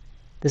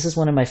 This is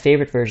one of my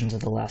favorite versions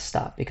of The Last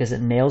Stop because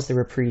it nails the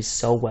reprise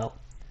so well.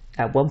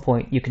 At one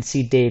point, you can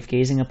see Dave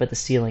gazing up at the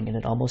ceiling in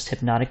an almost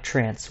hypnotic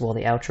trance while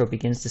the outro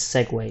begins to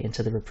segue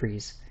into the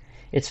reprise.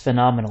 It's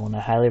phenomenal and I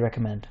highly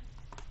recommend.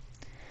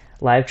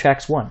 Live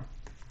Tracks 1.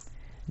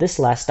 This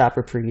Last Stop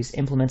reprise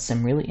implements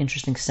some really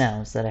interesting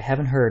sounds that I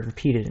haven't heard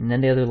repeated in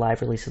any other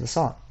live release of the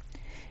song.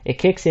 It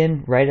kicks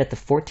in right at the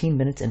 14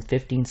 minutes and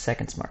 15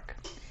 seconds mark.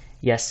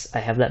 Yes, I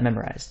have that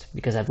memorized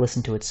because I've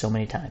listened to it so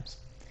many times.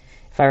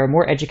 If I were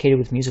more educated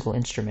with musical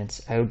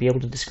instruments, I would be able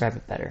to describe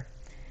it better.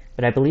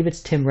 But I believe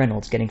it's Tim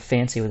Reynolds getting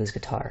fancy with his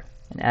guitar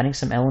and adding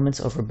some elements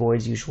over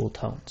Boyd's usual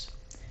tones.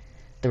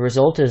 The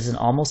result is an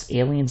almost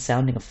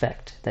alien-sounding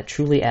effect that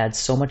truly adds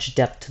so much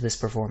depth to this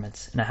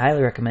performance, and I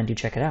highly recommend you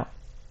check it out.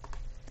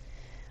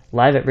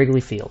 Live at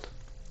Wrigley Field.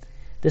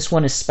 This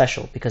one is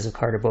special because of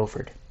Carter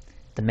Beauford.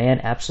 The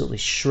man absolutely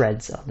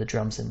shreds on the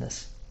drums in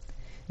this.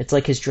 It's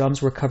like his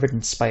drums were covered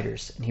in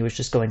spiders, and he was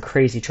just going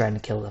crazy trying to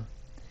kill them.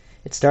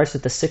 It starts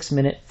at the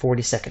 6-minute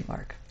 40-second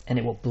mark, and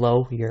it will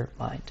blow your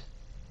mind.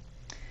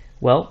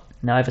 Well,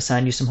 now I've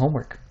assigned you some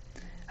homework.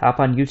 Hop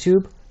on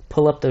YouTube,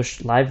 pull up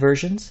those live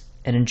versions,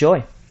 and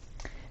enjoy.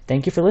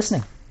 Thank you for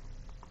listening.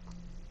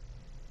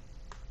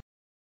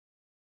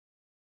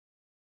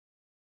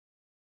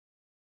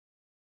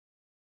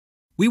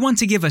 We want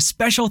to give a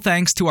special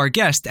thanks to our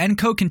guests and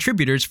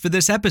co-contributors for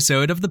this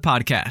episode of the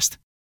podcast.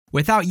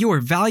 Without your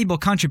valuable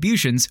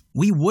contributions,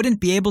 we wouldn't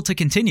be able to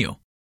continue.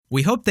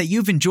 We hope that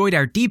you've enjoyed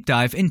our deep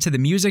dive into the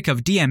music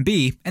of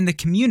DMB and the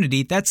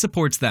community that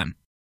supports them.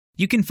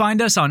 You can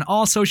find us on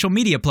all social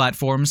media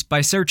platforms by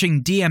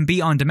searching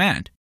DMB On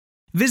Demand.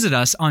 Visit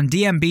us on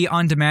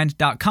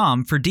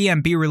dmbondemand.com for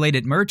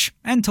DMB-related merch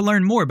and to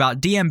learn more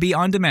about DMB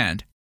On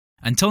Demand.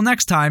 Until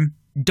next time,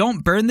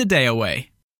 don't burn the day away.